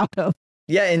made out of.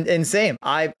 Yeah, and same.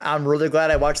 I'm really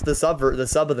glad I watched the sub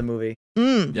of the movie.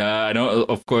 Yeah, I know.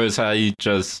 Of course, I'm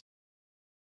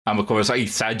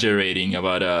exaggerating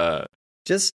about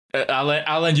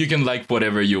Alan, you can like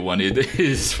whatever you want. It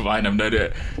is fine. I'm not.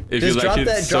 If just you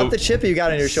like drop the chip you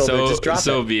got on your shoulder. Just drop it.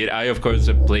 So be it. I of course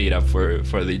play it up for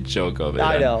the joke of it.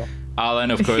 I know.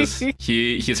 Alan, of course,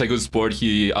 he's a good sport.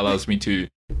 He allows me to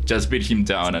just beat him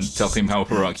down and tell him how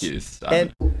wrong he is.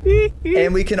 And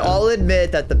we can all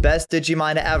admit that the best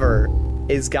Digimon ever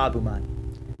is Gabumon.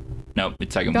 No,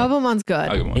 it's Agumon. Gabumon's good.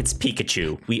 Agumon. It's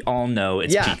Pikachu. We all know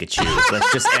it's Pikachu.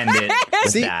 Let's just end it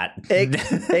with that.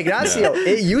 Ignacio,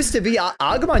 it used to be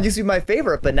Agumon used to be my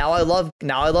favorite, but now I love the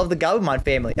Gabumon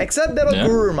family. Except Metal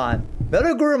Gurumon.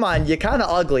 Metal Gurumon, you're kind of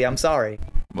ugly. I'm sorry.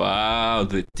 Wow,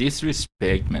 the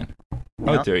disrespect, man.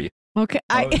 How dare you? Okay,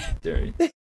 How dare you?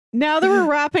 Now that we're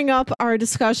wrapping up our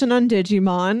discussion on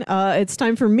Digimon, it's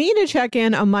time for me to check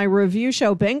in on my review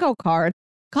show bingo card.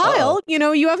 Kyle,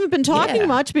 you haven't been talking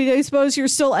much, but I suppose you're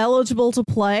still eligible to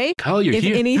play. Kyle, you're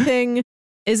here. If anything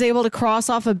is able to cross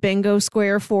off a bingo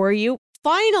square for you.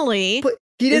 Finally, but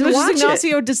he didn't watch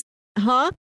Ignacio it.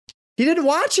 He didn't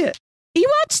watch it. He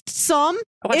watched some.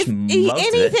 If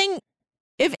anything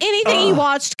he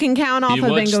watched can count off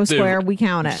a bingo square, we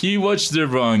count it. He watched the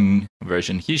wrong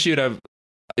version. He should have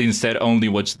instead only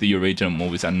watched the original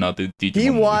movies and not the Digimon He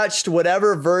watched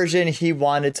whatever version he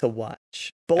wanted to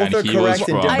watch. Both are correct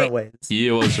in different ways. He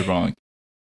was wrong.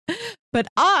 But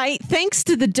thanks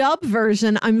to the dub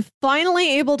version, I'm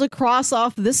finally able to cross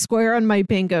off this square on my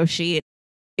bingo sheet.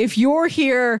 If you're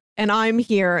here and I'm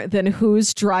here, then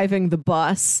who's driving the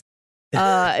bus?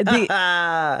 I'm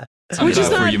glad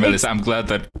for you, Melissa. I'm glad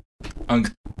that...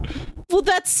 Well,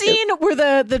 that scene where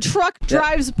the truck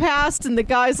drives past and the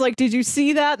guy's like, "Did you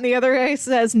see that?" And the other guy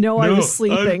says, "No, I was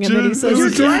sleeping." And then he says, "You're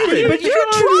driving, but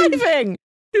you're driving."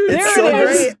 There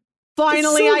it is.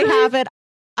 Finally, I have it.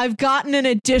 I've gotten an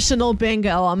additional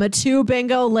bingo. I'm a 2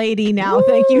 bingo lady now. Woo!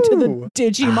 Thank you to the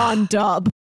Digimon dub.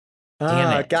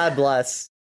 Damn it. God bless.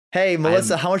 Hey,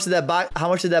 Melissa, how much did that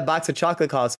box of chocolate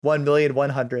cost?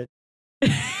 1,100,000.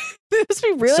 It must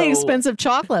be really expensive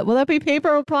chocolate. Will that be paper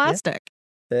or plastic?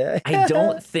 Yeah. I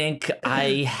don't think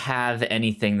I have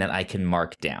anything that I can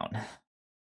mark down.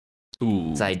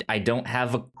 Ooh. I don't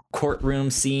have a courtroom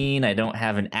scene. I don't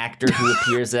have an actor who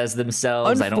appears as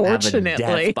themselves. I don't have a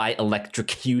death by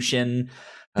electrocution.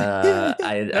 I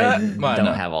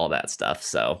don't have all that stuff.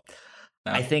 So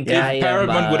I think if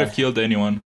Paramount would have killed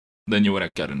anyone, then you would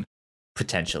have gotten it.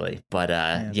 Potentially. But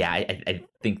I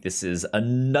think this is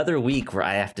another week where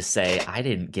I have to say I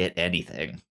didn't get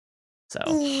anything. So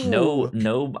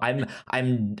no,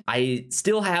 I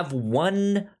still have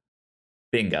 1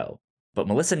 bingo, but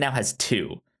Melissa now has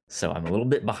 2, so I'm a little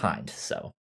bit behind.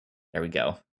 So there we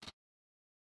go.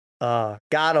 Got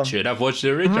him. Should have watched the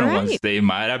original ones. They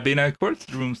might have been a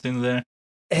courtroom in there.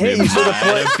 Hey, you should have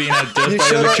put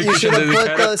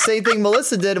the same thing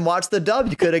Melissa did and watched the dub.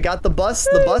 You could have got the bus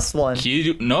one.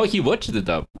 He watched the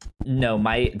dub. No,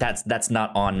 that's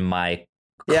not on my.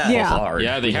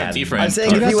 Yeah, they have different. I'm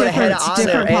saying if he would have had it on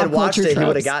there and watched it, he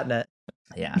would have gotten it.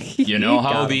 Yeah. You know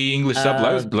how the English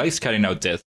sub likes cutting out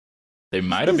death. They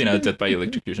might have been out death by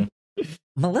electrocution.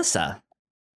 Melissa.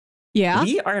 Yeah?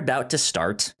 We are about to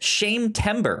start Shame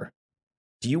Timber.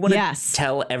 Do you want to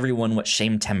tell everyone what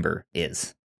Shame Timber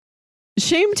is?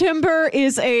 Shame Timber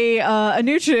is a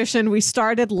new tradition we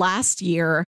started last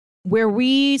year. where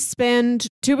we spend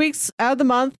 2 weeks out of the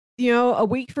month, a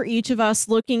week for each of us,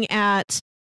 looking at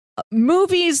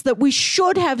movies that we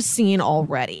should have seen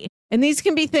already. And these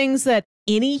can be things that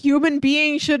any human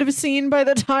being should have seen by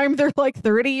the time they're like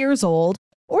 30 years old,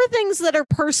 or things that are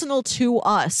personal to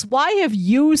us. Why have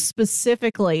you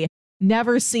specifically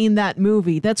never seen that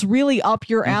movie? That's really up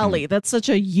your alley. That's such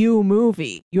a you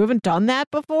movie. You haven't done that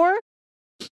before?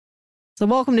 So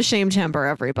welcome to Shame Timber,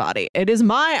 everybody.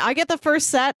 I get the first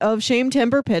set of Shame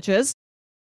Timber pitches.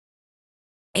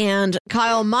 And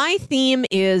Kyle, my theme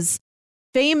is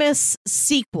famous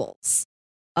sequels.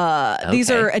 These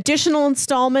are additional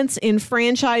installments in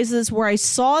franchises where I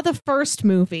saw the first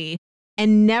movie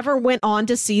and never went on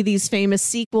to see these famous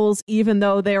sequels, even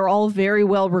though they are all very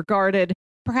well regarded,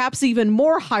 perhaps even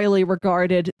more highly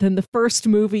regarded than the first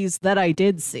movies that I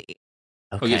did see.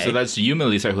 Okay, so that's you,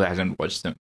 Melissa, who hasn't watched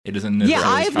them. It isn't. Yeah,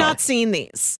 I have not seen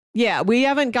these. Yeah, we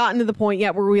haven't gotten to the point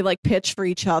yet where we like pitch for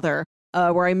each other.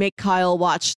 Where I make Kyle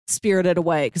watch Spirited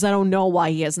Away, because I don't know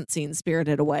why he hasn't seen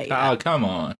Spirited Away yet. Oh, come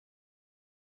on.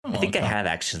 I think I have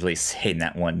actually seen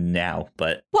that one now,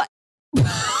 but... What?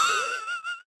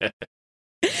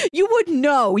 You would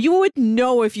know. You would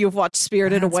know if you've watched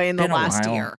Spirited Away in the last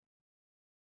year.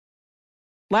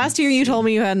 Last year you told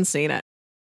me you hadn't seen it.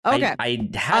 Okay. I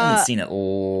hadn't seen it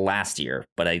last year,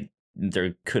 but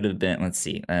there could have been, let's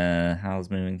see, Howl's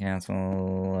Moving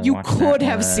Castle. You could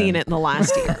have seen it in the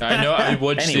last year. I know, I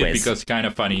watched it because it's kind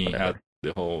of funny how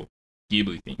the whole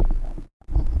Ghibli thing.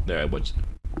 There, I watched it.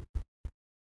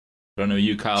 I don't know,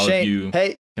 you, Kyle, shame. if you...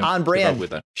 Hey, on brand.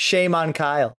 With that. Shame on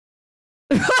Kyle.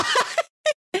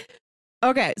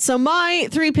 Okay, so my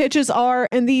 3 pitches are,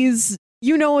 and these,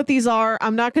 you know what these are.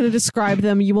 I'm not going to describe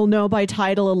them. You will know by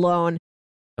title alone.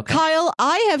 Okay. Kyle,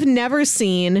 I have never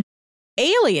seen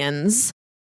Aliens,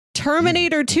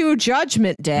 Terminator 2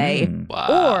 Judgment Day,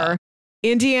 or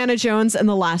Indiana Jones and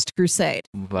the Last Crusade.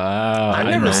 Wow. I've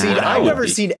never seen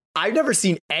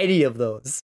any of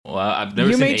those. Well, I've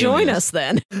never seen Aliens. You may join us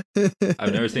then.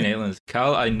 I've never seen Aliens.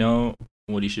 Kyle, I know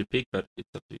what you should pick, but it's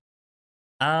up to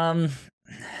you.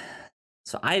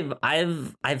 So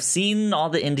I've seen all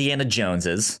the Indiana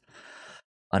Joneses.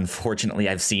 Unfortunately,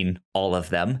 I've seen all of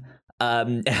them.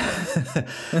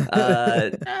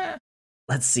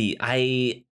 Let's see.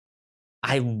 I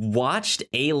watched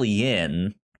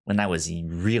Alien when I was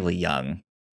really young.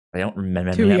 I don't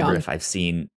remember if I've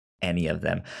seen any of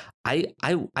them. I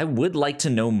would like to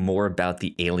know more about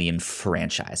the Alien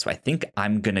franchise, so I think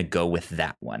I'm gonna go with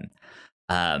that one.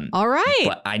 All right.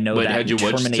 But I know that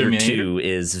Terminator 2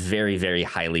 is very, very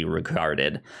highly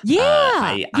regarded.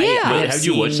 Yeah. Have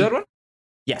you watched that one?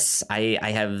 Yes, I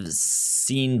have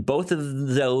seen both of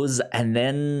those, and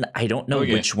then I don't know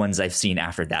which ones I've seen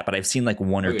after that, but I've seen like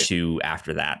one or two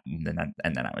after that, and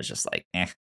then I was just like,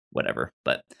 whatever.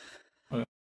 But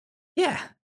yeah,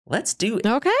 let's do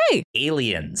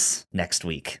Aliens next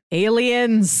week.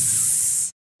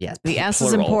 Aliens. Yes, the S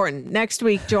is important. Next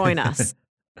week, join us.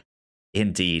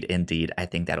 Indeed. I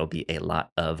think that'll be a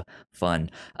lot of fun.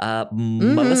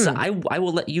 Melissa, I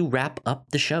will let you wrap up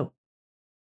the show.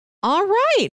 All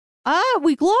right.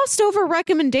 We glossed over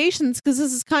recommendations because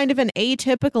this is kind of an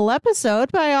atypical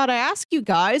episode, but I ought to ask you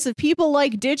guys if people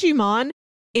like Digimon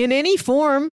in any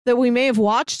form that we may have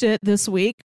watched it this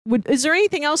week. Is there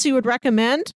anything else you would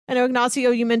recommend? I know,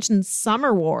 Ignacio, you mentioned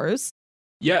Summer Wars.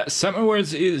 Yeah, Summer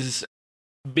Wars is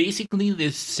basically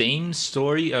the same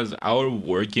story as our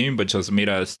war game, but just made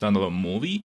a standalone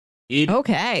movie.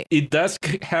 It does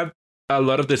have a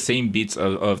lot of the same beats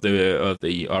of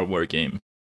our war game.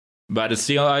 But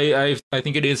still, I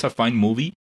think it is a fine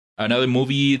movie. Another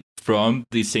movie from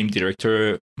the same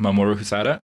director, Mamoru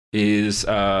Hosoda, is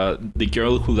The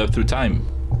Girl Who Left Through Time,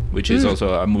 which is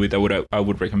also a movie that I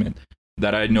would recommend.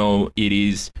 That I know it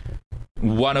is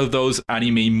one of those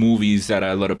anime movies that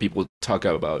a lot of people talk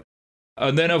about.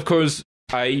 And then, of course,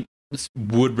 I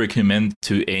would recommend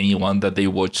to anyone that they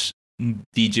watch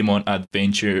Digimon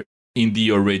Adventure in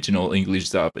the original English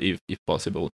dub, if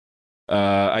possible.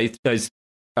 I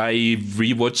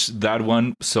rewatched that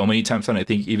one so many times, and I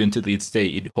think even to this day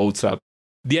it holds up.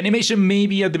 The animation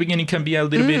maybe at the beginning can be a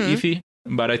little bit iffy,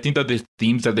 but I think that the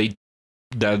themes that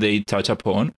they touch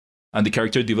upon and the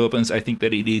character developments, I think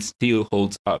that it still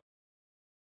holds up.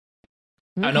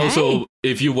 Okay. And also,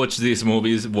 if you watch these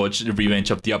movies, watch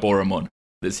Revenge of the Aboromon,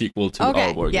 the sequel to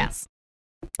our war game. Yes.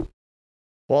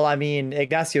 Well, I mean,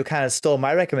 Ignacio kind of stole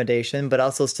my recommendation, but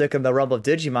also stick in the realm of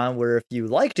Digimon, where if you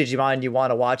like Digimon and you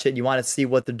want to watch it and you want to see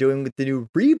what they're doing with the new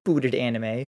rebooted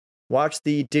anime, watch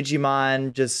the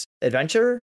Digimon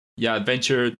Adventure. Yeah,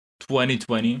 Adventure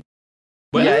 2020.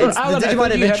 Well, yeah, it's the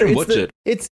Digimon Adventure.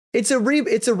 it's a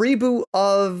reboot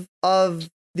of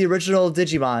the original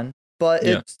Digimon, but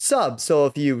it's sub. So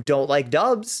if you don't like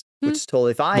dubs, which is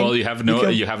totally fine. Well, you have no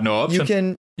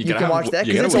option. You can watch that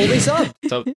because it's only sub.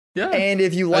 So, yeah. And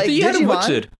if you like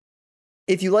Digimon,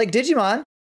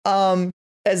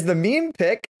 as the meme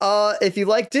pick, if you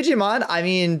like Digimon, I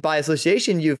mean, by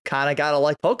association, you've kind of got to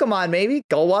like Pokemon. Maybe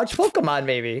go watch Pokemon.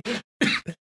 Maybe.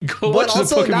 Watch the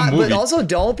Pokemon movie. But also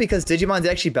don't, because Digimon's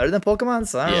actually better than Pokemon.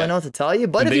 So I don't really know what to tell you.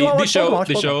 But if you want to watch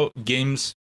Pokemon, the show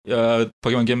games,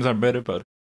 Pokemon games are better, but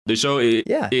the show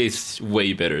is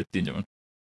way better than Digimon.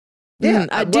 Yeah,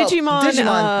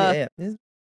 Digimon.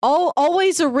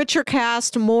 Always a richer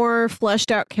cast, more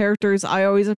fleshed out characters. I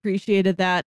always appreciated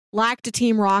that. Lacked a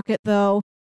Team Rocket though.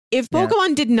 If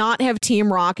Pokemon did not have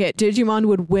Team Rocket, Digimon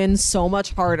would win so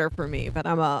much harder for me. But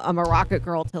I'm a Rocket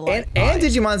girl till like. And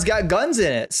Digimon's got guns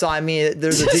in it, so I mean,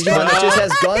 there's a Digimon that just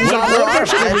has guns on their arm.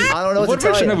 I don't know what to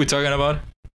tell you. What version are we talking about?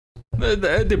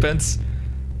 It depends.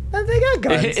 They got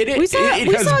guns. We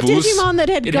saw Digimon that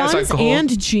had guns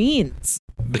and jeans.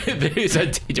 There is a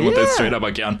Digimon that's straight up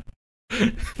a gun.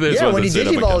 When he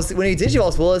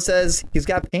Digivolves, Will, it says he's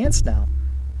got pants now.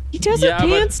 He does have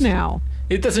pants now.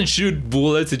 It doesn't shoot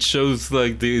bullets. It shows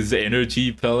like these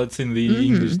energy pellets in the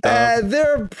English stuff.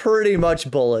 They're pretty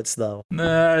much bullets, though.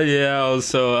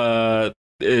 Also,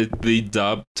 the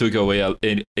dub took away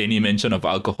any mention of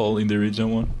alcohol in the original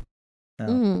one.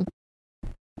 Oh.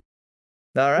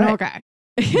 All right. Okay.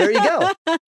 There you go.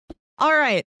 All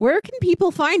right. Where can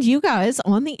people find you guys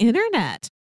on the internet?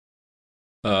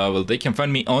 Well, they can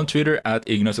find me on Twitter at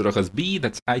IgnacioRojasB.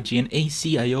 That's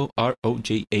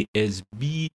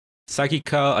IGNACIOROJASB.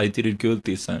 Sakika, I did it good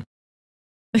this time.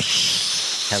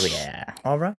 Hell yeah.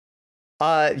 All right.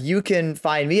 You can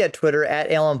find me at Twitter at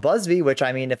Alan Busby, which,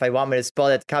 I mean, if I want me to spell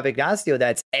that Capignacio,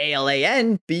 that's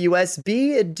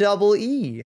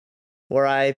ALANBUSBEE, where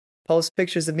I post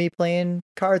pictures of me playing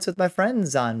cards with my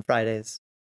friends on Fridays.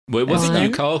 Wait, was it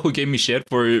you, Carl, who gave me shit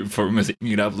for messing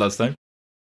it up last time?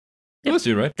 It was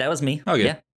you, right? That was me. Okay.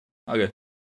 Yeah. Okay.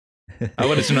 I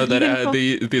wanted to know that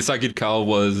the Sakit Carl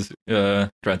was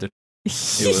granted.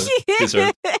 It was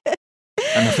deserved.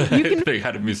 They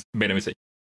had made a mistake.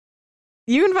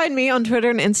 You can find me on Twitter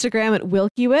and Instagram at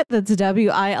Wilkywit. That's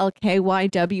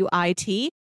WILKYWIT.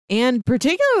 And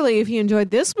particularly if you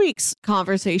enjoyed this week's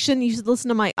conversation, you should listen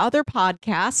to my other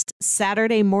podcast,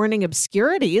 Saturday Morning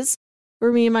Obscurities,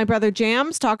 where me and my brother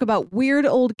Jams talk about weird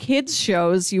old kids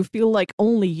shows you feel like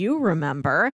only you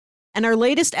remember. And our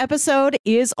latest episode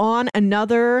is on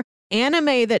another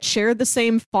anime that shared the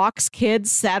same Fox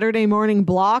Kids Saturday morning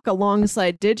block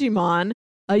alongside Digimon.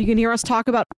 You can hear us talk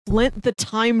about Flint the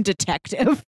Time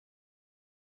Detective.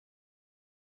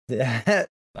 Yeah,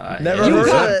 never heard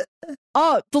of it.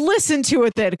 Oh, listen to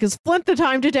it then, because Flint the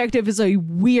Time Detective is a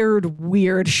weird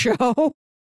show. All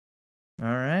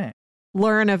right.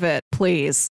 Learn of it,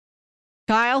 please.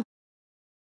 Kyle?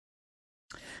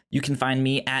 You can find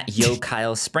me at Yo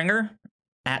Kyle Springer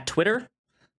at Twitter.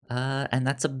 And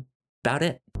that's about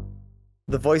it.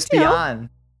 The voice beyond.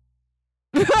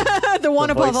 The one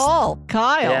above all,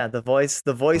 Kyle. Yeah, the voice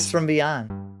from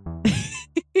beyond.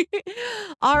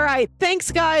 All right,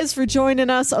 thanks guys for joining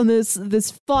us on this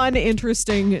fun,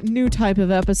 interesting new type of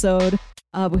episode.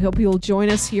 We hope you'll join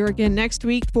us here again next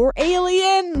week for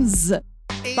Aliens.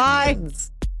 Bye.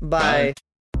 Bye.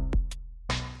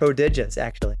 Prodigious,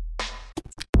 actually.